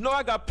 bust you, you know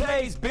I got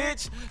plays,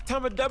 bitch.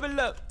 Time to double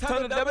up,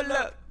 time to double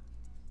up.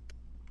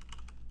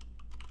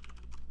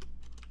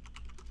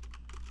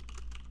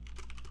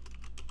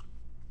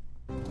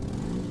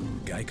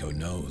 Geico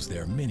knows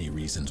there are many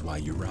reasons why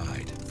you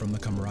ride, from the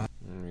camaraderie.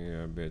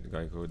 Yeah, I bet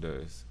Geico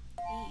does.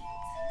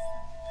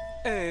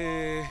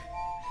 Hey.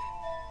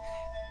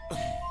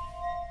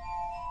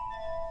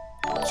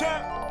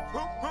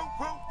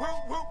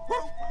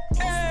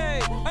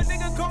 Hey, a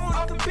nigga going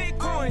off the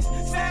bitcoins.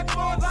 Sad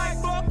for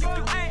life, fuck if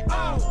you ain't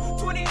on.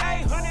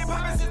 2800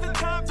 poppin' since the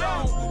time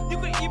zone. You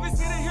can even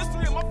see the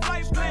history of my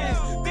flight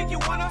plan. Think you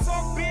wanna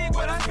talk big,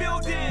 but I'm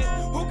building.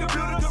 Who can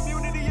build a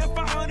community of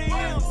 500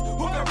 M's?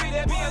 Who can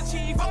really be a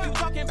chief? What you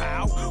talking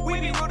about? We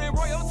be running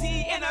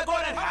royalty in a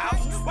golden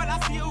house. But I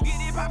still get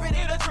it poppin'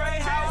 in a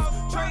trade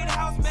house. Trade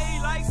house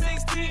made like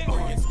 16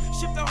 millions.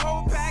 Ship the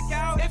whole pack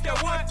out if you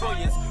want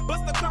billions.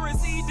 Bust the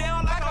currency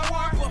down like a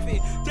Warren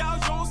Buffett. Dow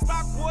Jones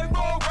stock boy,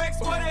 Forex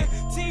money.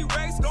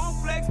 T-Rex gon'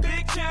 flex,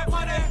 big champ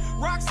money.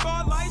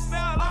 Rockstar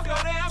lifestyle off your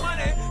damn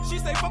money. She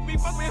say fuck me,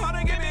 how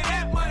to give me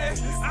that money.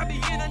 I be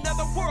in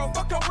another world,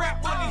 fuck your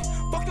rap money.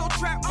 Fuck your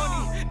trap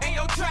money and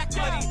your track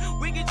money.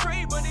 We can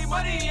trade money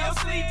in your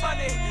sleep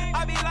money.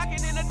 I be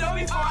locking in the dough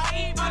before I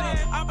eat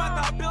money. I'm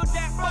about to build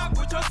that fuck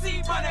with your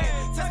seed money.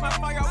 Test my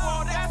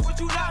firewall, that's what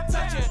you not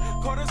touching.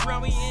 Quarters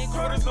round me in,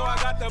 quarters know I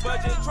got the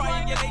budget.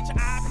 Triangulate your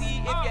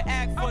IP if you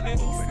act funny.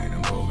 Moving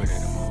and moving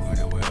and moving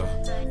and well.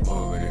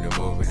 Moving and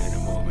moving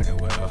and moving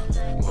and well.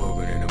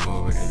 Moving and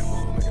moving and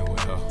moving and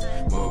well.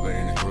 Moving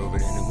and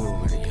grooving and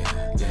moving, yeah.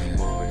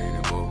 Moving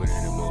and moving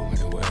and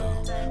moving and well.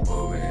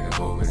 Moving and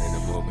moving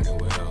and moving and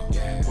well.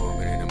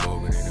 Moving and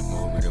moving and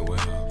moving and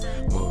well.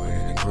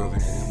 Moving and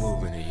grooving and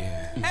moving,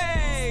 yeah.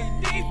 Hey,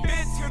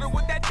 defense, hit her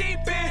with that deep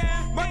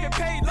end. Market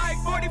paid like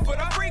 40 for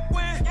the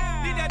frequent.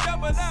 Need that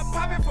double up,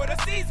 popping for the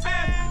seats,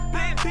 man.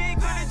 Playing big,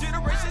 100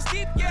 generations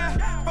deep, yeah.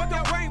 Fuck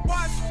the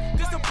brainwash,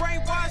 just a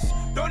brainwash.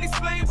 Don't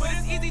explain, but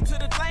it's easy to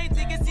the lane.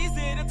 Think it's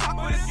easy to talk,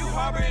 but if you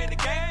harbor in the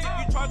game,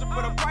 if you charge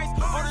for the price,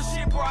 or the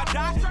shit before I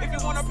die. If you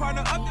wanna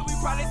partner up, then we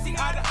probably see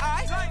eye to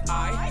eye.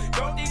 I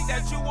don't think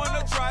that you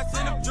wanna try.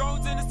 Send them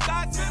drones in the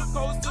sky, send them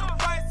coast to the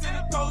right, send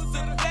them coast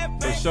to the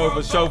left. For sure,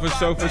 for sure, for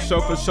sure, for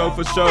sure, for sure,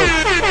 for sure.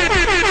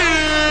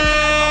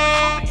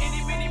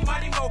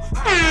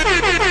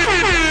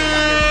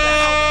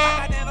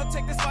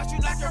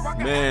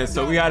 Man,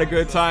 so we had a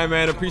good time,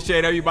 man.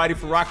 Appreciate everybody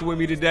for rocking with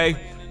me today.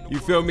 You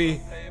feel me?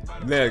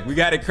 Look, we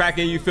got it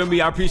cracking, you feel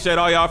me? I appreciate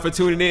all y'all for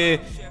tuning in.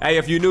 Hey,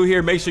 if you're new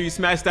here, make sure you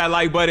smash that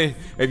like button.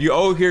 If you're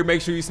old here,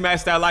 make sure you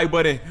smash that like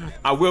button.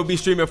 I will be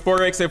streaming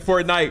Forex and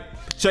Fortnite.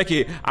 Check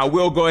it. I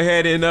will go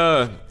ahead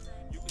and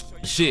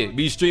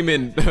be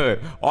streaming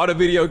all the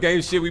video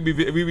game shit we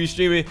be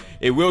streaming.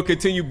 It will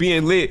continue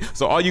being lit.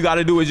 So all you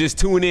gotta do is just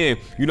tune in.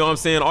 You know what I'm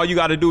saying? All you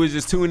gotta do is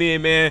just tune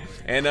in, man.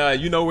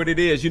 And you know what it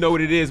is. You know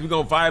what it is. We're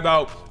gonna vibe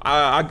out.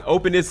 I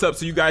open this up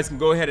so you guys can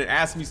go ahead and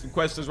ask me some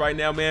questions right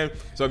now, man.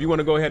 So if you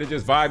wanna go ahead and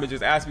just vibe and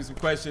just ask me some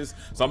questions,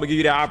 so I'm gonna give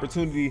you that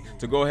opportunity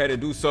to go ahead and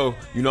do so.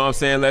 You know what I'm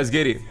saying? Let's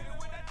get it.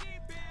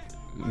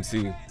 Let me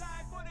see.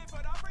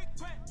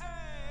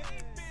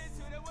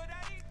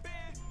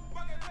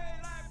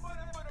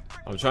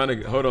 I'm trying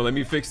to, hold on, let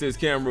me fix this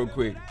camera real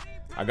quick.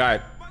 I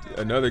got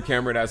another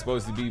camera that's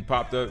supposed to be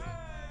popped up.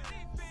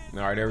 All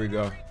right, there we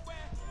go.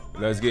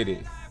 Let's get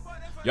it.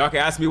 Y'all can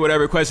ask me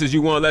whatever questions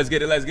you want. Let's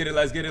get it, let's get it,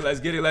 let's get it,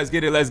 let's get it, let's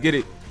get it, let's get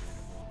it.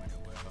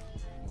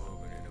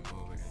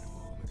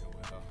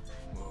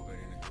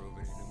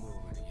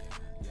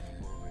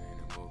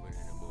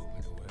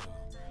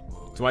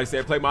 Somebody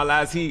said, play my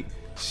last heat.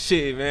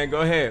 Shit, man,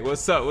 go ahead.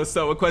 What's up, what's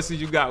up? What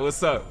questions you got?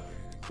 What's up?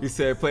 You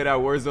said, play that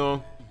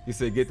Warzone. He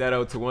said, get that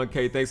out to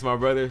 1K. Thanks, my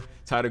brother.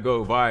 Time to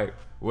go. Vibe.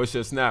 What's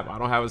your snap? I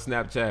don't have a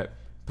Snapchat.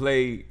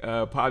 Play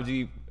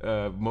PUBG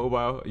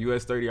mobile,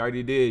 US 30. I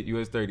already did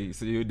US 30.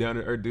 So you're down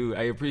to earth, dude.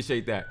 I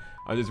appreciate that.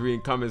 I'm just reading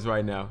comments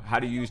right now. How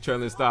to use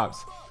trailing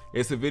stops.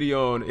 It's a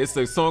video on, it's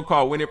a song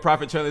called Win It,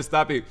 Profit, Trailing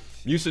Stop It.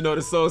 You should know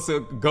the song,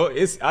 so go.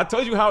 I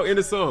told you how in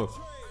the song.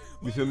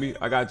 You feel me?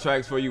 I got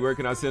tracks for you. Where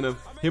can I send them?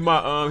 Hit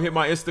my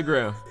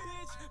Instagram.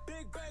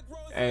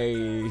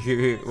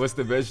 Hey, what's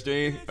the best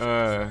stream?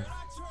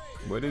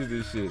 What is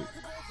this shit?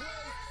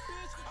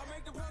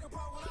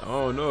 I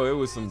don't know. It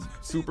was some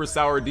super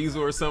sour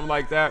diesel or something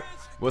like that.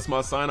 What's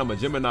my sign? I'm a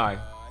Gemini.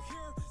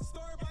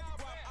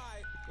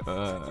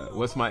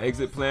 What's my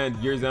exit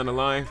plan years down the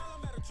line?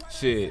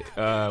 Shit,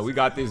 we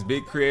got this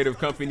big creative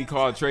company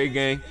called Trade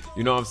Gang.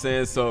 You know what I'm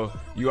saying? So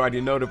you already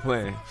know the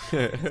plan.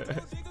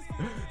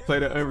 Play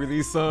the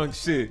unreleased song.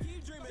 Shit.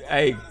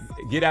 Hey,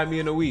 get at me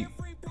in a week.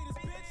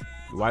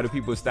 Why do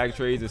people stack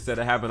trades instead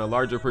of having a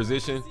larger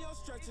position?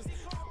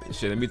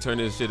 Shit, let me turn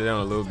this shit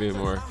down a little bit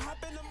more.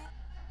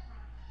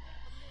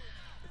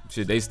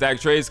 Shit, they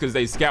stack trades because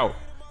they scout.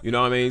 You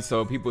know what I mean?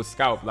 So people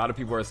scout. A lot of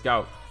people are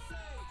scout.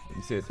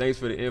 You said, thanks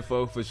for the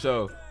info, for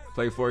sure.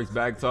 Play Forex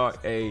back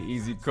talk. Hey,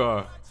 easy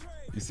car.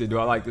 You said, do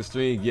I like the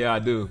string? Yeah, I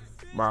do.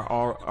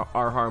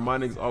 Our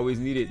harmonics always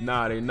needed?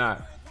 Nah, they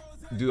not.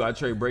 Do I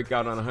trade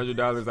breakout on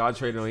 $100? I'll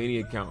trade it on any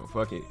account.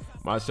 Fuck it.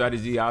 My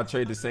strategy, I'll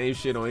trade the same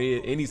shit on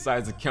any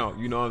size account.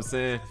 You know what I'm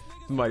saying?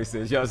 Somebody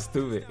says, y'all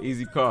stupid.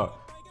 Easy car.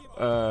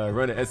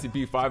 Running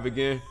SCP-5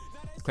 again,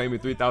 claiming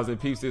 3,000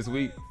 peeps this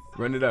week.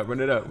 Run it up, run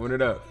it up, run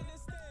it up.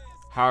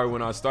 Howard,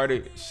 when I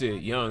started,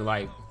 shit, young,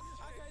 like,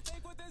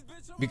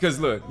 because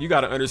look, you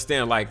gotta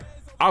understand, like,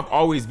 I've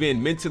always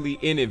been mentally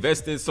in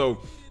investing, so,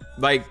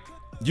 like,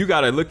 you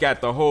gotta look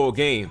at the whole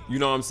game. You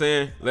know what I'm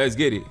saying? Let's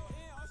get it.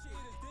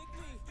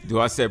 Do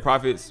I set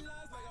profits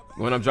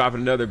when I'm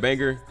dropping another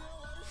banger?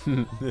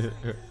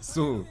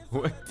 Soon.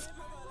 What?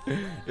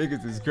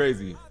 Niggas is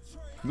crazy.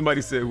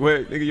 Somebody said,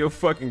 what? Nigga, your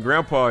fucking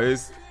grandpa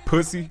is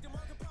pussy.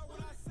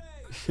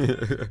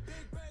 You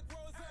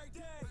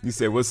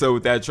said, what's up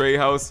with that trade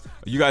house?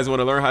 You guys want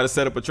to learn how to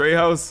set up a trade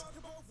house?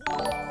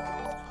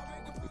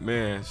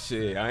 Man,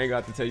 shit, I ain't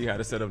got to tell you how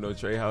to set up no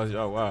trade house.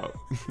 Y'all, wow.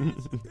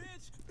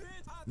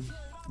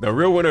 The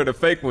real one or the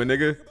fake one,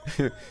 nigga?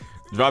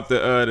 Drop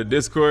the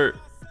Discord.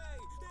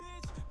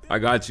 I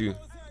got you.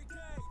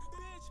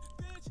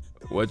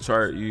 What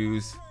chart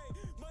use?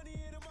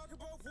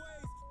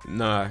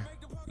 Nah.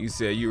 You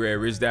said you read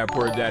Rich Dad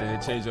Poor Dad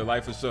and it changed your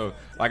life for sure.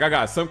 Like, I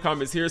got some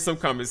comments here, some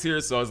comments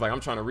here. So I was like, I'm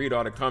trying to read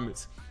all the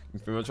comments. You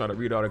feel me? I'm trying to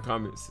read all the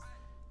comments.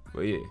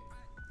 But yeah,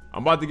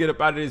 I'm about to get up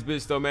out of this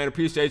bitch though, man.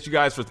 Appreciate you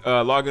guys for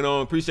logging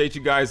on. Appreciate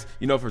you guys,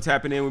 you know, for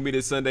tapping in with me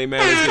this Sunday, man.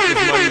 Let's get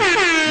this money. You feel me?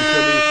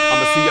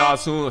 I'm gonna see y'all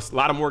soon. A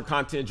lot of more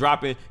content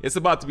dropping. It's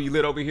about to be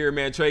lit over here,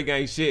 man. Trade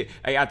gang shit.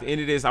 Hey, at the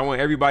end of this, I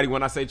want everybody,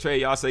 when I say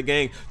trade, y'all say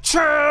gang.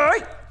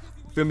 Trade!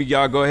 Feel me?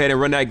 Y'all go ahead and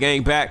run that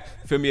gang back.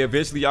 Feel me?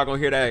 Eventually, y'all gonna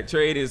hear that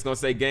trade. It's gonna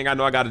say gang. I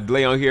know I got a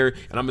delay on here,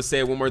 and I'm gonna say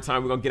it one more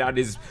time. We're gonna get out of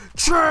this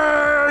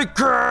trade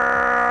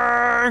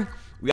gang.